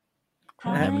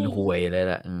มันห่วยเลย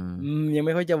ล่ะยังไ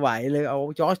ม่ค่อยจะไหวเลยเอา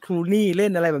จอร์จคลูนี่เล่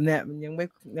นอะไรแบบเนี้ยมัน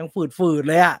ยังฝืด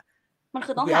เลยอ่ะมัน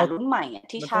คือต้องหารุ่นใหม่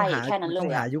ที่ใช่แค่นั้นเลยต้อ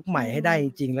งหายุคใหม่ให้ได้จ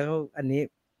ริงๆแล้วอันนี้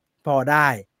พอได้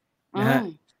นะฮะ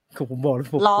คือผมบอกแล้ว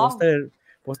ผมโปสเ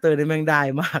ตอร์ได้แม่งได้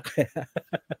มากเลย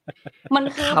มัน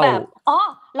คือแบบ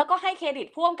แล้วก็ให้เครดิต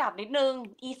พ่วงกับนิดนึง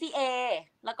ECA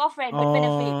แล้วก็ Friend with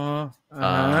Benefit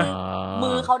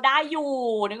มือเขาได้อยู่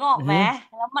นึกออกไหม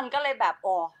แล้วมันก็เลยแบบ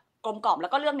กลมกล่อมแล้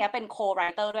วก็เรื่องนี้เป็นโคไร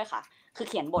เตอร์ด้วยค่ะคือ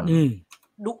เขียนบท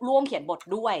ร่วมเขียนบท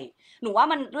ด้วยหนูว่า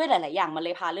มันด้วยหลายๆอย่างมันเล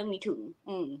ยพาเรื่องนี้ถึง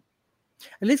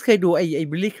อลิสเคยดูไอ้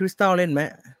บิลลี่คริสตัลเล่นไหม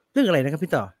เรื่องอะไรนะครับ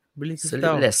พี่ต่อบิลลี่คริสตั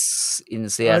ล Sleepless in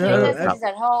Seattle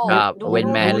กับ When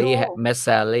Harry Met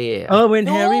Sally When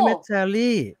Harry Met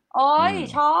Sally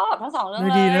ชอบทั้งสองเรื่องเล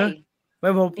ยดีนะไม่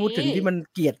พอพูดถึงที่มัน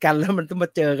เกลียดกันแล้วมันต้องมา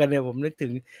เจอกันเนี่ยผมนึกถึ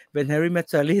ง When Harry Met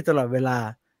Sally ตลอดเวลา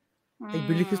ไอ้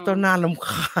บิลลี่คริสตัลน่ารำค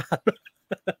าญ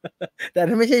แต่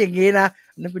ถ้าไม่ใช่อย่างนี้นะ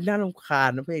นั่นเป็นน่ารำคาญ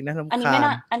นะพี่เอกน่ารำคาญ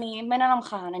อันนี้ไม่น่ารำ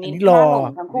คาญอันนี้น่าหลง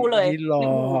ทั้งคู่เลย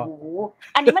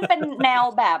อันนี้มันเป็นแนว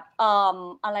แบบ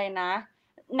อะไรนะ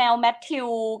แนวแมทธิว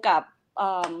กับ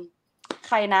ใ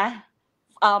ครนะ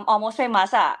Almost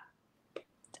Famous อ่ะ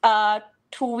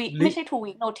2 week ไม่ใช่ 2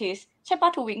 week notice ใช่ป่ะ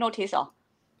 2 week notice หรอ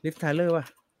ลิฟไทเลอร์ป่ะ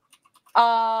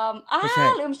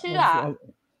ลืมชื่อ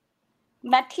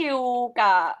แมทธิว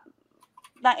กับ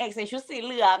นางเอกใส่ชุดสีเ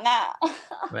หลืองอ่ะ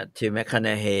แมทธิวแมคคาเน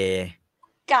เฮ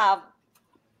กับ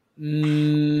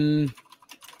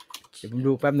เดี๋ยวผม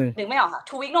ดูแป๊บนึงนึกไม่ออกค่ะ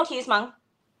Two Week Notice มั้ง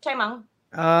ใช่มั้ง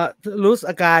Lose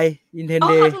a Guy in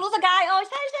 10 Days How to Lose a Guy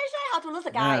ใช่ How to Lose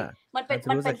a Guy มันเป็น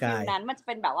ฟิลนั้นมันจะเ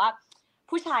ป็นแบบว่า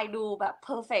ผู้ชายดูแบบ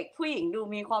perfect ผู้หญิงดู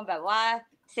มีความแบบว่า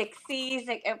เซ็กซี่เ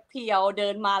ซ็กแอปเพียลเดิ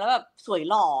นมาแล้วแบบสวย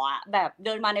หล่ออ่ะแบบเ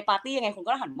ดินมาในปาร์ตี้ยังไงคน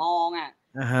ก็หันมองอ่ะ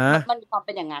มันมีความเ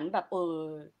ป็นอย่างนั้นแบบ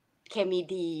เคมี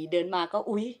ดีเดินมาก็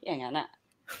อุ๊ยอย่างนั้นอ่ะ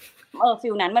ฟิ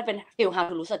ลนั้นมันเป็นฟิล How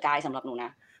to Lose a Guy สำหรับหนูน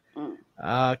ะ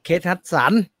เคทฮัดสั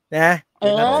นนะเ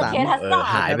คทฮัดสัน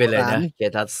หายไปเลยนะเค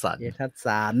ทฮัด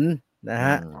สันนะฮ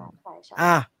ะ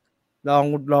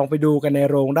ลองไปดูกันใน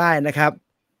โรงได้นะครับ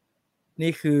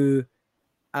นี่คือ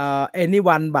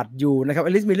anyone but you นะครับ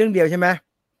อลิสมีเรื่องเดียวใช่ไหม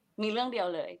มีเรื่องเดียว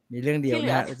เลยมีเรื่องเดียว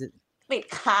นะติด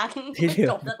ค้างไม่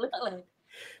จบเรื่องเลย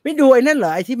ไม่ดูไอ้นั่นเหร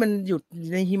อไอ้ที่มันอยู่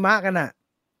ในหิมะกันอ่ะ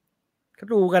เขา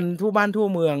ดูกันทั่วบ้านทั่ว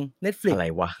เมือง Netflix อะไร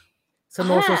วะ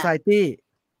Snow Society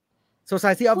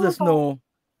of the Snow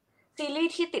ซีรี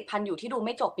ส์ที่ติดพันอยู่ที่ดูไ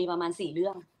ม่จบมีประมาณ4เรื่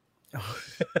อง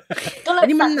ก็เลยอัน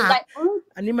นี้มันหนัง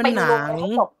อันนี้มันห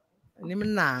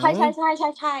นังใ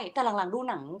ช่แต่หลังๆดู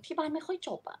หนังที่บ้านไม่ค่อยจ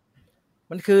บอ่ะ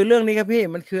มันคือเรื่องนี้ครับพี่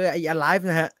มันคือไอ้ Alive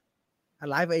นะฮะ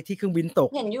Alive ไอ้ที่เครื่องบินตก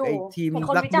ไอ้ทีม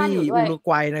รักบี้อุรุก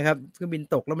วัยนะครับเครื่องบิน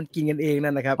ตกแล้วมันกินกันเอง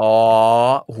นั่นนะครับ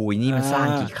หูยนี่มันสร้าง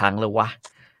กี่ครั้งแล้ววะ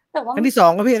ครั้งที่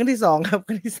2ครับพี่ครั้งที่2ครับค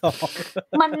รั้งที่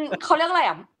2มันเขาเรียกอะไร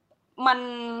อ่ะ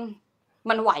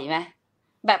มันไหวไหม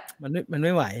แบบมันไ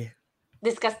ม่ไหว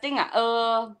disgusting อ่ะ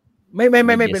ไม่เ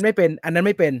ป็นอันนั้นไ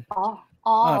ม่เป็น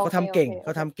เขาทำเก่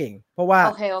งเพราะว่า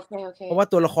เพราะว่า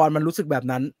ตัวละครมันรู้สึกแบบ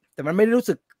นั้นแต่มันไม่ได้รู้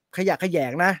สึกขยะแขย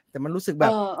งนะแต่มันรู้สึกแบ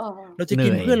บเราจะกิ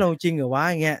นเพื่อนเราจริงเหรอวะ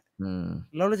อย่างเงี้ย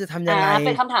แล้วเราจะทำยังไงเ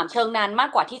ป็นคำถามเชิงนั้นมาก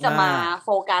กว่าที่จะมาโฟ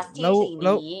กัสที่สิ่ง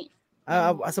นี้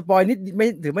สปอยนิดไ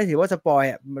ม่ถือว่าสปอย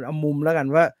อ่ะมันเอามุมแล้วกัน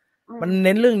ว่ามันเ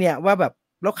น้นเรื่องเนี้ยว่าแบบ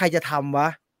แล้วใครจะทำวะ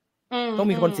ต้อง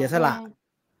มีคนเสียสละ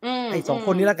ไอ้2ค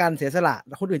นนี้ละกันเสียสละ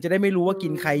คนอื่นจะได้ไม่รู้ว่ากิ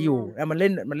นใครอยู่แล้วมันเล่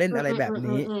นอะไรแบบ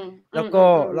นี้แล้ว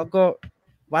ก็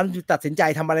วันตัดสินใจ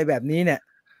ทำอะไรแบบนี้เนี่ย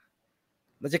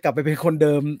เราจะกลับไปเป็นคนเ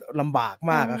ดิมลำบาก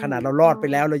มากขนาดเรารอดไป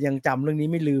แล้วเรายังจำเรื่องนี้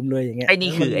ไม่ลืมเลยอย่างเงี้ยไอ้นี่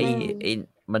คือไอ้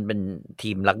มันเป็นที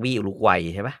มรักบี้อุรุกวัย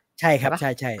ใช่ปะใช่ครับใ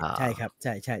ช่ครับใ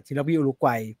ช่ทีมรักบี้อุรุก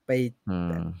วัยไป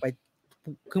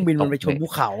เครื่องบินมันไปชนภู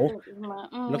เขา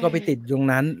แล้วก็ไปติดตรง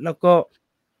นั้นแล้วก็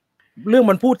เรื่อง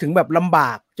มันพูดถึงแบบลำบ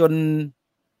ากจน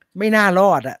ไม่น่าร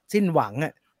อดอ่ะสิ้นหวัง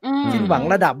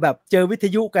ระดับแบบเจอวิท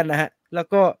ยุกันนะฮะแล้ว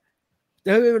ก็เ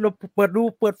ราเ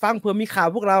ปิดฟังเผื่อมีข่าว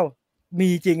พวกเรามี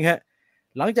จริงฮะ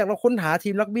หลังจากเราค้นหาที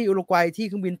มรักบี้อุรุกวัยที่เ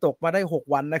ครื่องบินตกมาได้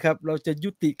6วันนะครับเราจะยุ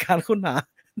ติการค้นหา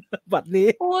บัดนี้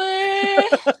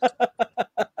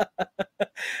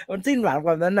มันสิ้นหวังแบ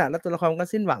บนั้นน่ะแล้วตัวละครก็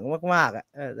สิ้นหวังมากๆอ่ะ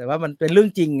แต่ว่ามันเป็นเรื่อง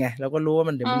จริงไงเราก็รู้ว่า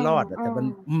มันเดี๋ยวมันรอดแต่มัน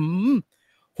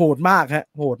โหดมากฮะ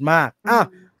โหดมาก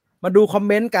มาดูคอมเ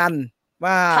มนต์กัน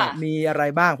ว่ามีอะไร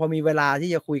บ้างพอมีเวลา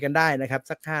ที่จะคุยกันได้นะครับ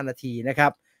สัก5นาทีนะครั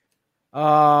บ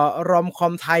รอมคอ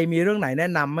มไทยมีเรื่องไหนแนะ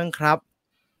นำบ้างครับ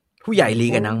ผู้ใหญ่ลี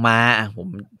กับนางม้าผม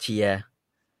เชียร์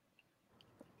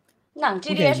หนัง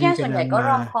GDS เนี่ยส่วนใหญ่ก็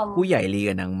รอมคอมผู้ใหญ่ลี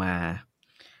กับนางม้า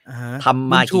ท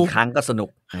ำมากี่ครั้งก็สนุก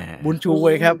บุญชู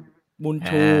เลยครับบุญ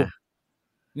ชู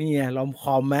นี่รอมค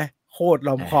อมไหมโคตรร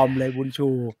อมคอมเลยบุญชู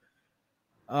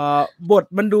บท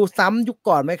มันดูซ้ำยุค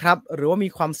ก่อนไหมครับหรือว่ามี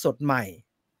ความสดใหม่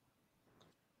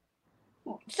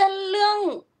เส้นเรื่อง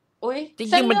จ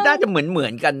ริงๆมันน่าจะเหมือ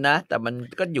นกันนะแต่มัน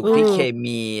ก็อยู่ที่เค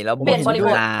มีแล้วบทสนท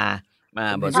นา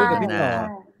บทสนทนา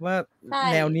ว่า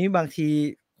แนวนี้บางที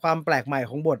ความแปลกใหม่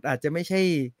ของบทอาจจะไม่ใช่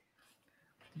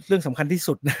เรื่องสำคัญที่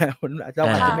สุดนะเราอาจ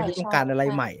จะไม่ได้ต้องการอะไร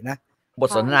ใหม่นะบท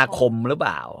สนทนาคมหรือเป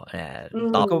ล่า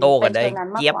ตอบโต้กันได้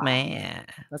เจี๊ยบไหม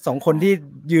แล้ว2คนที่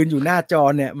ยืนอยู่หน้าจอ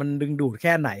เนี่ยมันดึงดูดแ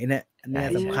ค่ไหนเนี่ยอันนี้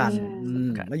สำคัญ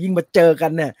แล้วยิ่งมาเจอกั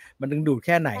นเนี่ยมันดึงดูดแ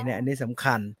ค่ไหนเนี่ยอันนี้สำ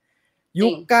คัญยุ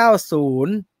ค90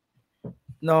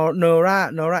โนร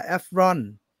าแอฟรอน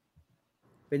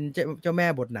เป็นเจ้าแม่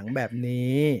บทหนังแบบ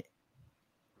นี้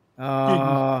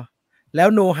แล้ว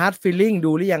No Hard Feeling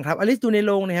ดูหรือยังครับอลิสดูในโ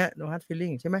รงเนี่ยฮะ No Hard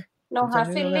Feeling ใช่ไหม No Hard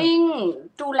Feeling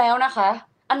ดูแล้วนะคะ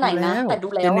อันไหนนะแต่ดู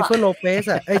แล้วJennifer Lopez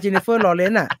อ่ะJennifer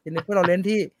Lawrence อ่ะ Jennifer Lawrence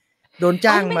ที่โดน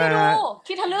จ้างมา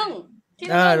ที่ทะลึ่ง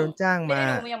โดนจ้างมา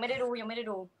ยังไม่ได้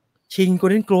ดูชิง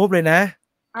Golden Globe เลยนะ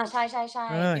ใช่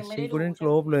ยังไม่ได้ดูชิง Golden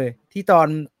Globe เลยที่ตอน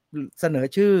เสนอ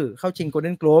ชื่อเข้าชิง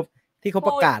Golden Globe ที่เขา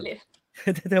ประกาศ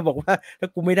เธอบอกว่าถ้า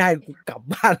กูไม่ได้กูกลับ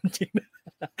บ้านจริงนะ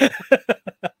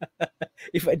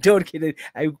If I don't get it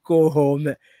I go home เ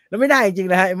นี่ยแล้วไม่ได้จริง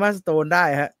ๆนะฮะEmma Stone ได้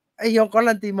ฮะไอ้ยองกอ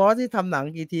ลันติมอสที่ทำหนัง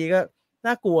กี่ทีก็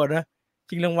น่ากลัวนะ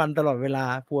ชิงรางวัลตลอดเวลา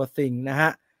พัวซิงนะฮ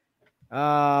ะ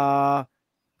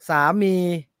สามี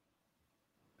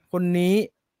คนนี้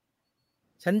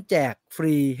ฉันแจกฟ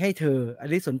รีให้เธออัน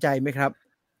นี้สนใจไหมครับ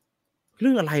เ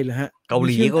รื่องอะไรเหรอฮะเกาห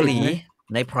ลี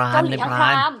ในพรานในพรา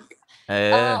น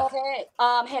โอเค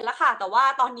เห็นแล้วค่ะแต่ว่า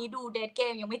ตอนนี้ดูเดทเก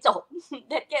มยังไม่จบ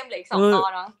เดทเกมเหลืออีก2 ตอ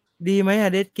นเนาะดีไหมอะ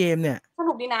เดทเกมเนี่ยส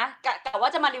นุกดีนะแต่ว่า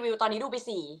จะมารีวิวตอนนี้ดูไป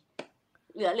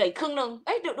4เหลืออีกครึ่งนึง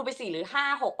ดูไป4หรือ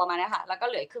5-6ประมาณนี้ค่ะแล้วก็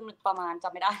เหลืออีกครึ่งนึงประมาณจ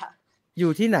ำไม่ได้ค่ะอ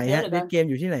ยู่ที่ไหนฮะเดทเกม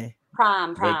อยู่ที่ไหนพราม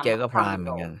เดทเกมก็พรามเหมื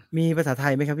อนกันมีภาษาไท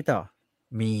ยไหมครับพี่ต่อ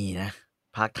มีนะ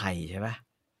ภาคไทยใช่ปะ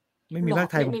ไม่มีภาค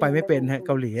ไทยผมไปไม่เป็นฮะเ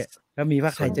กาหลีแล้วมีภ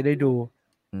าคไทยจะได้ดู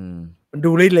มัน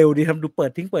ดูได้เร็วดีทำดูเปิ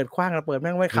ดทิ้งเปิดขว้างแล้วเปิดแ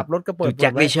ม่งไว้ขับรถก็เปิดแจ็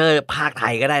คริเชอร์ภาคไท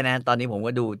ยก็ได้นะตอนนี้ผม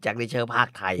ก็ดูแจ็คริเชอร์ภาค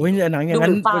ไทยหนังอย่างนั้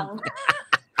นฟัง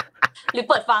หรือ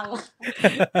เปิดฟัง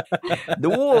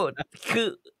ดูคือ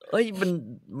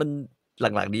มัน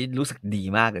หลังๆนี้รู้สึกดี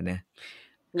มากเลยนะ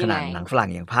ขนาดหนังฝรั่ง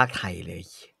อย่างภาคไทยเลย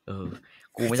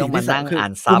กูไม่ต้องมานั่งอ่า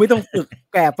นซับกูไม่ต้องฝึก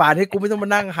แก่ป่านให้กูไม่ต้องมา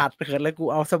นั่งหัดเขินแล้วกู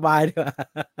เอาสบายดีกว่า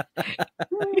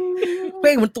เ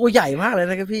ป้งมันตัวใหญ่มากเลย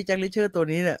นะครับพี่แจ็คริเชอร์ตัว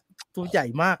นี้เนี่ยตัวใหญ่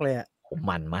มากเลยอ่ะ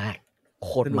มันมากโค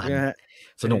ตรมัน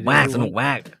สนุกมาก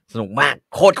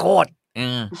โคตร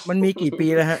มันมีกี่ปี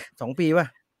แล้วฮะ2 ปีป่ะ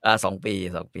2 ปี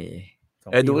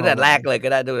ดูตั้งแต่แรกเลยก็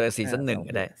ได้ดูเลยซีซั่น 1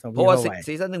ก็ได้เพราะว่า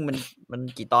ซีซั่น 1มัน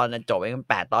กี่ตอนนะจบเองมัน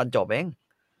8 ตอนจบเอง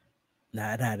ไ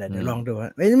ด้เดี๋ยวลองดูฮ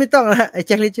ะไม่ต้องนะไอ้แ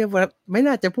จ็คริเชอร์ไม่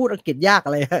น่าจะพูดอังกฤษยากอ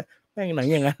ะไรฮะแม่งหนัง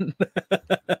อย่างนั้น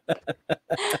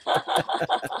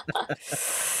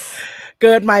เ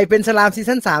กิดใหม่เป็นสลามซี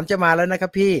ซั่น3จะมาแล้วนะครั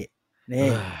บพี่นี่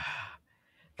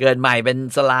เกิดใหม่เป็น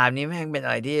สลามนี่แม่งเป็นอ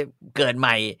ะไรที่เกิดให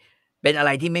ม่เป็นอะไร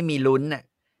ที่ไม่มีลุ้นน่ะ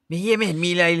ไม่เห็น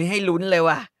มีอะไรให้ลุ้นเลย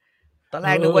ว่ะตอนแร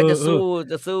กนึกว่าจะ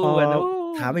สู้กัน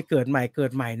ถามไปเกิดให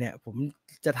ม่เนี่ยผม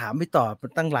จะถามพี่ต่อ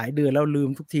ตั้งหลายเดือนแล้วลืม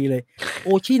ทุกทีเลยโอ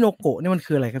ชิโนโกะนี่มัน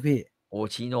คืออะไรครับพี่โอ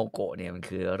ชิโนโกะเนี่ยมัน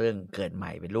คือเรื่องเกิดให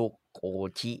ม่เป็นลูกโอ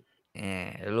ชิ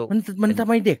ลูกมันทำ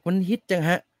ไมเด็กมันฮิตจัง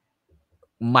ฮะ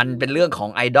มันเป็นเรื่องของ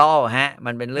ไอดอลฮะ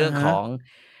มันเป็นเรื่องของ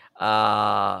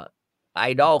ไอ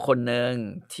ดอลคนหนึ่ง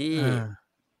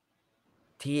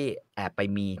ที่แอบไป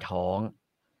มีท้อง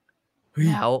แ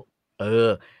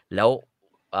ล้ว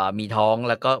มีท้อง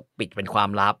แล้วก็ปิดเป็นความ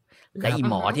ลับและอี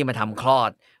หมอที่มาทำคลอ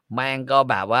ดแม่งก็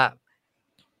แบบว่า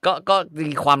ก็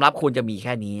ความลับควรจะมีแ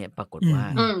ค่นี้ปรากฏว่า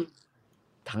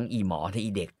ทั้งอีหมอทั้ง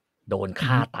อีเด็กโดน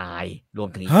ฆ่าตายรวม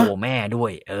ถึงตัวแม่ด้ว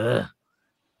ย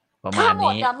ประมาณ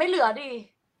นี้ฆ่าหมดไม่เหลือดิ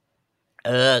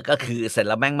ก็คือเสร็จ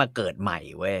แล้วแม่งมาเกิดใหม่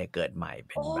เว้ยเกิดใหม่เ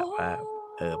ป็นแบบว่า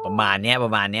ประมาณเนี้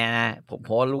ยนะผมเพ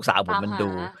ราะลูกสาวผมมันดู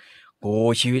โอ้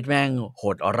ชีวิตแม่งโห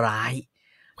ดร้าย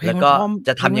แล้วก็จ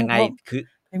ะทำยังไงคือ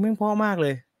แม่งพ่อมากเล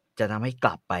ยจะทำให้ก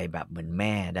ลับไปแบบเหมือนแ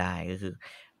ม่ได้ก็คือ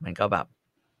มันก็แบบ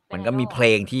มันก็มีเพล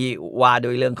งที่ว่าด้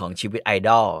วยเรื่องของชีวิตไอด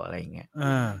อลอะไรอย่างเงี้ย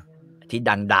ที่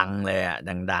ดังๆเลยอ่ะ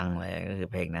ดังๆเลยก็คือ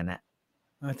เพลงนั้นนะ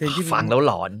ฟังแล้วห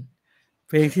ลอน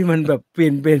เพลงที่มันแบบเปลี่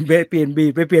ยนบีทไปเปลี่ย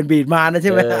นบีทมานะใ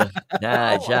ช่ไหมใ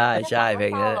ช่เพล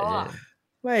งนั้น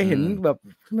ไม่เห็นแบบ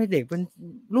ไม่เด็กเป็น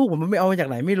ลูกผมมันไม่เอามาจาก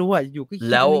ไหนไม่รู้อ่ะอยู่ก็คิด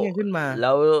นี้ขึ้นมาแ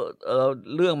ล้ว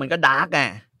เรื่องมันก็ดาร์กอ่ะ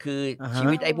คือชี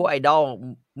วิตไอ้พวกไอดอล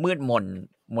มืดมน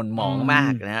หมองมา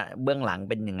กนะฮะเบื้องหลัง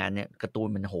เป็นอย่างนั้นเนี่ยการ์ตูน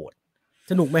มันโหด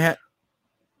สนุกไหมฮะ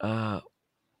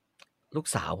ลูก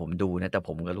สาวผมดูนะแต่ผ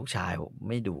มกับลูกชายผม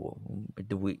ไม่ดูไป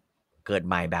ดูเกิดใ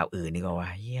หม่แบบอื่นนี่ก็ว่า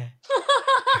เฮีย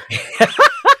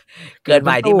เกิดให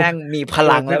ม่ที่แม่งมีพ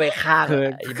ลังแล้วไปฆ่าเกิ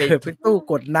ดเป็นตู้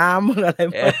กดน้ำอะไร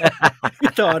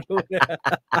ต่อดู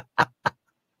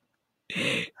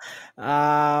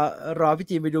รอพี่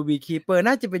จีไปดูบีคีเปอร์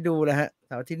น่าจะไปดูนะฮะเ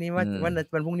สาร์ที่นี้ว่าวั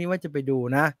นพรุ่งนี้ว่าจะไปดู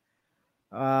นะ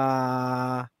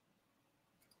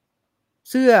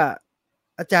เสื้อ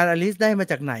อาจารย์อลิสได้มา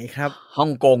จากไหนครับฮ่อ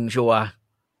งกงชัวร์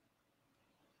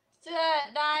เสื้อ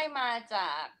ได้มาจา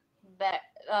ก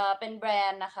เป็นแบร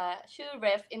นด์นะคะชื่อ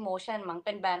Ref Emotion มั้งเ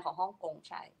ป็นแบรนด์ของฮ่องกง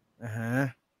ใช่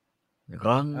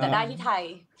แต่ได้ที่ไทย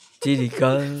ที่นี่ก็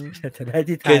จะได้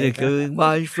ที่ไทยคือม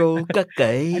าโฟกัเ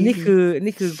ก๋อันนี้คือ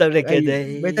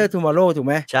Better Tomorrow ถูกไ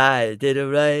หมใช่เดด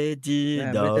ไรจี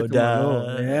ดาวดาว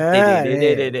เด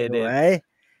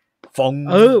ฟง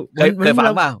เคยฟัง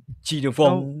เปล่าชีดฟ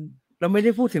งเราไม่ไ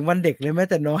ด้พูดถึงวันเด็กเลยแม้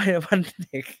แต่น้อยวันเ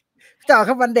ด็กต่อค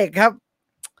รับวันเด็กครับ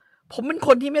ผมเป็นค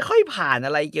นที่ไม่ค่อยผ่านอ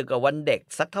ะไรเกี่ยวกับวันเด็ก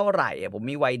สักเท่าไหร่ผม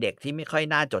มีวัยเด็กที่ไม่ค่อย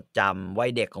น่าจดจำวั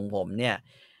ยเด็กของผมเนี่ย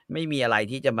ไม่มีอะไร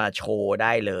ที่จะมาโชว์ไ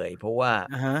ด้เลยเพราะว่า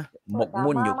หมก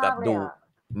มุ่นอยู่กับ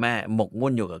หมก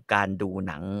มุ่นอยู่กับการดู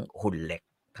หนังหุ่นเหล็ก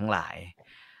ทั้งหลาย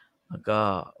แล้วก็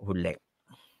หุ่นเหล็ก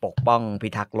ปกป้องพิ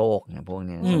ทักษ์โลกเนี่ยพวก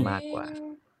นี้มากกว่า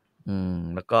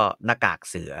แล้วก็หน้ากาก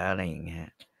เสืออะไรอย่างเงี้ย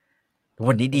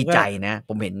วันนี้ดีใจนะผ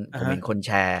มเห็นคนแ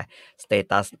ชร์สเต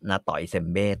ตัสนาต่อยเซม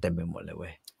เบ้เต็มไปหมดเลยเว้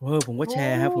ยผมก็แช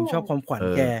ร์ครับผมชอบความขวัญ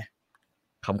แก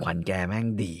คำขวัญแกแม่ง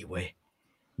ดีเว้ย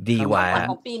ดีกว่า คำขวัญ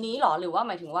ของปีนี้หรอหรือว่าห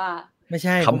มายถึงว่าไม่ใ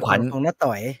ช่คำขวัญของน้า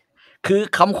ต่อยคือ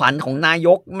คำขวัญของนาย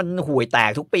กมันห่วยแต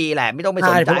กทุกปีแหละไม่ต้องไปส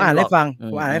นใจผมอ่านให้ฟั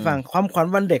งความขวัญ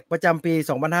วันเด็กประจำปี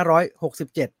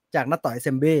 2567 จากน้าต่อยเซ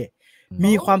มเบ้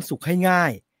มีความสุขให้ง่า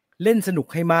ยเล่นสนุก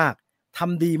ให้มากท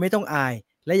ำดีไม่ต้องอาย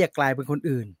และอย่ากลายเป็นคน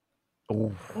อื่น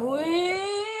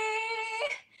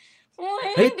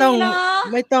ไม่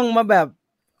ต้องมาแบบ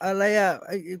อะไร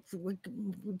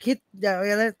คิดอย่าง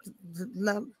อะไร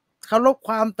เคารพค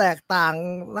วามแตกต่าง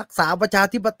รักษาประชา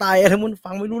ธิปไตยอะไรมึง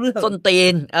ฟังไม่รู้เรื่องส้นตี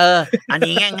นอัน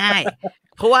นี้ง่าย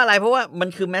ๆเพราะว่าอะไรเพราะว่ามัน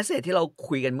คือแมสเสจที่เรา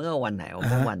คุยกันเมื่อวันไหน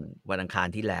เมื่อวันอังคาร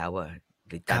ที่แล้วห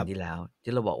รือจันทร์ที่แล้ว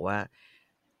ที่เราบอกว่า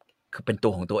คือเป็นตั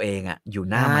วของตัวเองอ่ะอยู่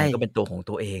หน้าไมค์ก็เป็นตัวของ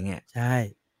ตัวเองอ่ะใช่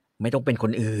ไม่ต้องเป็นค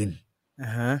นอื่น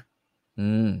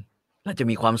เราจะ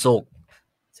มีความสุข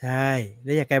ใช่แล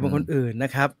ะอย่ากลายเป็นคนอื่นน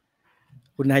ะครับ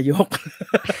คุณนายก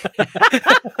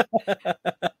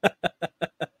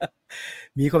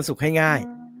มีความสุขให้ง่าย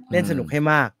เล่นสนุกให้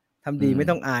มากทำดีไม่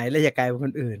ต้องอายและอย่ากลายเป็นค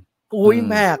นอื่นอุ้ย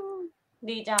แม็ก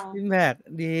ดีจังแม็ก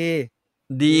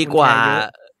ดีกว่า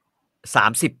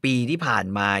30 ปีที่ผ่าน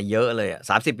มาเยอะเลย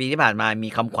30 ปีที่ผ่านมามี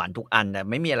คำขวัญทุกอันแต่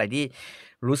ไม่มีอะไรที่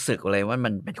รู้สึกเลยว่ามั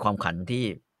นเป็นความขวัญที่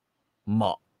เหม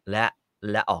าะแ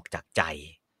ละออกจากใจ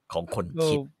ของคน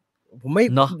คิดผมไม่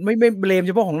เบลมเ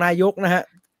ฉพาะของนายกนะฮะ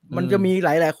มันจะมีหล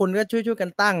ายคนก็ช่วยกัน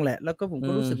ตั้งแหละแล้วก็ผม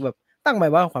ก็รู้สึกแบบตั้งหมา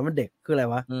ยว่าขวัญวันเด็กคืออะไร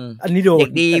วะอันนี้โดนเด็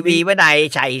กดีวีวินัย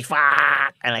ชัยฟา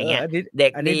กอะไรเงี้ยเด็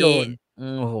กดี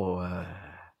โอ้โห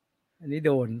อันนี้โ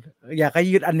ดนอยากให้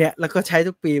ยืดอันเนี้ยแล้วก็ใช้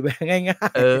ทุกปีไปง่า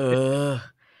ย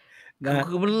ๆ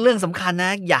คือมันเรื่องสำคัญน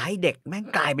ะอย่าให้เด็กแม่ง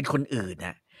กลายเป็นคนอื่นน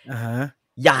ะ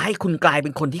อย่าให้คุณกลายเป็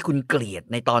นคนที่คุณเกลียด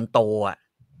ในตอนโตอ่ะ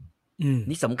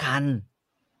นี่สำคัญ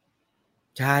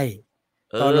ใช่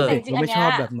ตอนเด็กผมไม่ชอบ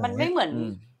แบบมันไม่เหมือน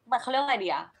มันเขาเรียกอะไรดี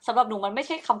อะสำหรับหนูมันไม่ใ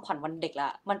ช่คำขวัญวันเด็กละ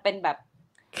มันเป็นแบบ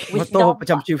มาโตประ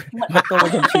จำชีวิ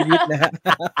ตนะฮะ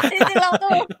จริงๆเราก็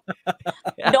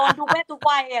โดนทุกเพศทุก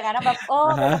วัยอย่างนั้นแบบ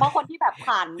เพราะคนที่แบบ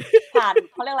ผ่าน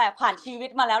เขาเรียกอะไรผ่านชีวิต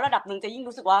มาแล้วระดับนึงจะยิ่ง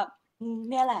รู้สึกว่า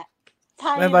เนี่ยแหละใ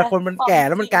ช่บางคนมันแก่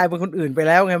แล้วมันกลายเป็นคนอื่นไป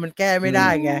แล้วไงมันแก้ไม่ได้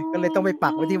ไงก็เลยต้องไปปั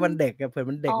กไว้ที่วันเด็กเผื่อ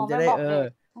มันเด็กมันจะได้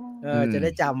จะไ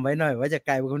ด้จำไว้หน่อยว่าจะก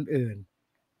ลายเป็นคนอื่น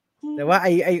แต่ว่าไ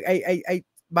อ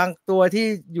บางตัวที่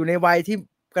อยู่ในวัยที่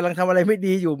กำลังทำอะไรไม่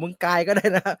ดีอยู่มึงกลายก็ได้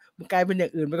นะมึงกลายเป็นอย่า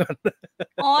งอื่นไปก่อน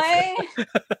โอ้ย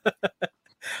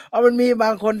มันมีบา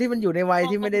งคนที่มันอยู่ในวัย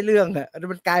ที่ไม่ได้เรื่องอ่ะ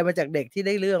มันกลายมาจากเด็กที่ไ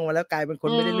ด้เรื่องมาแล้วกลายเป็นคน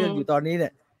ไม่ได้เรื่องอยู่ตอนนี้เนี่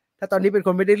ยถ้าตอนนี้เป็นค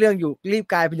นไม่ได้เรื่องอยู่รีบ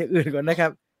กลายเป็นอย่างอื่นก่อนนะครั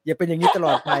บอย่าเป็นอย่างนี้ตล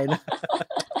อดไปนะ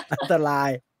อันตราย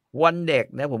วันเด็ก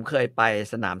เนี่ยผมเคยไป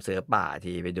สนามเสือป่า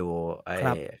ทีไปดู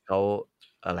เขา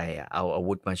อะไรเอาอา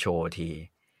วุธมาโชว์ที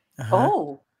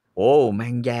โอ้แม่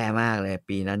งแย่มากเลย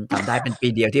ปีนั้นจำได้เป็นปี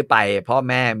เดียวที่ไปพ่อ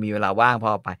แม่มีเวลาว่างพ่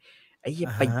อไปไอ้เหี้ย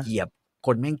ไปเหยียบค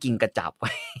นแม่งกินกระจับไ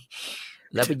ว้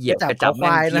แล้วไปเหยียบกระจับแม่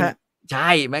งทิ่มใช่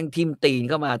แม่งทิ่มตีน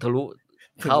เข้ามาทะลุ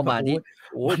เข้ามาที่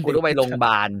โอ้กูต้องไปโรงพยาบ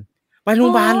าล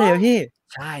เลยเหรอพี่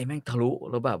ใช่แม่งทะลุ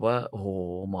แล้วแบบว่าโอ้โห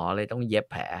หมอเลยต้องเย็บ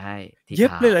แผลให้เย็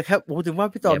บเลยเหรอครับโอ้ถึงว่า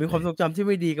พี่ต่อมีความทรงจำที่ไ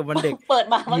ม่ดีกับวันเด็กเปิด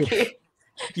มาเมื่อกี้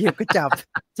เหยียบกระจับ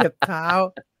เจ็บเท้า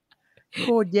โค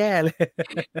ตรแย่เลย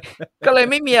ก็เลย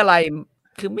ไม่มีอะไร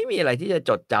คือไม่มีอะไรที่จะ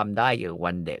จดจำได้เกี่ยวกับ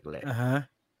วันเด็กเลย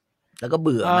แล้วก็เ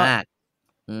บื่อมาก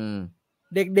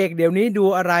เด็กๆเดี๋ยวนี้ดู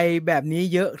อะไรแบบนี้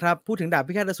เยอะครับพูดถึงดาบ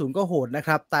พิฆาตอสูรก็โหดนะค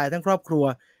รับตายทั้งครอบครัว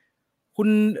คุณ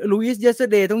ลุยส์เยส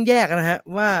เดย์ต้องแยกนะฮะ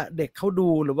ว่าเด็กเขาดู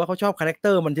หรือว่าเขาชอบคาแรคเต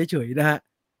อร์มันเฉยๆนะฮะ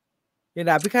อย่าง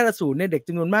ดาบพิฆาตอสูรเนี่ยเด็กจ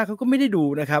ำนวนมากเขาก็ไม่ได้ดู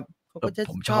นะครับเขาก็จะ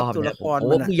ชอบตัวละคร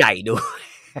มันผู้ใหญ่ดู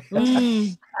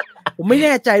ผมไม่แ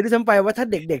น่ใจด้วยซ้ำไปว่าถ้า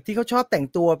เด็กๆที่เขาชอบแต่ง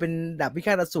ตัวเป็นดาบพิฆ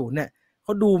าตอสูรเนี่ยเข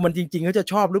าดูมันจริงๆเขาจะ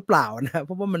ชอบหรือเปล่านะเพ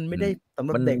ราะว่ามันไม่ได้สำห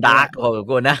รับเด็กดาร์ก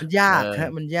กว่านะมันยากฮ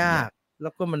ะมันยากแล้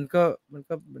วก็มันก็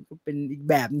เป็นอีก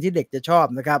แบบที่เด็กจะชอบ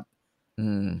นะครับ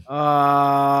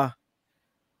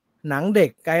หนังเด็ก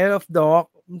Guide of Dog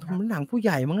มันหนังผู้ให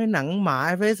ญ่มั้งไอ้หนังหมา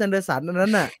เฟสแอนเดอร์สันอันนั้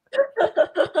นน่ะ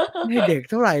ไม่เด็ก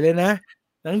เท่าไหร่เลยนะ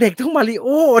หนังเด็กต้องมาริโอ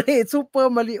นี่ซูเปอ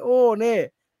ร์มาริโอนี่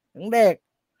หนังเด็ก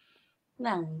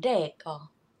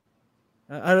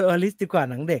ลิสต์ดีกว่า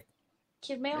หนังเด็ก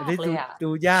คิดไม่ออกเลยอ่ะดู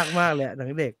ยากมากเลยหนั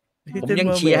งเด็กผมยัง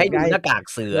เชียร์ให้ดูหน้ากาก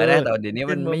เสือนะแต่เดี๋ยวนี้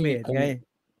มันไม่มี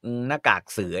หน้ากาก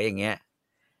เสืออย่างเงี้ย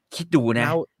คิดดูนะ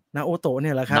นาโอโตะเ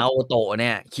นี่ยแหละครับนาโอโตะเนี่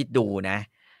ยคิดดูนะ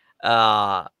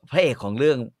พระเอกของเ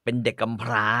รื่องเป็นเด็กกำพ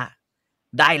ร้า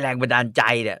ได้แรงบันดาลใจ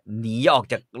เนี่ยหนีออก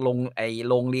จาก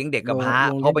โรงเลี้ยงเด็กกำพร้า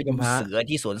เพราะไปดูเสือ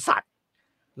ที่สวนสัตว์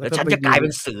แล้วฉันจะกลายเป็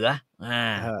นเสือ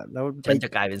แล้วฉันจะ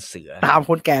กลายเป็นเสือตามค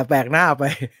นแก่แปลกหน้าไป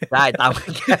ได้ตาม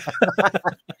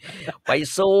ไป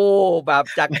สู้แบบ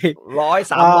จาก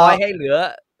100-300ให้เหลือ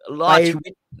รอดชีวิ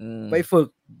ตไปฝึก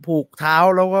ผูกเท้า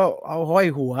แล้วก็เอาห้อย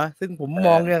หัวซึ่งผมม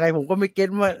องยังไงผมก็ไม่เก็ต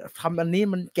ว่าทำอันนี้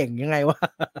มันเก่งยังไงวะ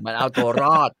มันเอาตัวร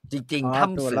อดจริงๆถ้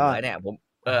ำเสือเนี่ยผม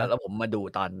แล้วผมมาดู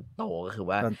ตอนโตก็คือ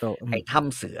ว่าไอ้ถ้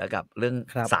ำเสือกับเรื่อง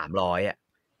300อ่ะ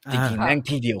จริงๆแม่ง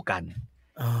ที่เดียวกัน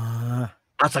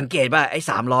เอาสังเกตว่าไอ้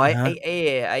300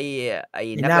ไอ้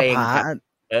นักเลง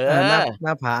หน้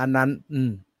าผาอันนั้น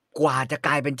กว่าจะก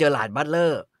ลายเป็นเจอราร์ดบัตเลอ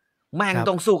ร์แม่ง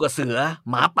ต้องสู้กับเสือ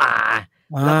หมาป่า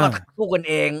แล้วก็สู้กัน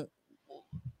เอง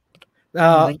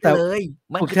แต่เลย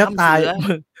มันคือถ้ำเสือ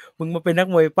มึงมาเป็นนัก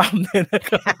มวยปั้มเนี่ยนะ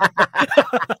ครับ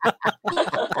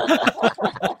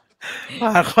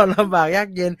ผ่านความลำบากยาก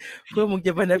เย็นเพื่อมึงจ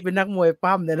ะเป็นนักมวย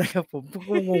ปั้มเนี่ยนะครับผมก็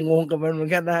งงกับมันเหมือ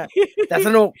นกันนะแต่ส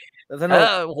นุก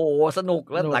โอ้โหสนุก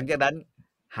แล้วหลังจากนั้น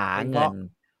หาเงิน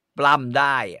ปล้ำไ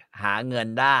ด้หาเงิน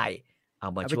ได้เอา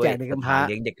มาช่วยเ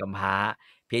ลี้ยงเด็กกำพร้า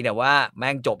เพียงแต่ว่าแม่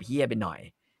งจบเหี้ยไปหน่อย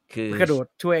คือกระโดด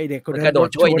ช่วยเด็กคนนั้นกระโดด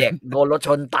ช่วยเด็กโดนรถช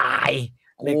นตาย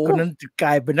เด็กคนนั้นกล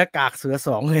ายเป็นหน้ากากเสือ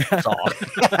2เลย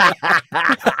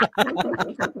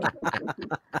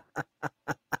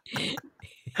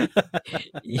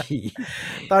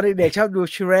ตอนเด็กๆชอบดู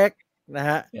ชิเร็กนะ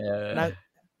ฮะ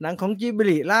หนังของจิบ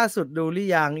ลิล่าสุดดูหรื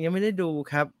อยังไม่ได้ดู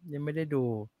ครับยังไม่ได้ดู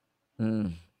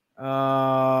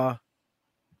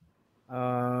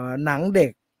หนังเด็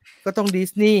กก็ต้องดิ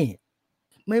สนีย์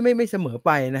ไม่เสมอไ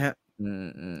ปนะฮะ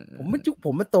ผม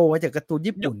มาโตมาจากการ์ตูน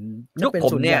ญี่ปุ่นยุคผ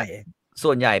มเนี่ยส่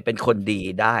วนใหญ่เป็นคนดี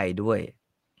ได้ด้วย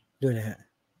นะฮะ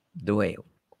ด้วย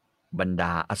บรรด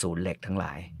าอสูรเหล็กทั้งหล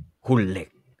ายหุ่นเหล็ก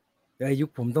ในยุค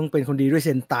ผมต้องเป็นคนดีด้วยเซ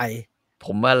นไตผ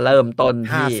มว่าเริ่มต้น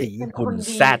ที่หุ่น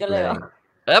แซดเลย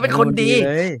เป็นคนดี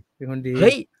เป็นคนดีเ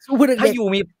ฮ้ยถ้าอยู่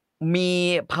มี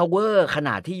power ขน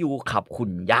าดที่อยู่ขับหุ่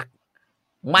นยักษ์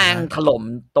แม่งถล่ม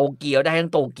โตเกียวได้ทั้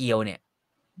งโตเกียวเนี่ย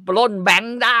ปล้นแบง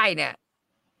ค์ได้เนี่ย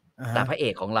แต่พระเอ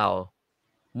กของเรา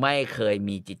ไม่เคย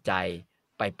มีจิตใจ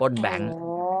ไปปล้นแบงค์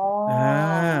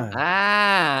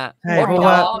เพราะ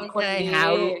ว่า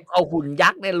เอาหุ่นยั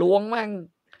กษ์เนี่ยล้วงแม่ง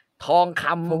ทองค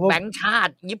ำแบงค์ชา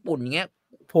ติญี่ปุ่นเงี้ย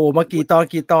โผล่มากี่ต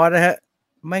อนนะฮะ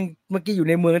แม่งเมื่อกี้อยู่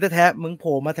ในเมืองแท้ๆมึงโผ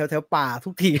ล่มาแถวป่าทุ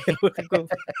กที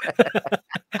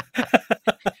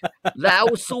แล้ว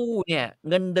สู้เนี่ย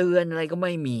เงินเดือนอะไรก็ไ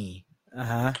ม่มี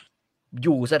อ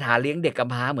ยู่สถานเลี้ยงเด็กก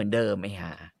ำพร้าเหมือนเดิมไอ้ห่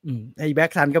าไอ้แบ็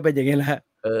คซันก็เป็นอย่างนี้แหละ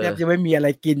แทบจะไม่มีอะไร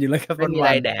กินอยู่แล้วครับไม่มีอะไ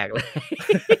รแดกเลย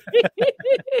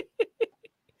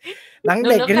หนัง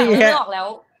เด็กก็นี่ฮะ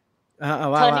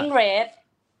Turning Red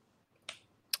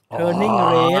Turning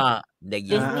Red เด็กห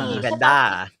ญิงแพนด้า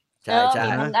ใช่แ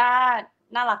พนด้า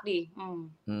น่ารักดี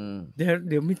เ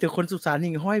ดี๋ยวมีแต่คนสุสาน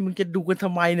หิ่งห้อยมึงจะดูกันท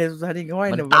ำไมเนี่ยสุสานหิ่งห้อย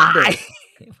เนี่ย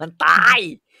มันตาย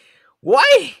เว้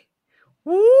ย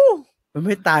มันไ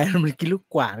ม่ตายมันกินลูก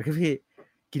กวาดครับพี่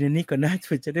กินอันนี้ก่อนนะ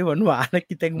จะได้หวานๆนะ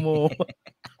กินแตงโม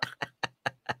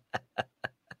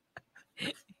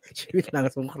ชีวิตหลัง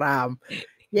สงคราม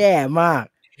แย่มาก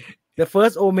The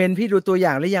First Omen พี่ดูตัวอย่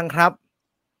างหรือยังครับ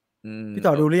พี่ต่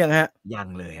อดูหรือยังฮะยัง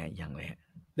เลยยังเลย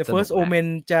The First Omen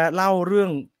จะเล่าเรื่อง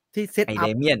ที่เซตอัพ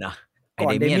ก่อ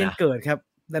นเดเมียนเกิดครับ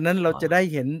ดังนั้นเราจะได้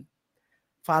เห็น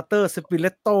ฟาเตอร์สปิเล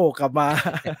ตโตกลับมา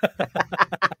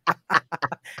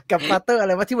กับฟาเตอร์อะไ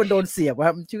รวะที่มันโดนเสียบค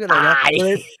รับชื่ออะไรนะ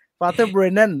ฟาเตอร์เบร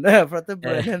นันฟาเตอร์เบ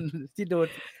รนันที่โดน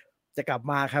จะกลับ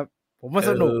มาครับผมว่า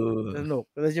สนุก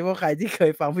โดยเฉพาะใครที่เค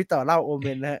ยฟังพี่ต่อเล่าโอเม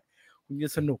นนะฮะคุณจะ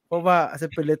สนุกเพราะว่าส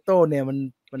ปิเลตโตเนี่ยมัน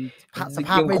สภ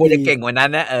าพไม่ดีเก่งกว่านั้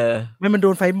นนะไม่มันโด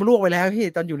นไฟลวกไปแล้วพี่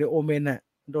ตอนอยู่ในโอเมนน่ะ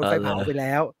โดนไฟเผาไปแ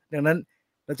ล้วดังนั้น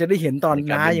เราจะได้เห็นตอน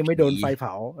น้ายังไม่โดนไฟเผ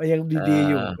ายังดีๆ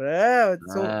อยู่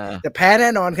สู้แต่แพ้แน่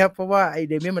นอนครับเพราะว่าไอ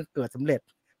เดเมียนมันเกิดสำเร็จ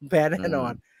มันแพ้แน่นอ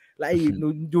นและไอ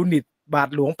ยูนิตบาท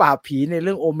หลวงป่าผีในเ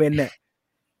รื่องโอเมนเนี่ย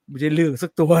ไม่ใช่เรื่องสั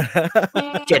กตัวนะ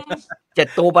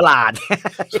7ตัวประหลาด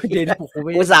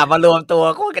อุตส่าห์มารวมตัว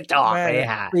โคตรกระจอกเลย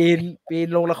ฮะปีน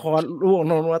ลงละครล่วง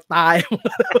ลงมาตาย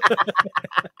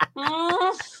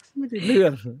ไม่ใช่เรื่อ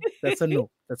งแต่ส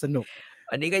นุก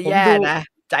อันนี้ก็แย่นะ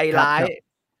ใจร้าย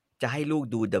จะให้ลูก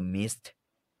ดู The Mist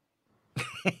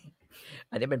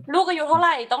อันนี้เป็นลูกอายุเท่าไห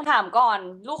ร่ต้องถามก่อน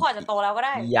ลูกขอจะโตแล้วก็ไ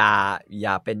ด้อ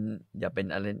ย่าเป็น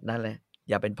อะไรนั่นเลย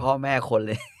อย่าเป็นพ่อแม่คนเ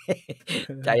ลย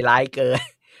ใจร้ายเกิน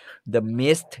The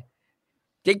Mist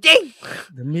จริง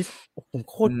ๆ The Mist ผม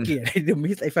โคตรเกลียดไอ้ The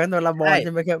Mist ไอ้แฟนตอลาบอนใ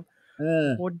ช่ไหมครับ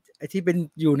โคตรไอ้ที่เป็น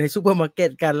อยู่ในซูเปอร์มาร์เก็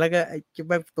ตกันแล้วก็ไอ้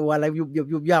แบบตัวอะไร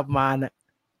ยุบยับมาน่ะ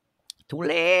ทุเ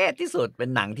รศที่สุดเป็น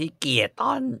หนังที่เกลียดต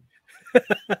อน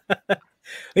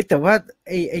เฮ้ยแต่ว่าไ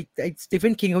อ้สตีเฟ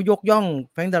นคิงเขายกย่อง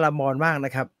แฟรงค์ดารามอนมากน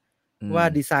ะครับว่า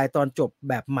ดีไซน์ตอนจบ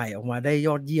แบบใหม่ออกมาได้ย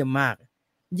อดเยี่ยมมาก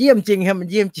เยี่ยมจริงครับมัน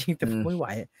เยี่ยมจริงแต่ไม่ไหว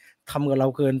ทำกับเรา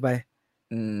เกินไป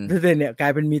ดูสิเนี่ยกลา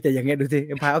ยเป็นมีแต่อย่างเงี้ยดูสิ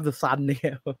Empire of the Sun เนี่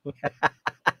ย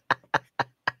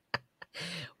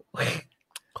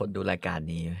ข คนดูรายการ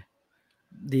นี้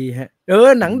ดีฮะ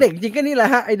หนังเด็กจริงก็นี่แหละ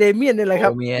ฮะไอเดเมียนนี่แหละครั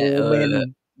บโอเมน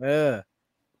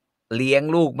เลี้ยง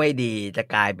ลูกไม่ดีจะ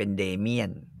กลายเป็นเดเมีย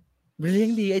นเลี้ยง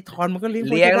ดีไอทอนมันก็เ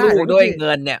ลี้ยงลูกด้วยเ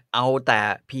งินเนี่ยเอาแต่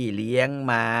พี่เลี้ยง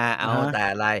มาเอาแต่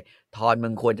อะไรทอนมึ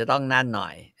งควรจะต้องนั่นหน่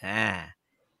อย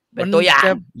เป็นตัวอย่าง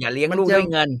อย่าเลี้ยงลูกด้วย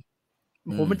เงินโ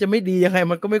อ้โหมันจะไม่ดียังไง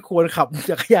มันก็ไม่ควรขับ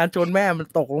จักรยานชนแม่มัน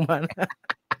ตกลงมา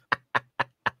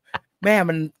แม่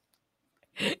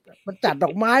มันจัดด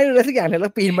อกไม้อะไรสักอย่างเนี่ยแล้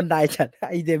วปีนบันไดจัด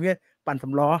ไอเดเมียนปั่นส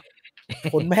ำล้อ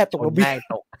ชนแม่ตกระเบียง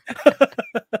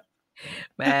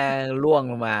แม่ล่วง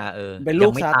ลงมาเป็นลู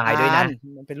กซาตานด้วยนะ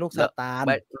มันเป็นลูกซาตาน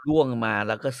ล่วงมาแ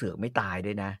ล้วก็เสือกไม่ตายด้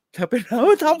วยนะเธอเป็น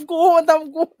มันทำกู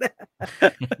เนี่ย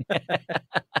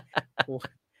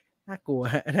น่ากลัว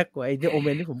ไอ้โอเม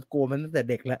นที่ผมกลัวมันตั้งแต่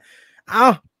เด็กแล้วเอา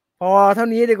พอเท่า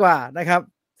นี้ดีกว่านะครับ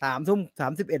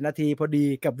3:31 นาทีพอดี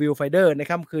กับ Viewfinder ใน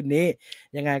ค่ำคืนนี้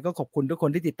ยังไงก็ขอบคุณทุกค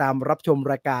นที่ติดตามรับชม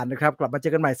รายการนะครับกลับมาเจ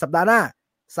อกันใหม่สัปดาห์หน้า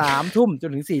 3 ทุ่มจ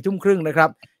นถึง 4 ทุ่มครึ่งนะครับ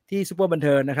ที่ซุปเปอร์บันเ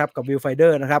ทิงนะครับกับ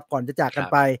Viewfinder นะครับก่อนจะจากกัน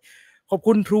ไปขอบ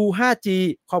คุณ True 5G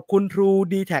ขอบคุณ True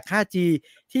D-Tag 5G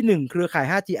ที่1เครือข่าย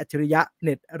 5G อัจฉริยะเ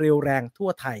น็ตเร็วแรงทั่ว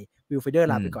ไทย Viewfinder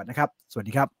ลาไปก่อนนะครับสวัส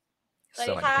ดีครับส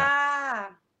วัสดีค่ะ